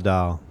with a real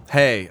doll.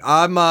 Hey,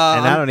 and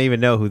I don't even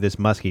know who this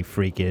Muskie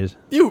freak is.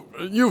 You've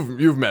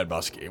met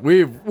Muskie.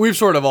 We've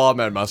sort of all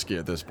met Muskie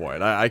at this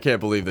point. I can't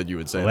believe that you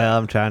would say that. Well,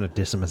 I'm trying to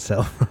diss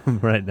myself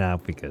right now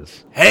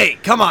because... Hey,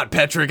 come on,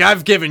 Patrick.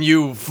 I've given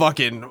you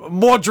fucking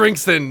more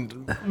drinks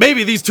than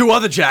maybe these two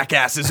other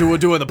jackasses who were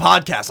doing the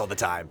podcast all the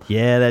time.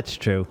 Yeah, that's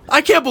true.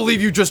 I can't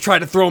believe you just tried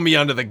to throw me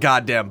under the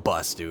goddamn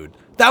bus, dude.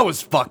 That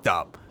was fucked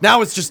up.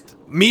 Now it's just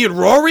me and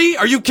Rory?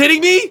 Are you kidding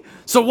me?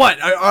 So what?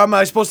 Am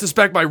I supposed to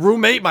suspect my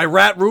roommate, my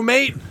rat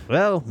roommate?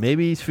 Well,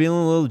 maybe he's feeling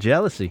a little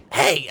jealousy.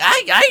 Hey,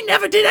 I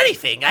never did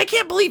anything. I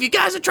can't believe you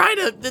guys are trying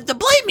to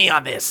blame me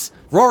on this.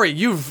 Rory,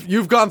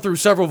 you've gone through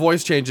several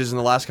voice changes in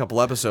the last couple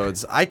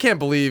episodes. I can't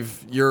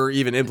believe you're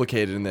even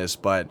implicated in this,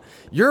 but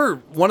you're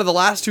one of the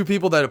last two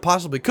people that it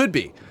possibly could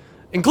be,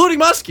 including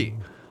Muskie.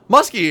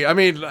 Muskie, I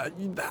mean,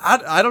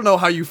 I don't know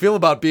how you feel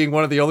about being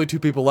one of the only two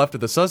people left of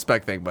the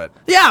suspect thing, but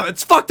yeah,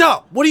 it's fucked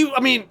up. What do you, I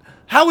mean,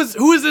 who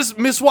is this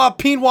Miswa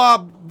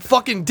Pinwa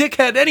fucking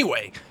dickhead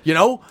anyway? You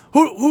know?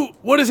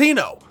 What does he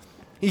know?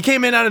 He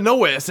came in out of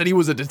nowhere, said he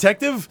was a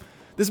detective.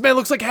 This man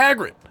looks like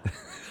Hagrid.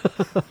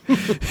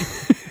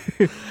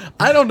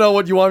 I don't know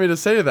what you want me to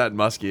say to that,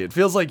 Muskie. It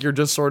feels like you're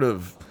just sort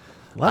of,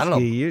 I don't know.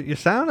 Muskie, you're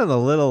sounding a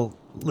little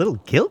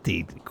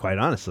guilty, quite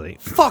honestly.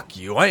 Fuck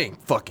you. I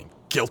ain't fucking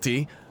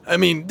guilty. I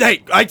mean,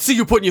 hey, I see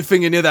you putting your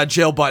finger near that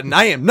jail button.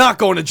 I am not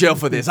going to jail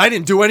for this. I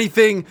didn't do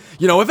anything.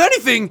 You know, if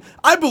anything,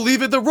 I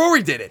believe it that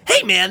Rory did it.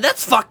 Hey, man,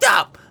 that's fucked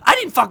up. I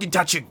didn't fucking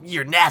touch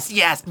your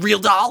nasty-ass real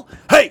doll.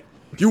 Hey,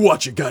 you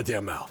watch your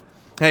goddamn mouth.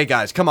 Hey,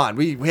 guys, come on.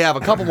 We have a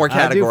couple more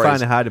categories. I do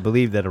find it hard to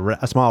believe that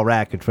a small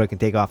rat could fucking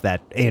take off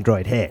that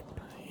android head.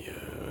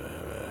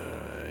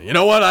 You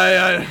know what?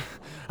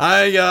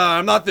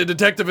 I'm not the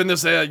detective in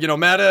this,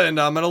 matter, and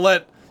I'm going to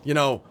let,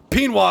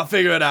 Pinwa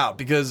figure it out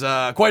because,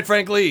 quite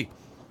frankly,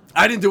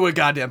 I didn't do a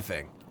goddamn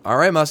thing. All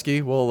right,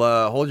 Muskie,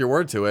 we'll hold your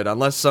word to it.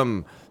 Unless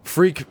some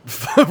freak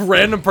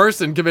random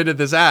person committed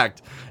this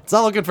act, it's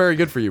not looking very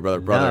good for you,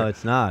 brother. No,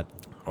 it's not.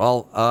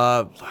 Well,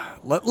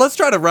 let's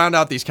try to round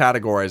out these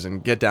categories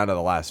and get down to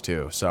the last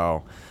two.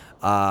 So,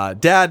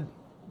 Dad,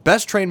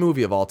 best train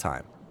movie of all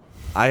time.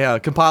 I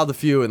compiled a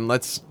few, and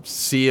let's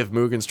see if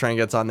Mugen's Train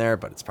gets on there,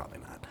 but it's probably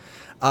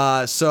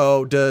not.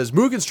 So, does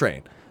Mugen's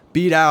Train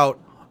beat out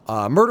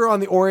Murder on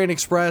the Orient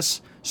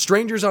Express,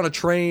 Strangers on a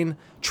Train,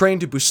 Train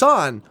to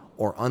Busan,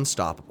 or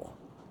Unstoppable?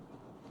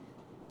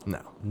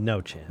 No.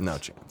 No chance. No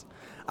chance.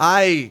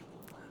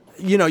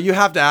 You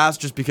have to ask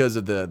just because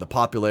of the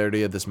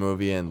popularity of this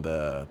movie and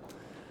the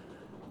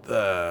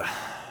There's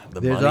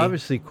money.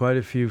 obviously quite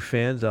a few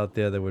fans out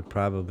there that would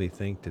probably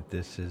think that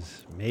this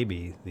is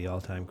maybe the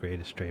all-time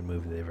greatest train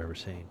movie they've ever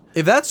seen.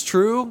 If that's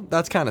true,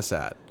 that's kind of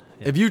sad.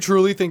 Yeah. If you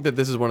truly think that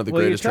this is one of the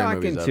greatest train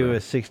movies ever. Well, you're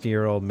talking to a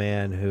 60-year-old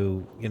man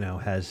who,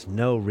 has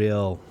no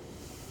real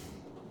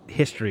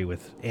history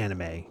with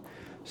anime.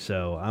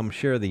 So I'm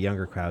sure the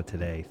younger crowd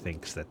today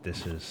thinks that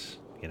this is,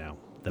 the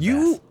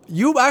best.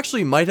 You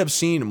actually might have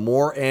seen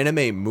more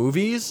anime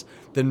movies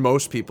than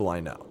most people I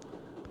know.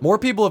 More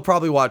people have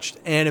probably watched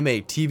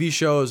anime TV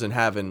shows and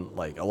having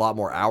like a lot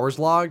more hours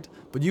logged,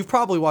 but you've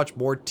probably watched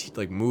more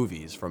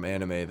movies from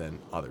anime than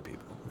other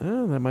people.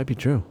 Oh, that might be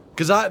true.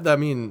 Because I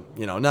mean,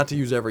 not to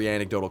use every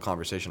anecdotal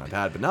conversation I've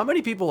had, but not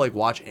many people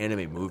watch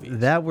anime movies.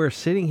 That we're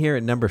sitting here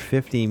at number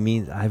 50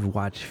 means I've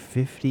watched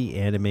 50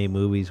 anime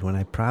movies when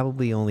I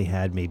probably only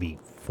had maybe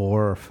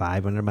 4 or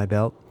 5 under my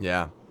belt.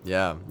 Yeah.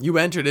 You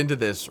entered into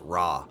this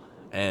raw.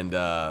 And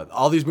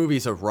all these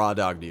movies have raw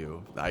dogged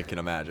you, I can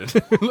imagine.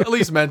 At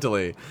least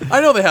mentally. I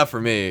know they have for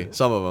me,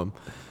 some of them.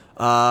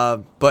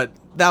 But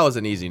that was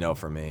an easy no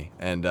for me.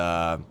 And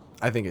I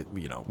think,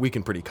 we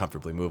can pretty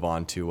comfortably move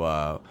on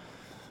to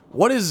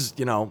what is,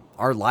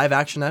 our live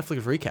action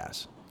Netflix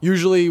recast.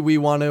 Usually we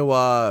want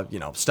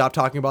to, stop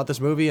talking about this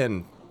movie.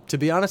 And to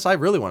be honest, I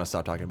really want to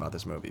stop talking about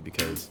this movie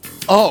because...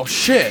 Oh,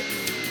 shit.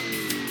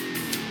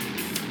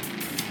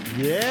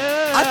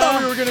 Yeah. I thought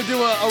we were going to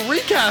do a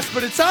recast,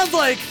 but it sounds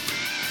like...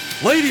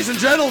 Ladies and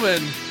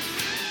gentlemen,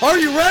 are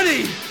you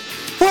ready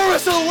for a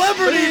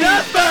celebrity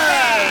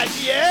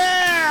deathmatch?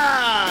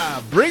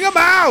 Yeah! Bring them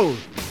out!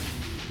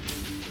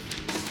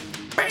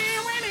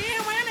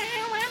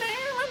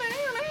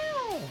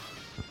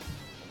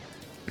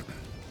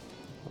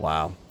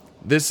 Wow.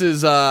 This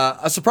is a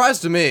surprise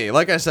to me.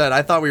 Like I said,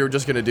 I thought we were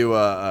just going to do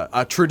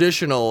a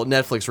traditional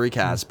Netflix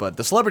recast, but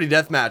the Celebrity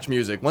Deathmatch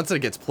music, once it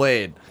gets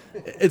played,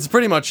 it's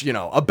pretty much,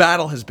 a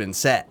battle has been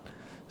set.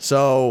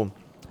 So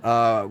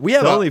we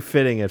have It's only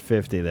fitting at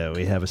 50 that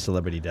we have a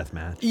celebrity death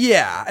match.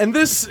 Yeah, and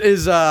this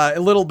is a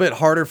little bit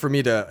harder for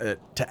me to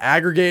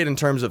aggregate in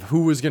terms of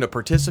who was going to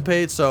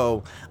participate.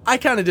 So I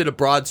kind of did a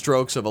broad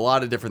strokes of a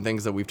lot of different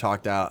things that we've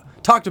talked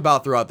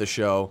about throughout the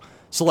show,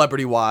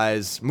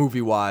 celebrity-wise,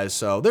 movie-wise.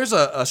 So there's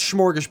a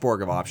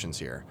smorgasbord of options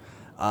here.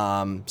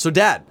 So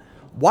Dad,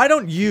 why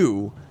don't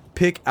you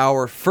pick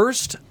our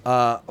first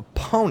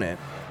opponent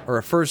or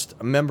a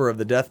first member of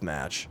the death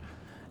match?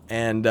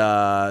 And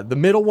the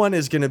middle one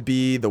is going to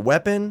be the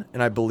weapon,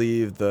 and I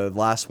believe the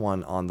last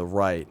one on the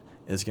right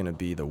is going to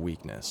be the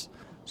weakness.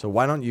 So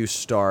why don't you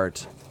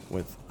start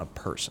with a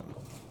person?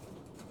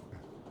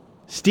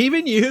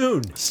 Stephen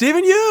Yeun.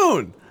 Stephen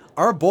Yeun,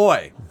 our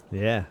boy.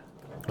 Yeah.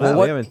 Well,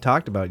 Wow, we haven't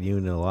talked about Yoon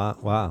in a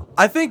lot. Wow.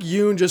 I think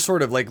Yoon just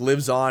sort of like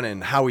lives on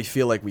in how we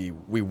feel like we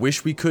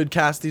wish we could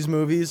cast these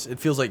movies. It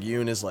feels like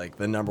Yoon is like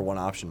the number one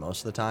option most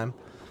of the time.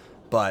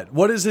 But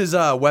what is his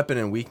weapon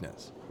and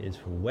weakness? His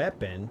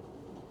weapon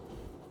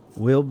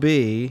will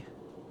be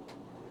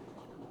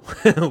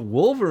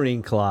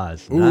Wolverine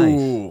claws. Nice.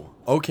 Ooh,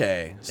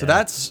 okay. So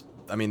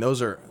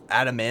those are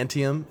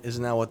adamantium.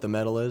 Isn't that what the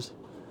metal is?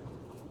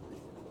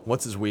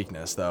 What's his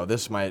weakness, though?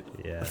 This might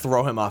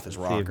throw him off his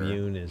See rocker. if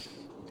Yoon is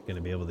going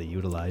to be able to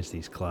utilize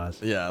these claws.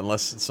 Yeah,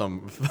 unless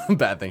some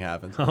bad thing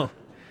happens. Oh,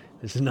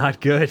 this is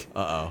not good.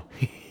 Uh-oh.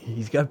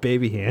 He's got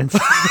baby hands.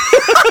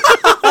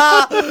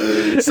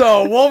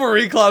 So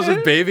Wolverine claws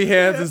with baby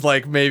hands is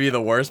like maybe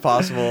the worst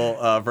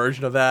possible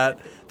version of that.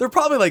 They're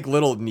probably like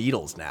little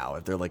needles now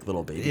if they're like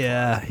little baby.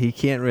 Yeah, he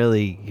can't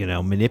really,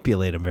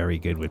 manipulate them very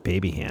good with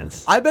baby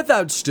hands. I bet that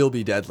would still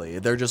be deadly.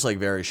 They're just like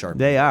very sharp.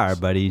 They needles. are,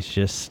 but he's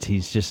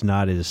just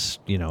not as,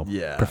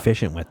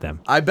 proficient with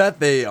them. I bet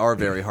they are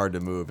very hard to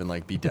move and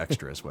like be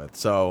dexterous with.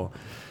 So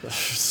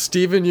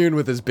Stephen Yeun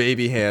with his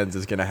baby hands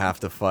is gonna have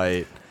to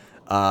fight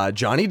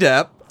Johnny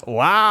Depp.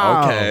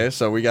 Wow. Okay,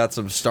 so we got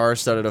some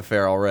star-studded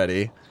affair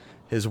already.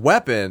 His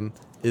weapon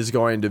is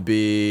going to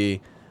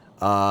be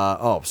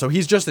so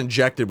he's just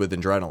injected with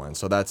adrenaline,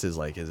 so that's his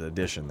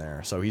addition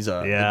there. So he's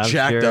a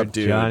jacked up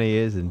dude. Johnny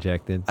is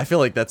injected. I feel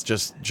like that's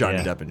just Johnny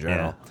Depp in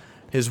general. Yeah.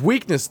 His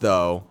weakness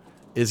though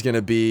is going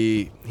to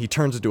be he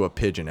turns into a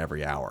pigeon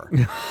every hour.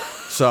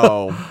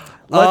 So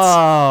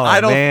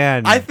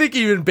man. I think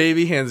even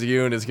Baby Hands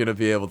Yoon is going to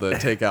be able to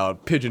take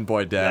out Pigeon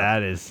Boy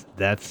Depp.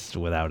 That's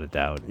without a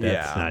doubt.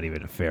 That's not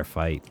even a fair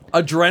fight.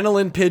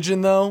 Adrenaline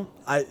Pigeon though,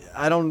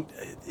 I don't.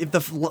 If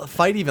the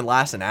fight even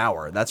lasts an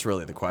hour, that's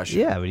really the question.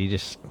 Yeah, but he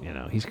just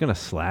he's gonna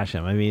slash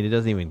him. I mean, it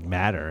doesn't even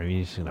matter. I mean,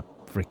 he's gonna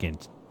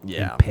freaking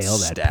impale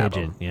that stab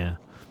pigeon. him. Yeah.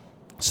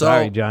 So,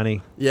 Sorry,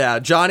 Johnny. Yeah,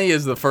 Johnny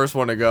is the first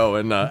one to go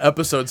in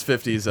episodes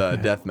 50's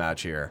death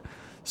match here.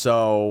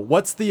 So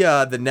what's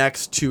the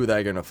next two that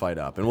are gonna fight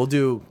up? And we'll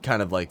do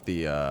kind of like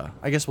I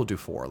guess we'll do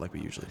 4 like we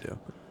usually do.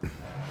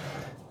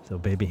 So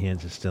Baby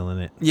Hands is still in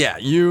it. Yeah,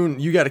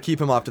 you got to keep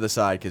him off to the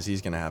side because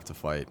he's gonna have to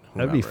fight.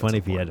 That'd be whomever at funny some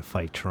if he point. had to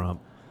fight Trump.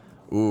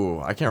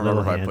 Ooh, I can't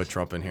remember if I Hands. put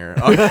Trump in here.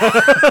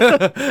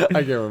 I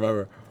can't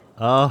remember.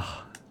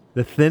 Oh,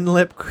 the Thin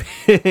Lip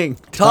King,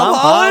 Tom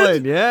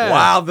Holland? Yeah.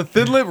 Wow, the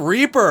Thin Lip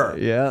Reaper.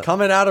 Yeah.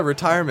 Coming out of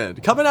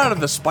retirement, coming out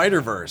of the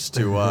Spider-Verse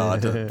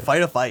to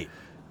fight a fight.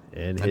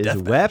 And A his death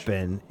match.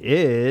 weapon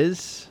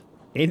is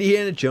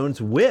Indiana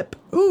Jones' whip.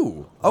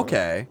 Ooh,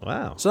 okay.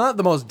 Wow. So not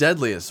the most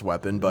deadliest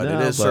weapon, but No,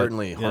 it is but,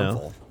 certainly you know.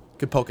 harmful.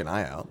 Could poke an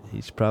eye out.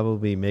 He's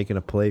probably making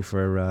a play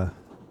for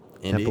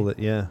Indy? Temple.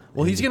 Yeah.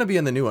 Well, he's Indy. going to be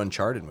in the new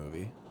Uncharted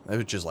movie,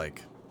 which is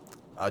like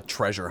a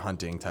treasure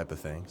hunting type of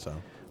thing. So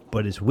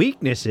But his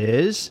weakness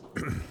is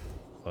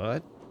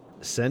what?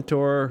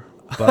 Centaur,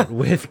 but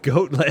with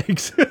goat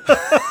legs.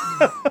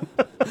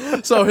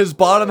 so his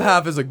bottom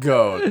half is a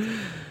goat,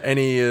 and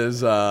he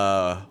is.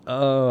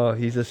 Oh,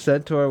 he's a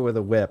centaur with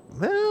a whip.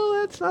 Well,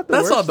 that's not the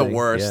That's worst not the thing.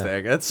 worst Yeah.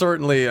 thing. It's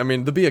certainly. I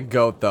mean, to be a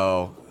goat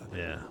though.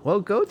 Yeah.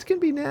 Well, goats can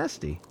be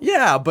nasty.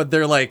 Yeah, but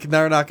they're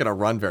not going to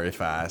run very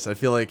fast. I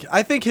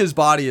think his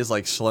body is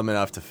like slim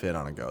enough to fit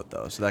on a goat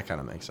though, so that kind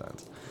of makes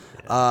sense.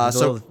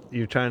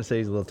 You're trying to say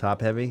he's a little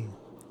top heavy?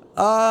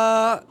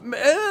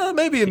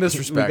 Maybe in this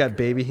respect. We got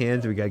baby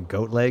hands. We got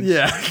goat legs.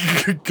 Yeah,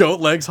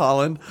 goat legs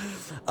Holland.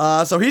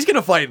 So he's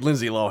gonna fight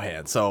Lindsay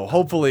Lohan. So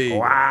hopefully,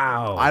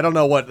 Wow. I don't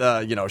know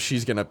what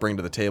she's gonna bring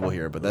to the table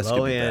here, but that's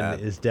gonna be Lohan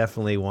bad is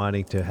definitely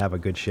wanting to have a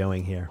good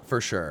showing here.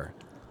 for sure.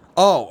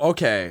 Oh,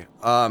 okay.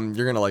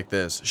 You're gonna like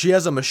this. She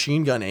has a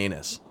machine gun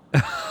anus,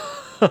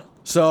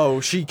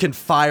 so she can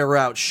fire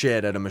out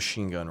shit at a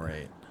machine gun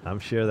rate. I'm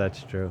sure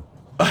that's true.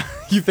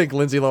 You think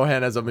Lindsay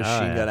Lohan has a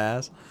machine yeah. gun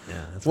ass?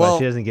 Yeah, that's Well- why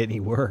she doesn't get any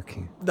work.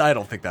 I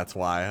don't think that's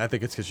why. I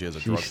think it's because she has a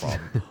drug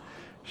problem.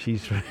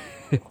 She's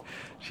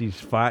she's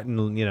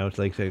fighting. It's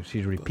like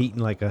she's repeating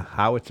like a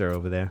howitzer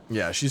over there.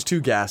 Yeah, she's too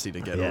gassy to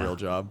get a Yeah. real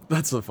job.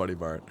 That's the funny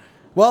part.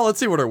 Well, let's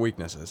see what her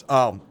weakness is.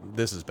 Oh,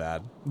 this is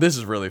bad. This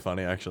is really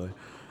funny, actually.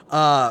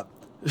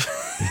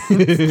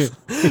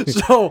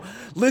 So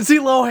Lindsay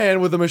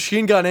Lohan with a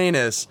machine gun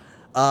anus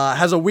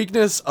has a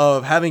weakness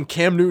of having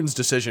Cam Newton's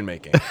decision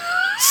making.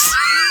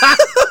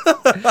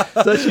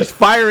 So she's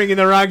firing in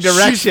the wrong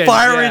direction. She's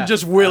firing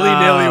just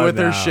willy-nilly with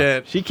her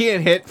shit. She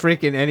can't hit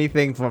freaking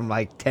anything from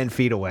like 10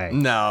 feet away.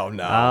 No.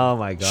 Oh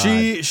my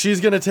god.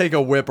 She's gonna take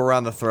a whip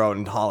around the throat,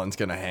 and Holland's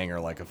gonna hang her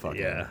like a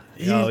fucking.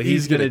 Yeah.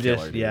 He's gonna kill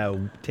just her,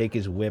 dude. take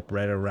his whip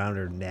right around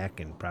her neck,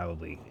 and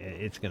probably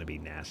it's gonna be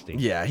nasty.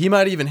 Yeah, he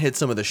might even hit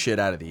some of the shit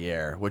out of the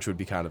air, which would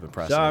be kind of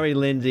impressive. Sorry,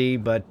 Lindsay,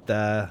 but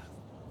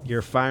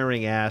your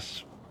firing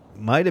ass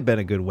might have been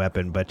a good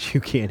weapon, but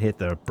you can't hit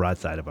the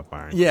broadside of a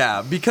barn.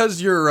 Yeah,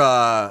 because you're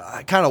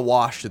kind of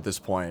washed at this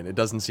point. It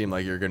doesn't seem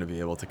like you're going to be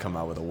able to come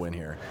out with a win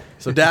here.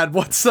 So, Dad,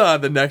 what's the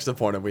next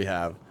opponent we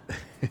have?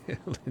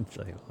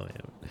 Lindsay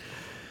Lohan.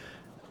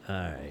 All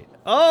right.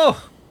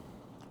 Oh,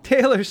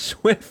 Taylor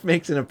Swift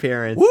makes an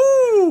appearance.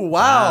 Woo! Wow,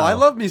 Wow. I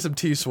love me some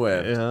T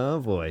Swift. Oh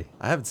boy.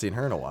 I haven't seen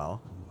her in a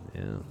while.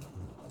 Yeah.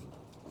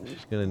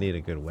 She's gonna need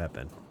a good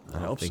weapon. I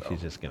don't hope think so.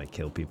 she's just gonna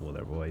kill people with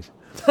her voice.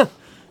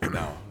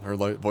 No, her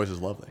voice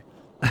is lovely.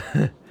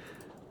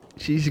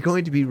 She's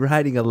going to be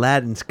riding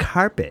Aladdin's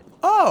carpet.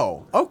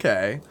 Oh,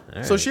 okay.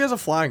 All So right. she has a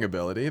flying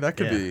ability. That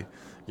could Yeah. be,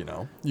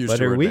 used But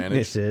to her her advantage.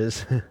 weakness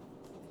is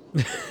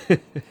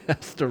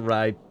has to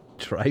ride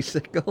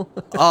tricycle.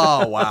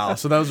 Oh, wow.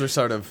 So those are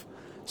sort of...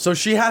 So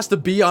she has to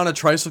be on a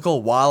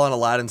tricycle while on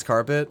Aladdin's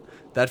carpet?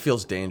 That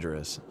feels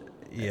dangerous.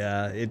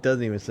 Yeah, it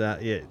doesn't even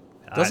sound. It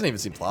Doesn't even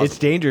seem plausible. It's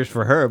dangerous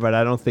for her, but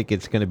I don't think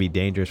it's going to be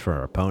dangerous for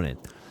her opponent.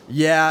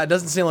 Yeah, it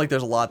doesn't seem like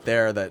there's a lot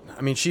there that...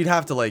 I mean, she'd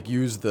have to,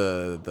 use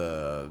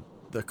the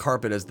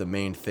carpet as the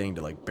main thing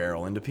to,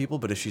 barrel into people,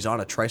 but if she's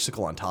on a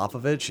tricycle on top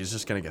of it, she's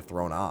just going to get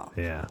thrown off.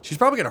 Yeah. She's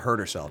probably going to hurt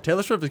herself.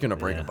 Taylor Swift is going to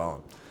break a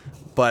bone.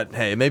 But,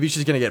 hey, maybe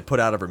she's going to get put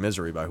out of her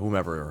misery by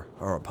whomever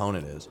her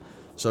opponent is.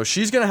 So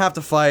she's going to have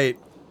to fight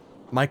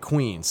my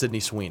queen, Sydney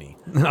Sweeney.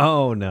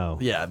 Oh no.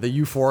 Yeah, the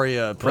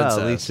Euphoria princess.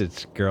 Well, at least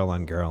it's girl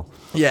on girl.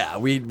 Yeah,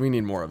 we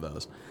need more of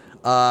those.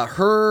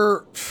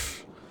 Her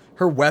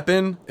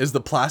weapon is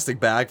the plastic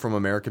bag from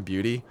American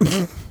Beauty.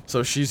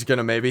 So she's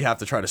gonna maybe have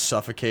to try to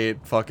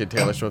suffocate fucking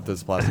Taylor Swift with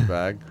this plastic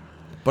bag.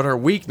 But her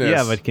weakness...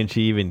 Yeah, but can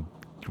she even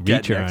get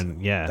reach her next-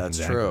 on? Yeah, That's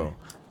exactly. true.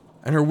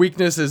 And her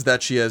weakness is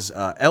that she has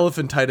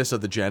elephantitis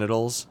of the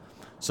genitals.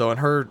 So in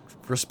her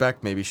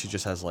respect, maybe she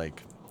just has,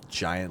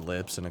 giant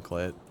lips and a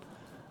clit.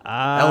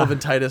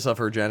 Elephantitis of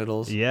her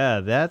genitals.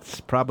 Yeah,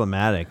 that's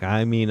problematic.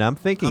 I mean, I'm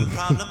thinking.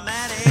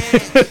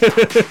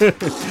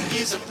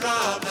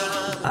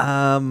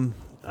 I'm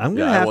gonna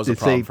Yeah, I have was to a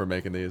problem say for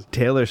making these.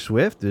 Taylor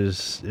Swift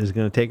is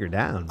gonna take her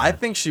down. I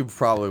think she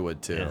probably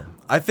would too. Yeah.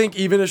 I think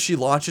even if she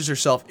launches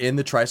herself in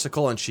the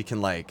tricycle and she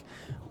can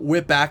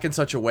whip back in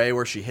such a way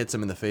where she hits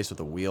him in the face with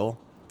a wheel,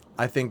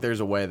 I think there's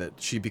a way that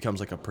she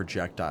becomes a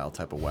projectile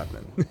type of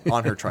weapon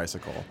on her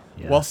tricycle.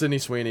 Yeah. While Sydney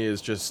Sweeney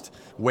is just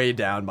weighed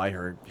down by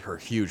her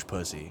huge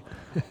pussy.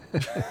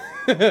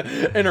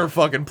 In her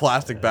fucking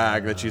plastic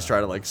bag that she's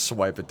trying to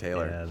swipe at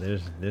Taylor. Yeah,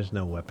 there's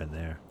no weapon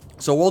there.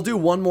 So we'll do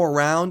one more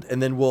round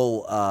and then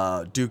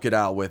we'll duke it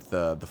out with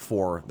the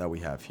four that we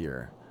have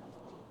here.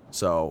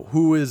 So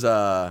who is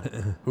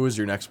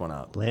your next one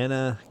up?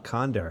 Lana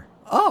Condor.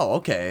 Oh,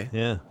 okay.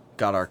 Yeah,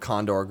 Got our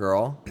Condor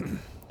girl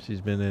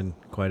she's been in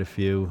quite a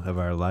few of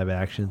our live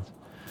actions.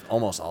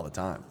 almost all the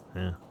time.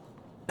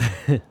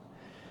 Yeah.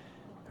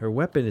 Her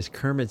weapon is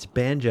Kermit's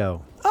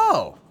banjo.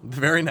 Oh,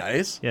 very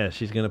nice. Yeah,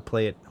 she's gonna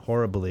play it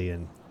horribly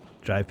and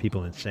drive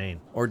people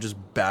insane. Or just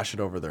bash it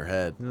over their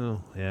head.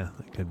 Oh, yeah,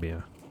 that could be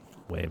a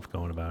way of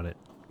going about it.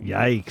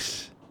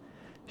 Yikes.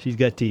 She's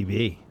got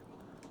TB.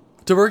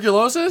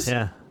 Tuberculosis?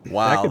 Yeah.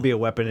 Wow. That could be a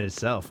weapon in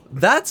itself.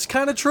 That's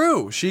kind of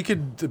true. She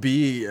could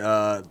be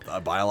a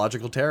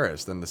biological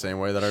terrorist in the same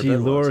way that our She dad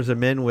was. lures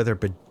them in with her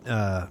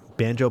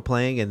banjo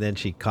playing, and then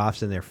she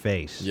coughs in their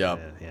face.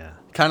 Yep. Yeah.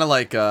 Kind of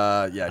like,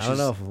 I she's... don't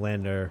know if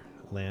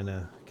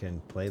Lana can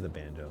play the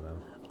banjo, though.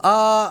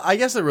 I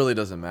guess it really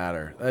doesn't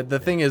matter. The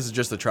thing is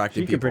just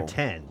attracting She can people.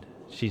 pretend.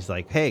 She's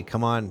like, hey,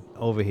 come on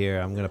over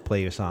here. I'm going to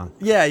play your song.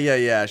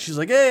 Yeah. She's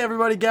like, hey,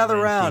 everybody gather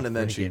around. And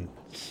then she freaking,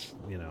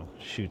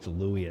 shoots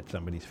Louis at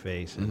somebody's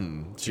face.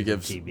 And She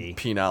gives gives him TB.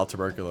 penile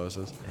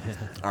tuberculosis.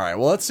 All right,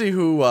 well, let's see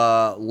who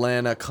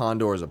Lana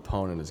Condor's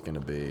opponent is going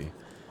to be.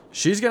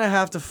 She's going to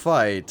have to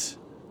fight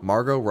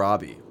Margot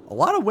Robbie. A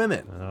lot of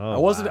women. Oh,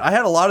 Wow. wow. I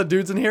had a lot of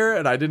dudes in here,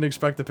 and I didn't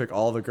expect to pick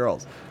all the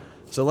girls.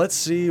 So let's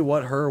see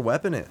what her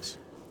weapon is.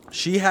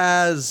 She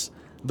has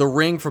the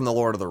ring from the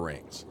Lord of the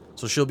Rings.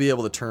 So she'll be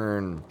able to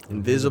turn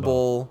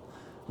invisible.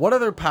 What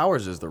other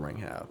powers does the ring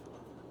have?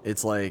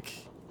 It's like...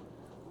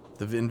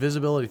 The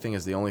invisibility thing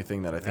is the only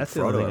thing that I think That's the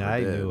Frodo only thing ever I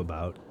did. knew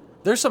about.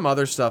 There's some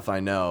other stuff I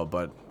know,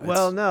 but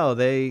Well, no,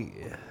 they...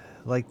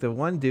 Like the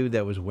one dude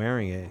that was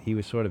wearing it, he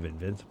was sort of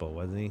invincible,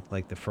 wasn't he?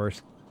 Like the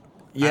first...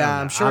 yeah,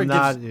 I'm sure.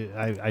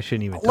 I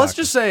shouldn't even Let's talk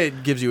just say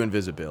it gives you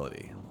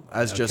invisibility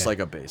as just Okay. like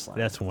a baseline.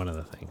 That's one of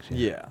the things.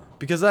 yeah,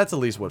 because that's at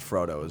least what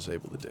Frodo is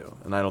able to do,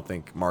 and I don't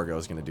think Margot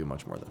is going to do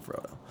much more than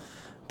Frodo.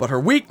 But her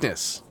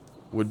weakness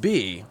would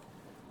be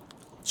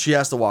she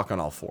has to walk on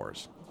all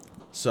fours.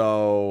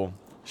 So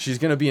she's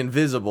gonna be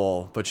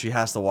invisible, but she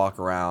has to walk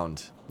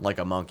around like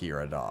a monkey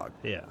or a dog.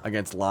 Yeah.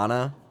 Against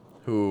Lana,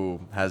 who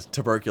has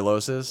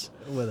tuberculosis,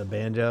 With a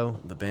banjo,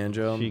 the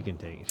banjo. she's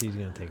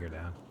gonna take her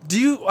down.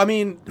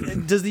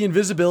 Does the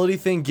invisibility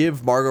thing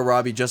give Margot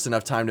Robbie just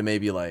enough time to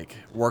maybe like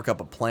work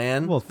up a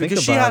plan? Well, think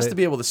because she about has it. to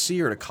be able to see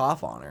her to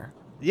cough on her.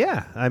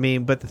 Yeah, I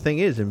mean, but the thing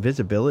is,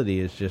 invisibility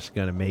is just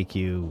gonna make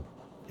you.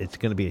 It's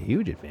gonna be a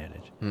huge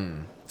advantage.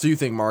 So you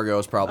think Margot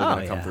is probably Oh,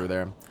 going to come yeah. through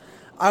there?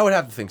 I would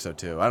have to think so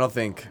too. I don't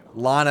think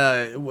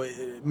Lana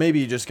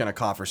maybe just going to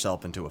cough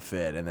herself into a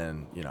fit, and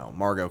then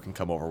Margot can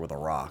come over with a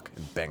rock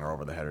and bang her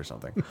over the head or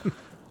something.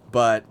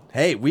 But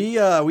hey, we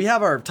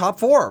have our top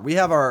 4. We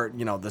have our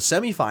the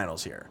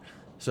semifinals here.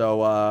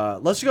 So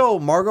let's go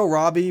Margot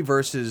Robbie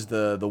versus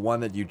the one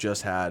that you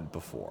just had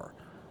before,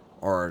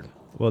 or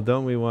Well,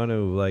 don't we want to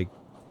like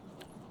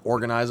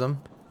organize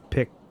them?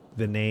 pick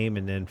the name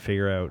and then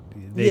figure out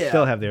they Yeah.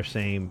 still have their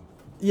same?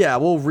 Yeah,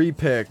 we'll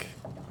repick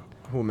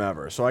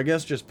whomever. So I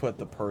guess just put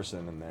the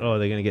person in there. Oh,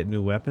 they're gonna get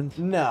new weapons.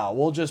 No,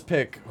 we'll just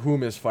pick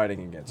whom is fighting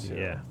against who.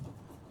 Yeah.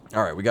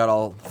 All right, we got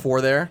all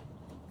 4 there.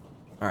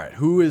 All right,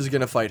 who is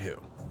going to fight who?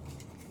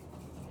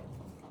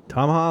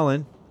 Tom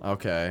Holland.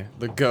 Okay,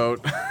 the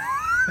GOAT.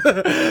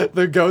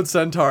 The GOAT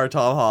Centaur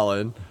Tom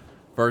Holland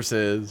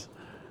versus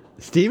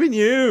Stephen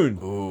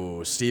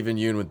Yeun. Stephen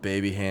Yeun with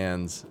baby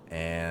hands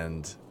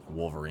and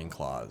Wolverine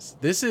claws.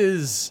 This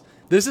is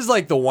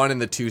like the 1 and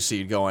the 2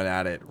 seed going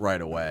at it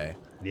right away.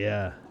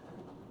 Yeah.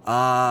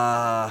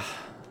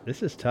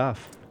 This is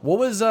tough. What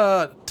was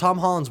Tom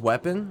Holland's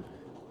weapon?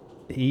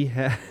 He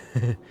had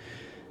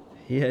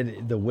he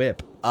had the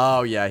whip.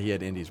 Oh yeah, he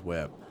had Indy's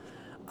whip.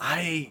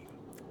 I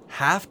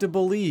have to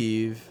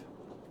believe.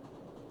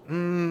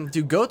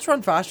 Do goats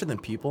run faster than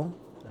people?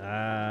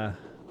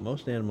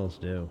 Most animals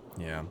do.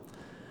 Yeah.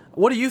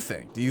 What do you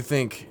think? Do you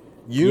think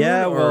Yoon?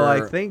 Yeah, well, I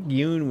or- think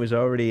Yoon was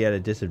already at a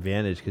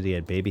disadvantage because he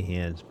had baby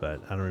hands,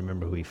 but I don't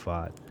remember who he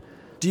fought.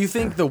 Do you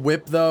think the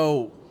whip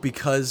though,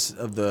 because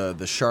of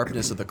the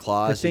sharpness of the The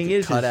claws, thing you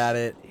is, could cut at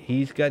it?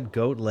 He's got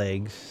goat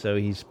legs, so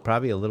he's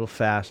probably a little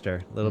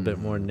faster, a little bit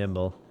more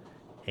nimble,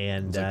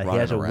 and He's, like, he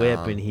has a running whip,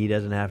 around. and he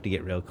doesn't have to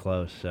get real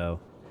close, so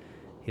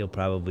he'll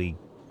probably,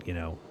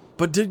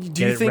 But do get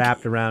you it think?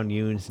 wrapped around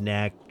Yoon's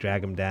neck,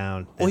 drag him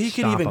down. Well, and he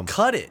could stomp even him.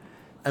 cut it.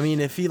 I mean,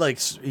 if he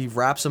he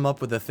wraps him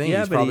up with a thing, Yeah,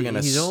 he's but probably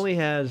gonna. he only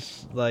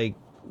has like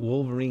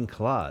Wolverine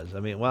claws. I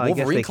mean, well, I guess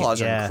Wolverine they claws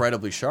can, are yeah.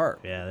 incredibly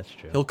sharp. Yeah, that's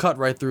true. He'll cut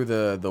right through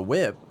the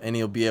whip, and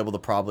he'll be able to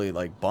probably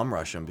like bum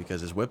rush him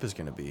because his whip is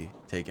going to be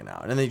taken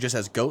out. And then he just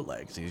has goat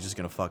legs. And he's just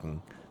going to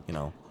fucking,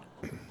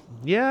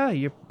 Yeah,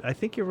 I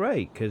think you're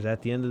right, because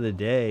at the end of the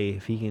day,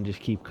 if he can just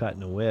keep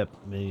cutting a whip,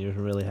 then he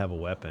doesn't really have a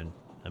weapon.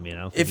 I mean,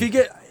 I don't think If he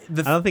he's- get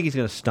I don't think he's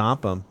going to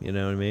stomp him. You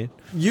know what I mean?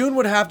 Yoon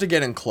would have to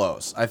get in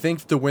close. I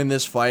think to win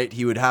this fight,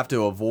 he would have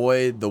to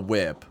avoid the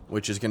whip,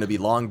 which is going to be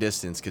long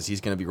distance because he's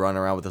going to be running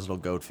around with his little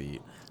goat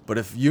feet. But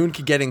if Yoon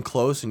could get in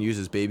close and use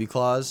his baby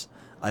claws,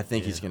 I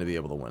think he's going to be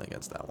able to win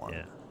against that one.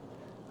 Yeah.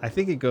 I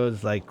think it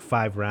goes like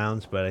 5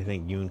 rounds, but I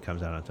think Yoon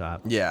comes out on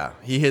top. Yeah,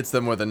 he hits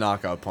them with a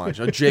knockout punch,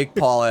 a Jake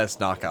Paul-esque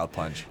knockout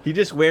punch. He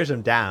just wears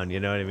him down. You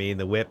know what I mean?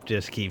 The whip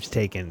just keeps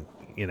taking,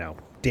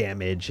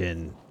 damage,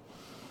 and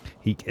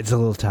it's a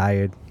little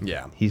tired.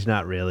 Yeah. He's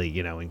not really,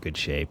 in good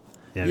shape.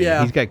 I mean,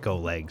 Yeah. he's got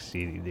goat legs.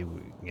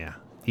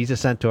 He's a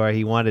centaur.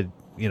 He wanted,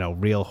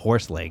 real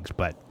horse legs,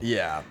 but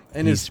Yeah,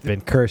 and he's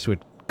been cursed with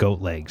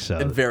goat legs. So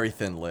and very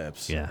thin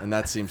lips. Yeah. And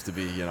that seems to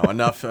be,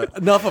 enough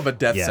of a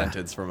death Yeah.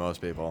 sentence for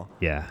most people.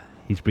 yeah,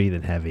 he's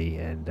breathing heavy,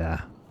 and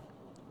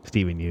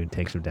Stephen Yeun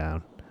takes him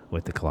down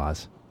with the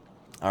claws.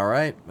 All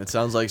right. It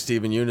sounds like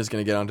Stephen Yeun is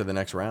going to get on to the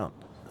next round.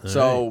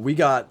 So we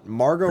got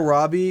Margot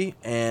Robbie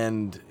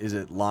and is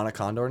it Lana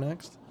Condor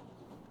next?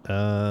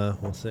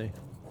 We'll see.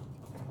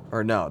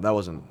 Or no, that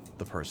wasn't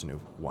the person who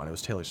won. It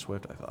was Taylor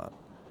Swift, I thought.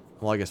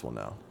 Well, I guess we'll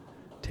know.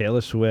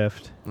 Taylor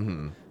Swift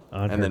And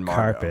on her then Margot.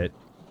 carpet.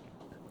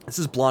 This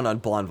is blonde on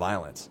blonde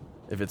violence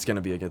if it's going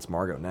to be against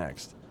Margot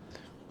next.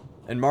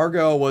 And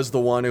Margot was the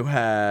one who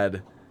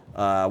had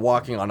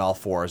walking on all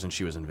fours and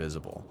she was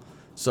invisible.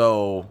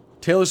 So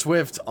Taylor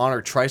Swift on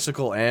her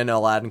tricycle and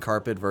Aladdin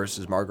carpet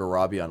versus Margot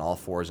Robbie on all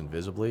fours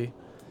invisibly.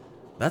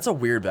 That's a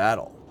weird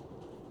battle.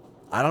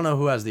 I don't know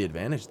who has the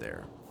advantage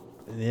there.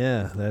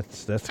 Yeah,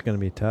 that's going to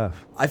be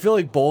tough. I feel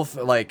like both,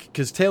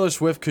 because Taylor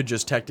Swift could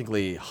just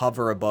technically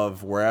hover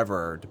above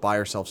wherever to buy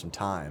herself some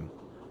time.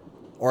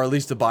 Or at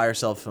least to buy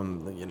herself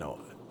some,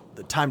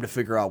 the time to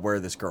figure out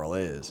where this girl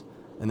is.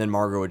 And then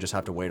Margot would just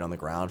have to wait on the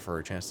ground for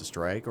her chance to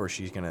strike, or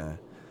she's going to,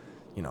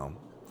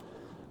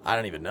 I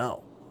don't even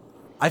know.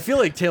 I feel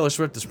like Taylor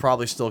Swift has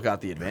probably still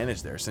got the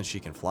advantage there since she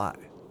can fly.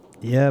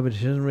 Yeah, but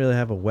she doesn't really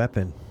have a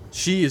weapon.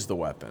 She is the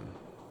weapon.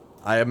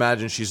 I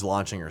imagine she's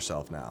launching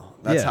herself now.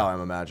 That's Yeah. how I'm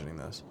imagining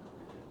this.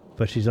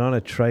 But she's on a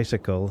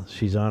tricycle.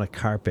 She's on a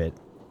carpet.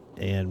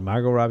 And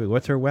Margot Robbie,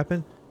 what's her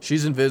weapon?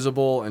 She's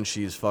invisible and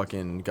she's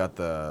fucking got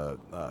the.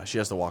 She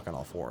has to walk on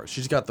all fours.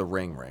 She's got the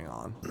ring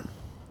on.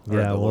 Or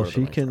Yeah, the well, Lord of the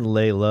she Rings can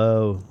lay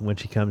low when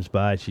she comes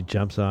by. She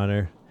jumps on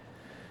her.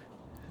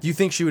 Do you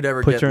think she would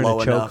ever Puts get her in a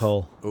low enough?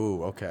 chokehold.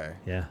 Ooh, okay.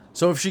 Yeah.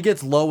 So if she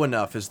gets low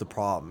enough is the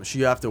problem.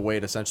 She have to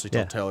wait essentially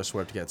till Yeah. Taylor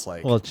Swift gets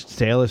like Well,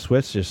 Taylor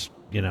Swift's just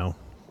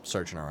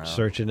searching around.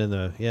 searching in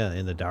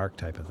the dark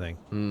type of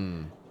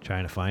thing,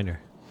 trying to find her.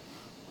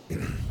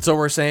 So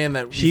we're saying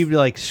that She'd be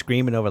like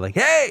screaming over, like,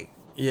 "Hey!"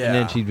 yeah. And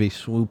then she'd be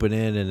swooping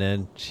in, and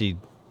then she'd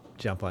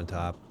jump on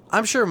top.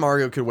 I'm sure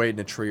Margot could wait in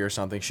a tree or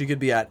something. She could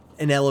be at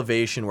an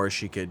elevation where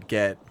she could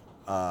get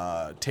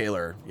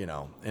Taylor, in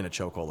a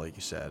chokehold, like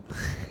you said.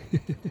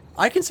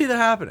 I can see that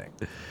happening.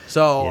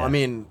 So, Yeah. I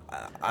mean,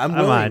 I'm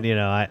Come willing.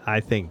 on, I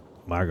think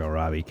Margot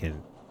Robbie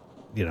can,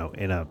 in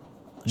a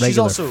She's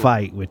regular also-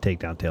 fight would take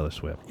down Taylor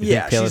Swift. You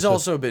Yeah, think Taylor she's Swift-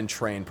 also been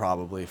trained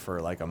probably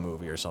for like a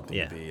movie or something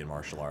Yeah. to be in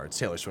martial arts.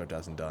 Taylor Swift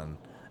hasn't done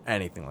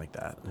anything like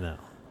that. no.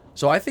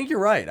 So I think you're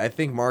right. I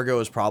think Margot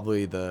is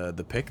probably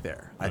the pick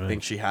there. I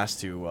think she has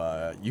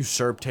to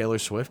usurp Taylor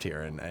Swift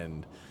here,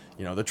 and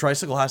the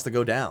tricycle has to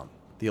go down.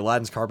 The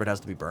Aladdin's carpet has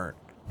to be burnt,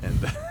 and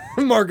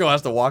Margot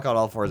has to walk on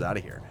all fours out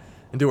of here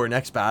and do her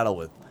next battle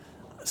with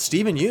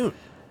Steven Yeun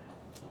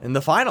in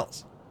the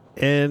finals.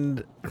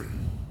 And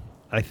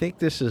I think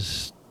this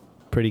is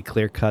pretty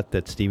clear cut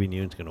that Steven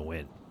Yeun's going to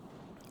win.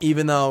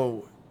 Even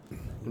though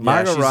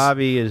Margot she's-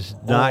 Robbie is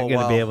not Oh, going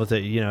to be well. able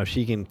to,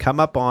 she can come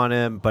up on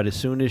him, but as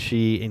soon as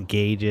she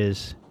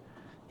engages,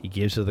 he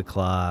gives her the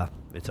claw,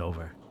 it's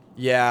over.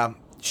 Yeah,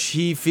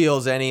 she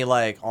feels any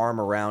like arm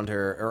around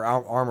her or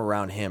arm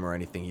around him or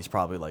anything, he's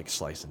probably like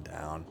slicing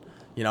down.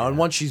 And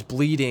once she's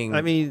bleeding,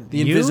 I mean,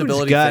 the Yoon's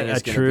invisibility got thing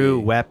is a gonna true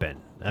be, weapon.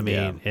 I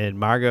mean, and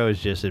Margot is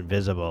just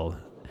invisible.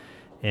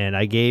 And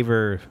I gave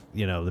her,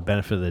 the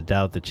benefit of the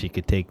doubt that she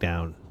could take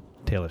down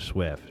Taylor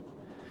Swift.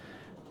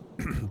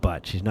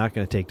 But she's not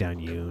going to take down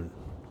Yoon,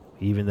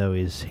 even though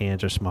his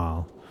hands are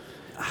small.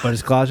 But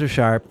his claws are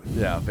sharp.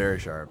 Yeah, very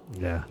sharp.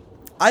 Yeah.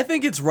 I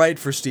think it's right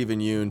for Steven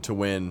Yeun to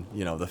win,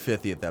 the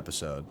 50th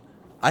episode.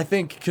 I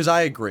think, because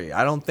I agree.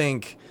 I don't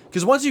think,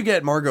 because once you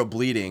get Margot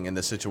bleeding in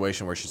the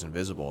situation where she's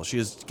invisible,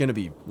 she's going to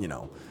be,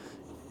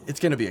 it's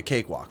going to be a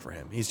cakewalk for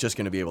him. He's just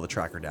going to be able to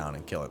track her down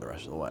and kill her the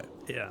rest of the way.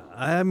 Yeah.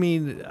 I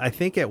mean, I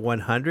think at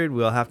 100,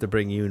 we'll have to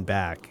bring Yoon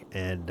back.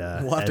 And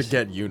We'll have to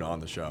get Yoon on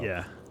the show.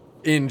 Yeah.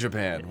 In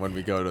Japan when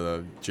we go to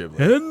the Ghibli.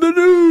 And the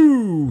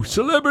new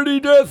Celebrity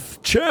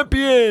Death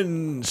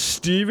Champion,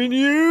 Steven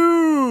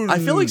Yeun. I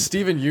feel like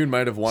Steven Yeun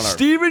might have won our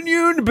Steven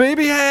Yeun,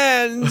 baby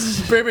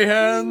hands. baby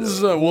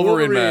hands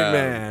Wolverine man.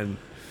 Man.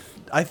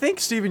 I think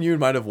Steven Yeun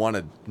might have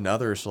won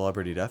another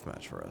celebrity death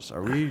match for us.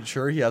 Are we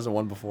sure he hasn't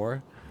won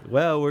before?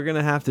 Well, we're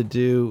gonna have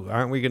to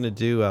aren't we gonna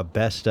do a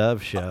best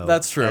of show?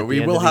 That's true. at the We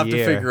end will of the have to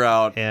year. figure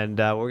out and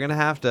we're gonna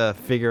have to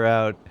figure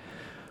out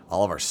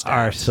all of our stats,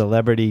 our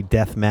celebrity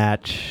death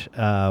match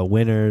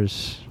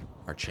winners,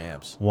 our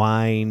champs.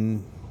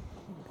 wine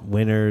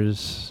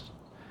winners.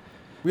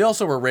 We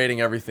also were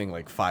rating everything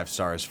like 5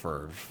 stars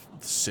for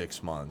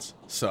 6 months.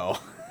 So,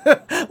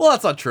 well,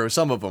 that's not true.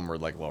 Some of them were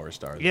like lower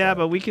stars. Yeah,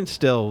 but we can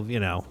still,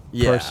 Yeah.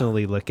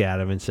 personally look at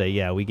them and say,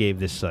 yeah, we gave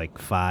this like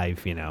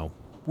 5, we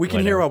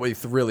can hear whatever. what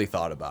we really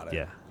thought about it.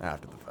 Yeah.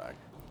 After the fact.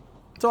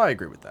 So I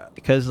agree with that.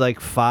 Because like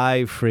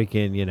 5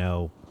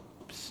 freaking,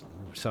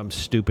 some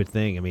stupid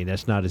thing. I mean,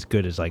 that's not as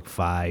good as like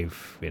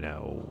 5, you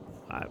know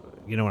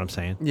what I'm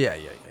saying? Yeah.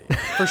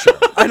 For sure.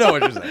 I know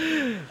what you're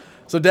saying.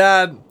 So,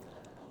 Dad,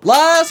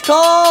 last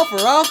call for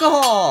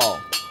alcohol.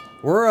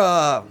 We're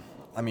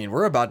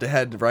about to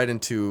head right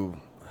into,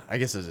 I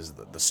guess this is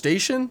the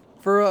station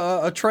for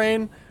a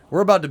train.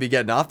 We're about to be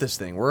getting off this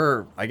thing.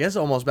 We're, I guess,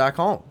 almost back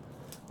home.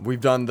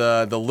 We've done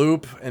the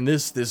loop, and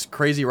this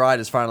crazy ride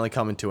is finally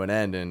coming to an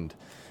end, and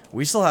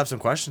we still have some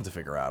questions to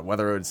figure out,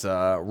 whether it's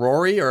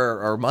Rory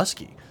or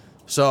Muskie.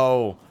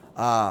 So,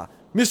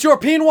 Monsieur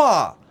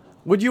Pinois,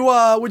 would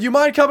you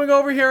mind coming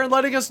over here and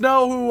letting us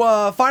know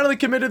who finally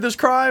committed this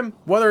crime,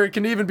 whether it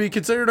can even be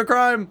considered a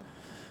crime?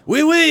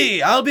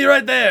 Oui, I'll be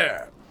right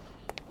there.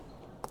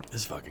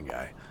 This fucking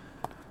guy.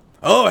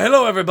 Oh,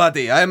 hello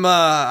everybody.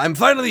 I'm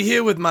finally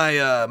here with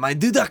my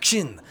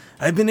deduction.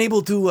 I've been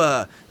able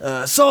to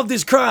solve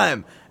this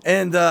crime,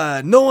 and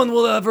no one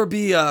will ever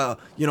be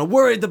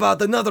worried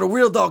about another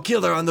real dog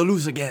killer on the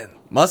loose again.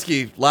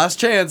 Muskie, last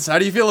chance. How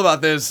do you feel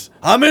about this?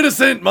 I'm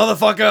innocent,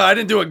 motherfucker. I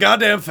didn't do a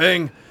goddamn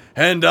thing.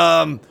 And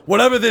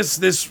whatever this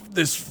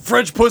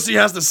French pussy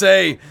has to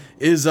say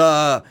is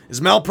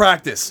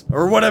malpractice,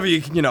 or whatever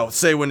you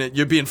say when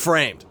you're being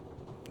framed.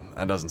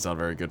 That doesn't sound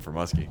very good for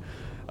Muskie.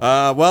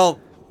 Well,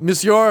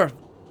 Monsieur,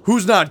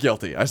 who's not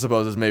guilty? I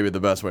suppose is maybe the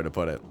best way to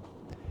put it.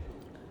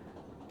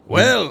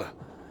 Well,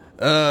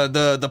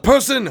 the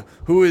person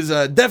who is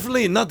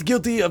definitely not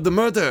guilty of the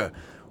murder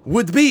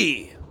would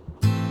be.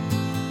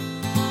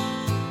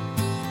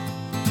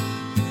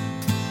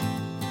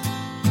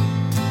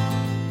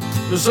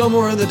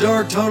 Somewhere in the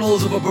dark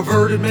tunnels of a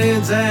perverted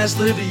man's ass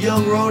lived a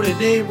young rodent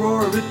named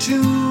Rory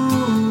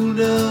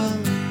Tuna.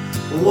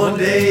 One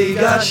day he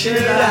got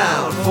shit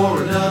out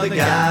for another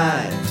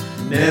guy.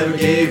 Never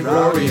gave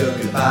Rory a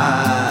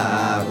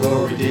goodbye.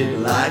 Rory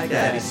didn't like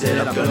that. He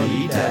said, I'm gonna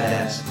eat that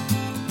ass.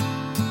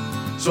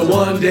 So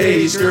one day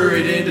he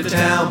scurried into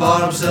town,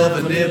 bought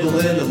himself a nibble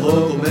in the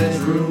local men's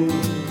room.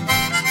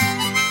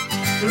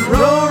 And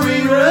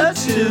Rory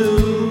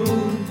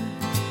Ratoon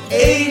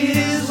ate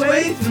his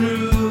way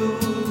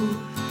through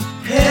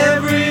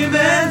every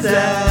man's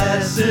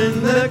ass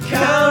in the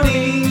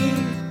county.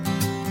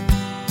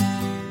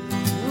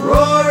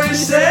 Rory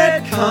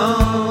said,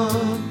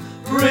 come,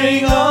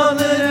 bring on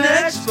the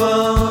next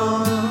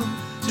fun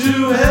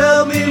to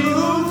help me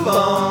move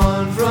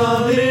on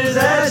from his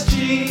ass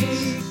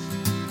cheeks.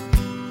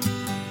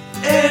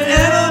 And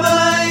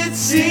Emma, it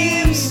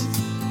seems,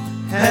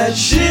 had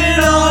shit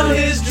on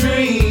his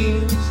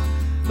dreams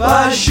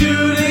by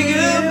shooting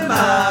him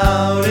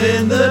out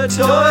in the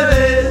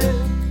toilet.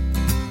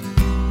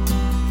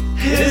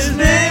 His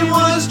name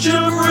was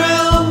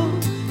Jabril,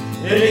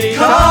 and he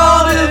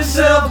called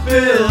himself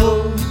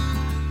Bill,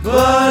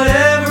 but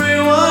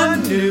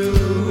everyone knew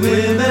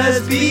him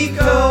as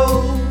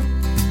Pico.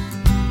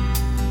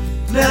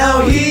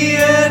 Now he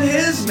and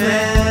his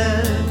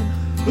man,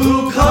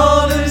 who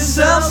called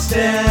himself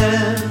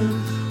Stan,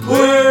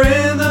 were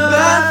in the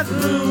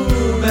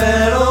bathroom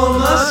at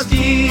Old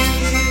Muskie's.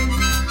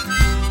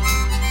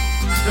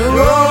 And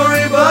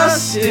Rory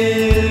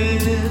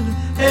busted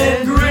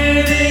and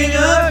grinning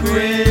a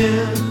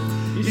grin,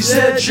 he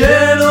said,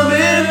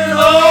 gentlemen,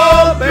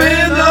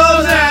 open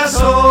those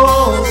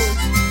assholes.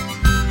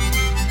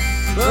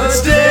 But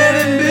Stan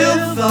and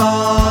Bill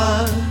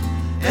thought,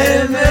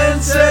 and then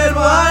said,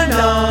 why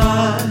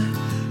not?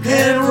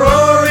 And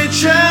Rory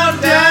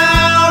chowed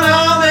down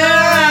on their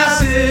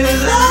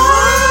asses.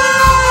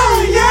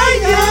 Ah,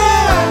 yeah, yeah.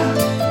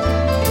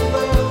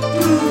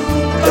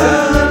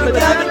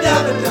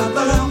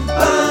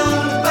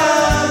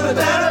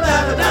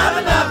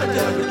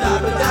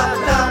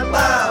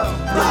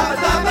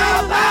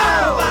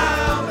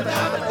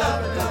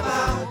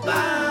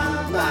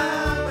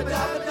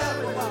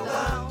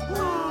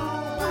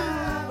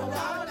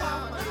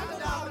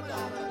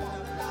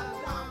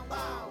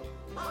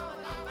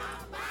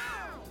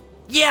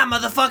 Yeah,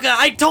 motherfucker,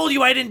 I told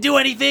you I didn't do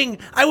anything.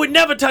 I would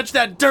never touch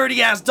that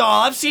dirty-ass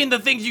doll. I've seen the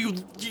things you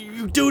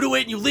do to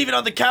it and you leave it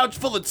on the couch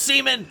full of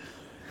semen.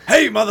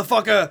 Hey,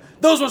 motherfucker,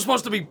 those were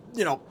supposed to be,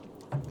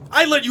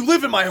 I let you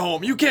live in my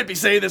home. You can't be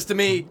saying this to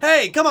me.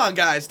 Hey, come on,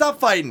 guys, stop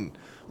fighting.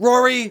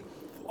 Rory,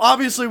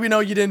 obviously we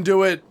know you didn't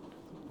do it.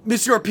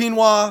 Monsieur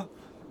Pinois,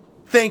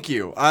 thank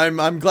you.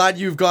 I'm glad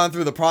you've gone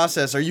through the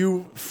process. Are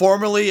you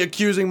formally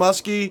accusing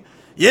Muskie?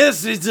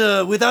 Yes, it's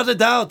without a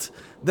doubt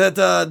that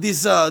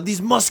these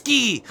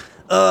Muskie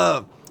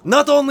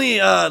not only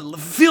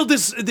fill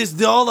this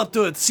doll up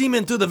to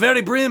semen to the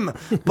very brim,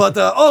 but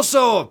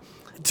also,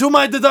 to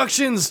my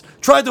deductions,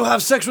 tried to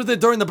have sex with it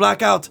during the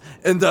blackout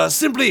and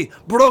simply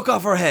broke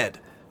off her head.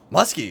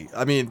 Muskie,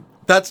 I mean,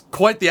 that's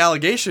quite the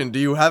allegation. Do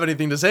you have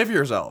anything to say for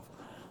yourself?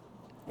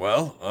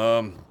 Well,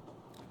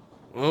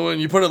 when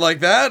you put it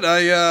like that,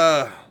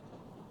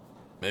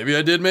 maybe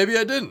I did, maybe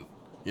I didn't.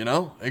 It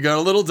got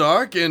a little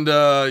dark, and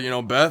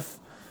Beth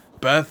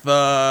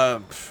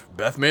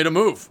made a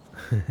move.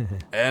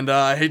 And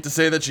I hate to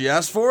say that she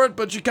asked for it,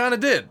 but she kind of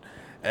did.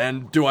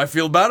 And do I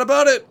feel bad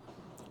about it?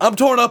 I'm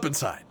torn up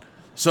inside.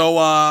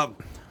 So,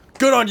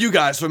 good on you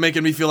guys for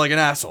making me feel like an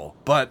asshole.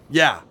 But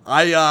yeah,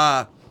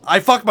 I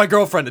fucked my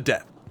girlfriend to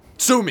death.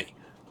 Sue me.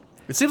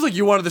 It seems like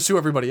you wanted to sue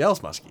everybody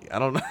else, Muskie. I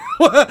don't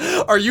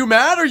know. Are you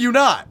mad or are you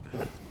not?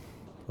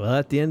 Well,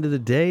 at the end of the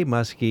day,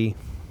 Muskie,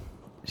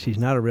 she's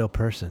not a real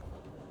person.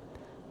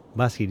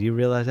 Muskie, do you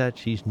realize that?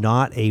 She's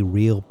not a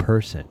real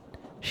person.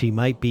 She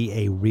might be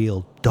a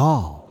real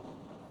doll.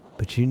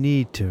 But you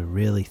need to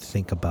really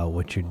think about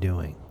what you're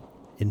doing.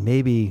 And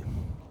maybe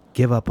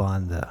give up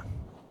on the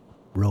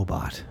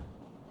robot.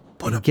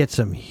 And get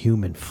some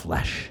human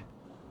flesh.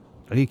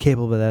 Are you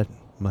capable of that,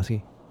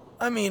 Muskie?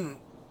 I mean,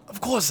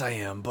 of course I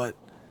am, but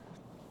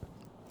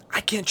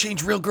I can't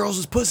change real girls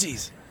as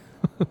pussies.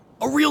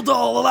 A real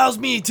doll allows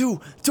me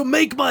to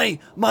make my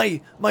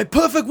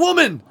perfect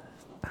woman.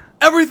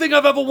 Everything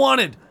I've ever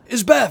wanted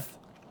is Beth.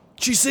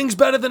 She sings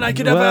better than I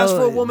could ever ask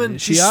for a woman.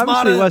 She She's obviously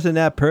smarter. wasn't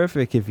that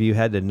perfect if you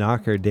had to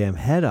knock her damn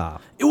head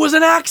off. It was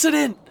an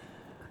accident.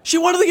 She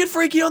wanted to get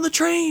freaky on the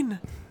train.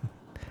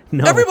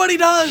 No, Everybody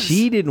does.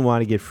 She didn't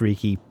want to get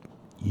freaky.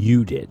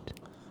 You did.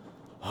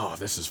 Oh,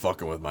 this is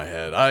fucking with my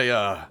head.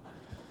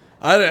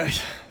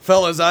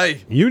 Fellas,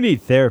 You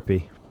need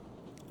therapy.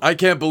 I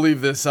can't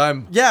believe this.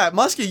 Yeah,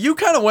 Muskie, you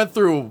kind of went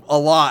through a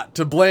lot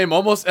to blame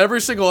almost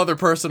every single other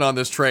person on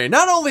this train.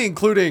 Not only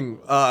including,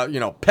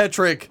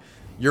 Patrick,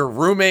 your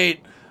roommate,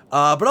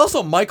 but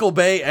also Michael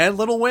Bay and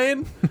Lil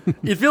Wayne.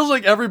 It feels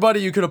like everybody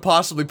you could have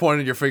possibly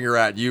pointed your finger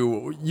at,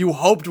 you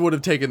hoped would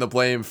have taken the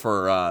blame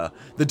for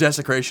the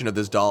desecration of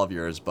this doll of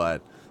yours.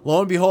 But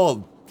lo and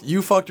behold,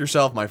 you fucked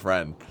yourself, my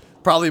friend.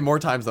 Probably more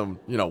times than,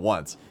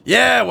 once.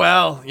 Yeah,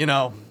 well,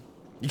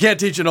 you can't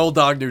teach an old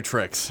dog new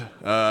tricks,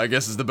 I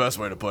guess is the best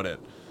way to put it.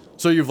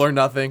 So you've learned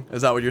nothing?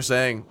 Is that what you're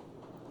saying?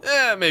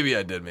 Maybe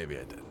I did, maybe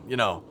I didn't.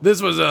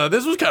 This was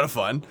kind of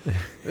fun.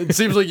 It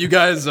seems like you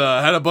guys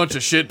had a bunch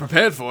of shit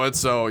prepared for it,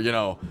 so,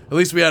 at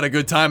least we had a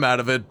good time out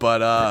of it.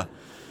 But,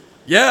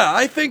 yeah,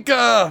 I think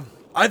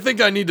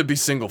I need to be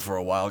single for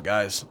a while,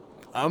 guys.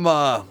 I'm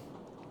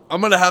I'm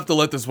gonna have to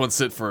let this one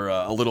sit for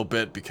a little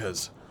bit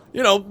because,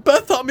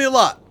 Beth taught me a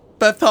lot.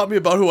 Beth taught me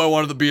about who I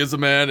wanted to be as a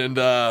man and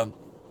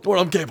what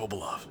I'm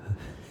capable of.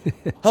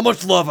 How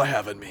much love I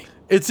have in me.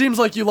 It seems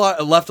like you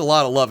left a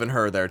lot of love in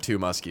her there too,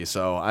 Muskie.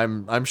 So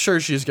I'm sure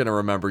she's gonna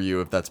remember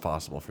you if that's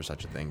possible for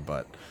such a thing.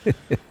 But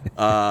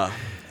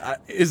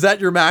is that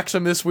your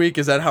maxim this week?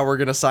 Is that how we're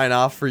gonna sign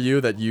off for you?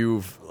 That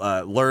you've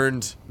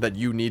learned that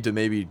you need to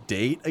maybe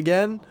date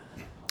again?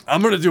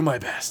 I'm gonna do my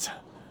best.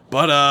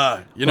 But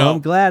Well,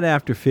 I'm glad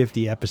after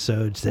 50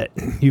 episodes that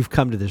you've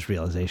come to this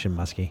realization,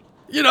 Muskie.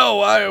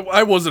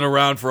 I wasn't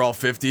around for all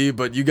 50,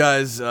 but you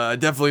guys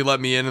definitely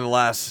let me in the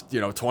last,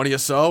 20 or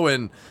so,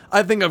 and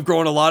I think I've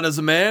grown a lot as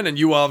a man, and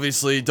you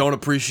obviously don't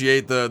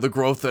appreciate the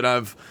growth that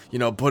I've,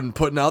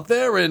 putting out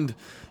there, and,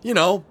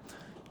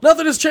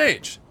 nothing has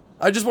changed.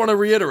 I just want to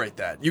reiterate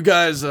that. You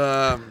guys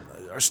are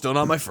still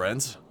not my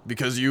friends,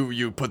 because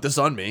you put this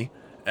on me,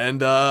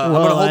 and I'm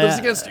going to hold this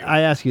against you.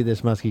 I ask you this,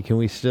 Muskie, can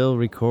we still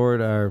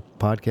record our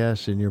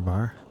podcast in your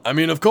bar? I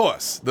mean, of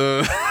course.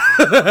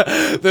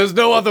 There's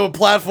no other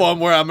platform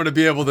where I'm going to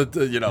be able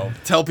to,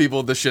 tell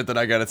people the shit that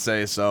I got to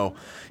say. So,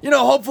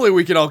 hopefully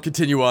we can all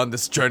continue on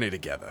this journey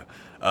together.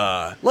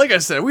 Like I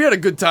said, we had a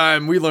good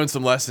time. We learned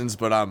some lessons,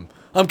 but I'm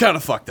kind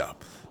of fucked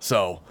up.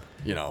 So,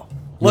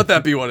 let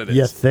that be what it is.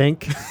 You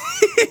think?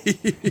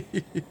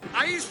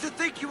 I used to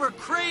think you were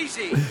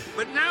crazy,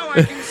 but now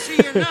I can see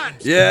you're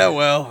nuts. Yeah,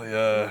 well,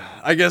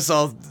 I guess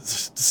I'll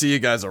see you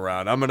guys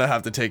around. I'm going to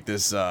have to take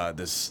this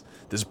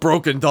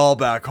broken doll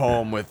back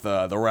home with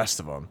the rest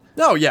of them.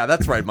 No, yeah,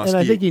 that's right, Muskie. And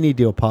I think you need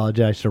to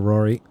apologize to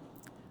Rory.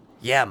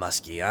 Yeah,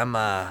 Muskie, I'm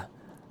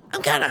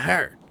kind of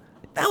hurt.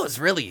 That was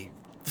really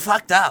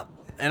fucked up.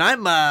 And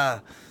I'm,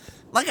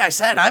 like I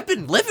said, I've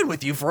been living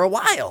with you for a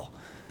while.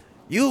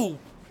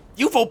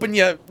 You've opened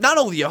not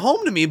only your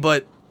home to me,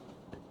 but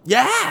your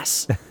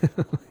ass.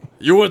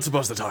 You weren't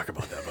supposed to talk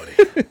about that,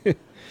 buddy.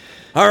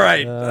 All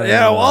right.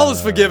 All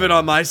is forgiven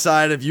on my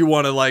side if you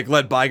want to,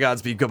 let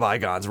bygones be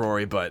bygones,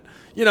 Rory. But,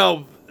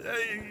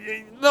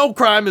 no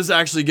crime is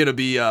actually going to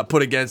be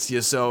put against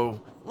you,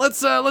 so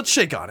let's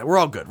shake on it. We're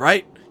all good,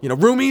 right?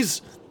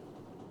 Roomies?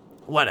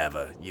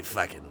 Whatever, you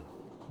fucking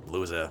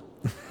loser.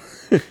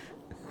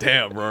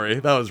 Damn, Rory,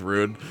 that was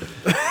rude.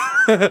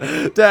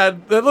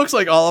 Dad, it looks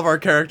like all of our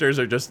characters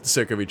are just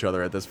sick of each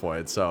other at this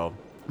point, so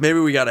maybe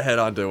we got to head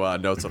on to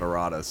Notes on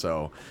Errata.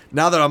 So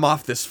now that I'm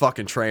off this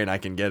fucking train, I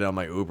can get on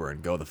my Uber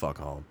and go the fuck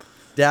home.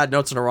 Dad,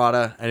 Notes on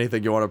Errata,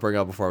 anything you want to bring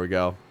up before we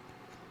go?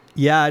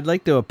 Yeah, I'd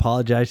like to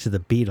apologize to the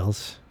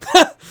Beatles.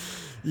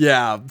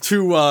 Yeah,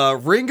 to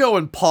Ringo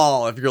and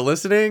Paul, if you're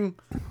listening,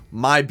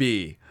 my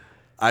B.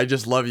 I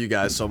just love you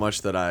guys so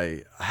much that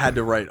I had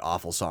to write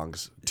awful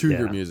songs to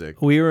your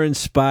music. We were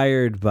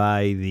inspired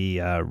by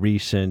the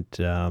recent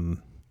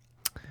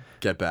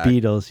Get Back.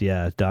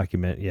 Beatles,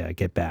 document,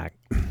 Get Back.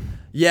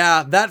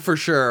 Yeah, that for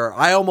sure.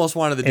 I almost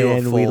wanted to do a full...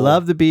 And we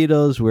love the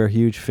Beatles. We're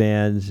huge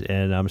fans,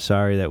 and I'm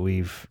sorry that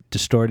we've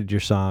distorted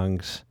your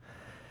songs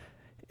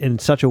in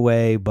such a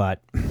way,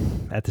 but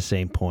at the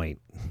same point,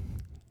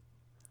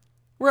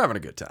 we're having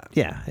a good time.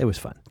 Yeah, it was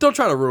fun. Don't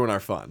try to ruin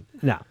our fun.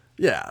 No.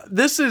 Yeah,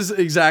 this is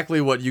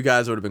exactly what you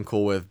guys would have been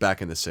cool with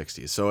back in the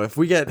 60s. So if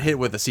we get hit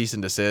with a cease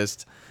and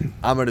desist,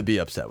 I'm going to be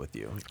upset with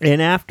you.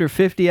 And after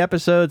 50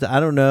 episodes, I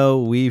don't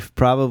know, we've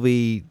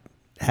probably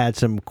had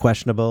some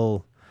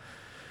questionable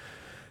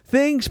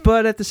things,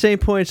 but at the same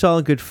point, it's all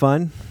in good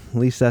fun. At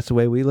least that's the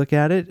way we look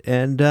at it.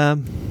 And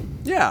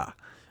yeah,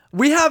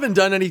 we haven't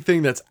done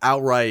anything that's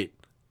outright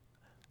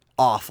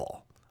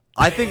awful.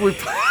 I think we've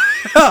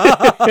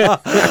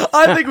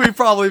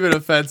probably been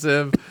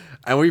offensive,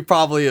 and we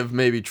probably have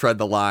maybe tread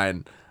the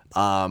line.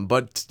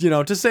 But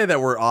to say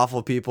that we're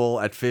awful people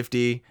at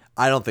 50,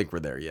 I don't think we're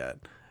there yet.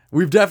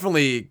 We've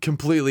definitely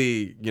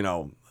completely,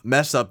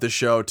 messed up the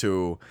show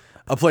to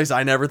a place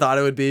I never thought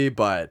it would be,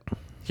 but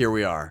here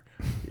we are,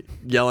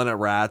 yelling at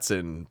rats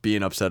and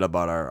being upset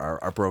about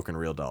our broken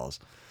real dolls.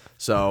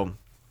 So,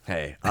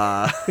 hey,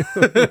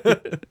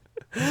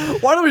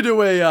 why don't we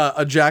do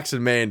a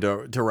Jackson Maine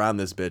to round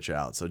this bitch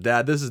out? So,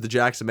 Dad, this is the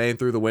Jackson Maine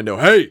through the window.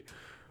 Hey,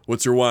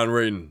 what's your wine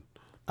rating?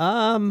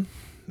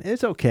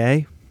 It's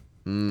okay.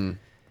 I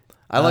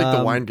like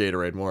the wine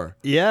Gatorade more.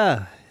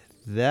 Yeah,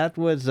 that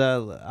was.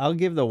 I'll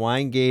give the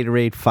wine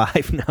Gatorade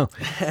 5 now.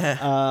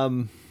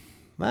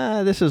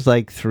 This is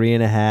like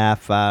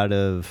 3.5 out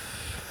of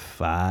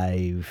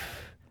 5.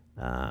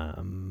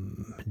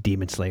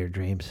 Demon Slayer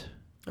dreams.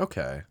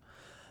 Okay.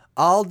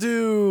 I'll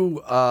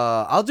do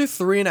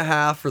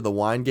 3.5 for the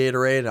wine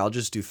Gatorade, and I'll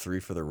just do 3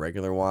 for the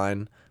regular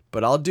wine.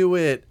 But I'll do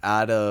it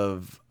out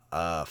of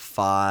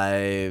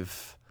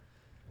 5.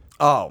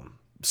 Oh,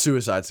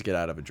 suicides to get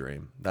out of a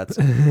dream. That's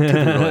could be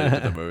related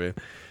to the movie.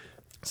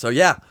 So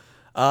yeah,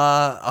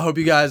 I hope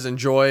you guys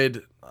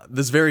enjoyed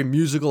this very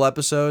musical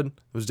episode. It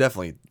was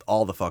definitely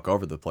all the fuck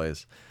over the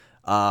place.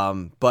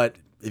 But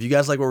if you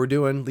guys like what we're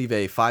doing, leave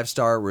a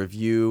 5-star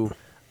review.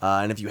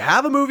 And if you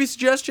have a movie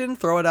suggestion,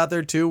 throw it out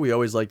there too. We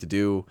always like to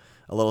do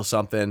a little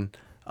something.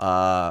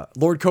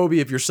 Lord Kobe,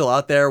 if you're still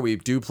out there, we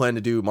do plan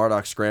to do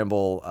Marduk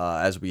Scramble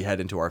as we head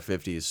into our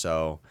 50s.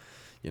 So,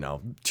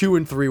 2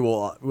 and 3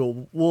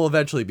 will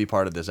eventually be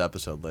part of this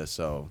episode list.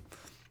 So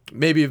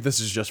maybe if this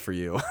is just for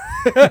you,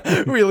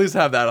 we at least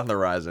have that on the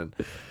horizon.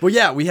 But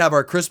yeah, we have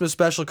our Christmas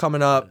special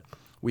coming up.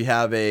 We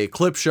have a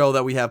clip show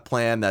that we have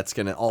planned that's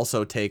going to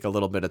also take a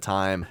little bit of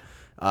time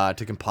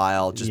to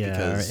compile, just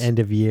because our end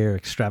of year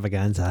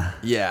extravaganza.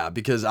 Yeah,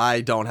 because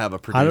I don't have a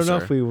producer. I don't know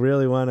if we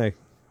really want to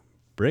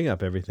bring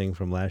up everything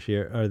from last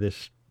year or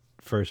this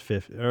first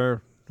fifth,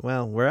 or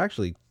well, we're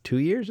actually 2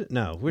 years.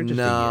 No, we're just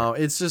a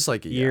year. It's just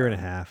like a year and a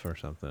half or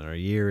something, or a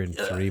year and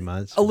 3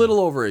 months. A little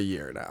over a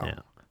year now. Yeah.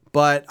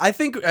 But I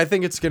think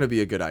it's going to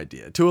be a good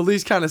idea to at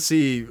least kind of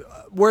see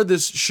where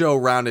this show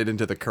rounded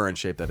into the current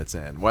shape that it's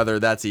in. Whether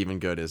that's even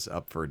good is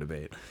up for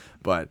debate.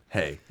 But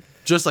hey,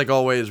 just like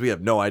always, we have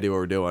no idea what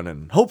we're doing,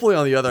 and hopefully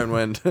on the other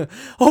end,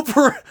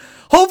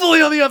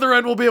 hopefully on the other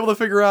end, we'll be able to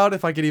figure out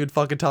if I can even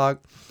fucking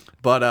talk.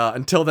 But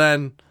until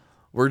then,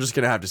 we're just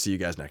gonna have to see you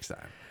guys next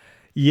time.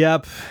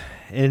 Yep,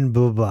 and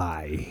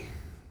bye-bye.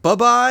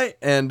 Bye-bye,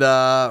 and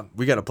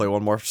we got to play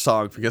one more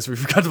song because we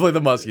forgot to play the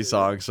Muskie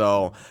song,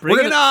 so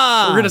Bring it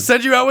on! We're going to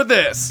send you out with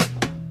this.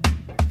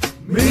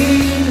 Me,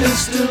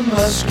 Mr.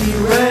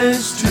 Muskie,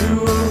 rents to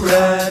a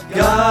rat,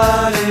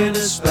 got in a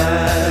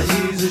spat,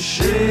 he's a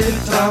shit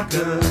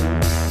talker.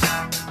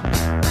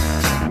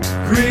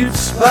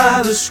 Creeps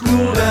by the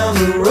school down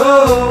the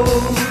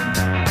road,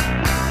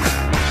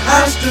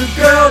 asked a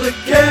girl to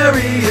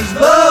carry his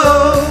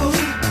load.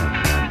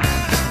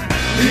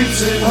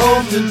 Leaps in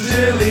homes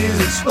until he's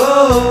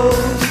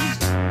exposed.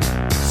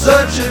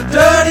 Such a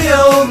dirty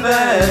old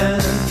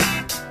man.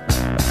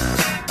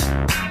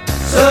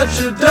 Such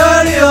a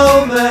dirty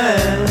old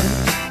man.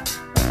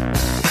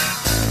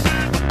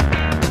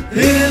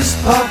 His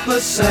papa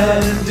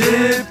sat and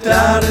dipped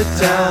out of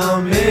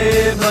town.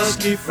 Made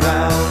Muskie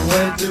frown,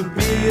 went to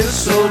be a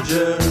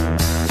soldier.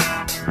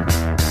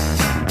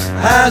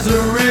 Has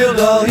a real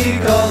doll he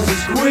calls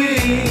his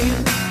queen.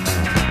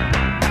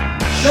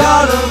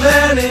 Shot a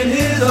man in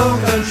his own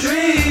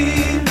country.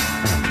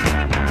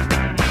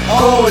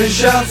 Always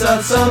shouts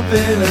out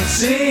something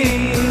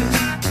obscene.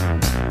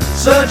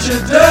 Such a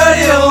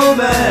dirty old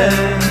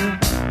man.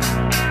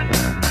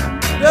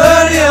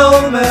 Dirty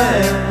old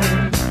man.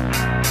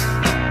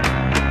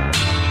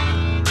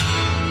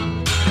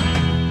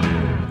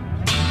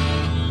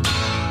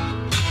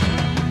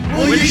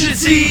 Well, you should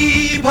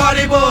see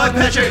Party Boy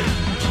Patrick.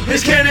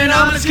 His cannon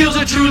armor skills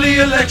are truly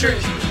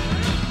electric.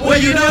 Well,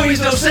 you know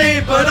he's no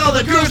saint, but all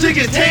the girls he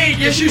contain.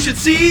 Yes, you should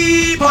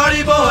see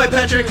Party Boy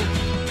Patrick.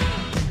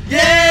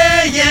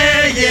 Yeah,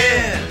 yeah,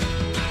 yeah.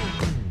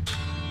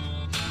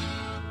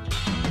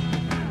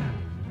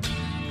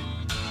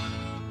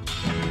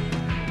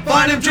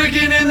 Find him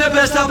drinking in the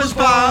best of his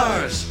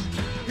bars.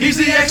 He's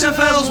the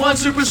XFL's one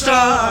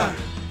superstar.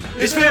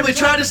 His family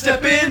tried to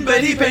step in,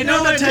 but he paid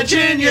no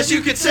attention. Yes,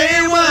 you could say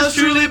it was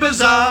truly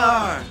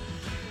bizarre.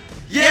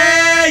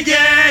 Yeah,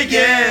 yeah,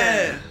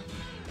 yeah.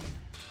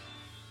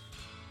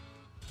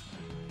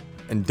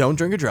 And don't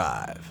drink or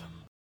drive.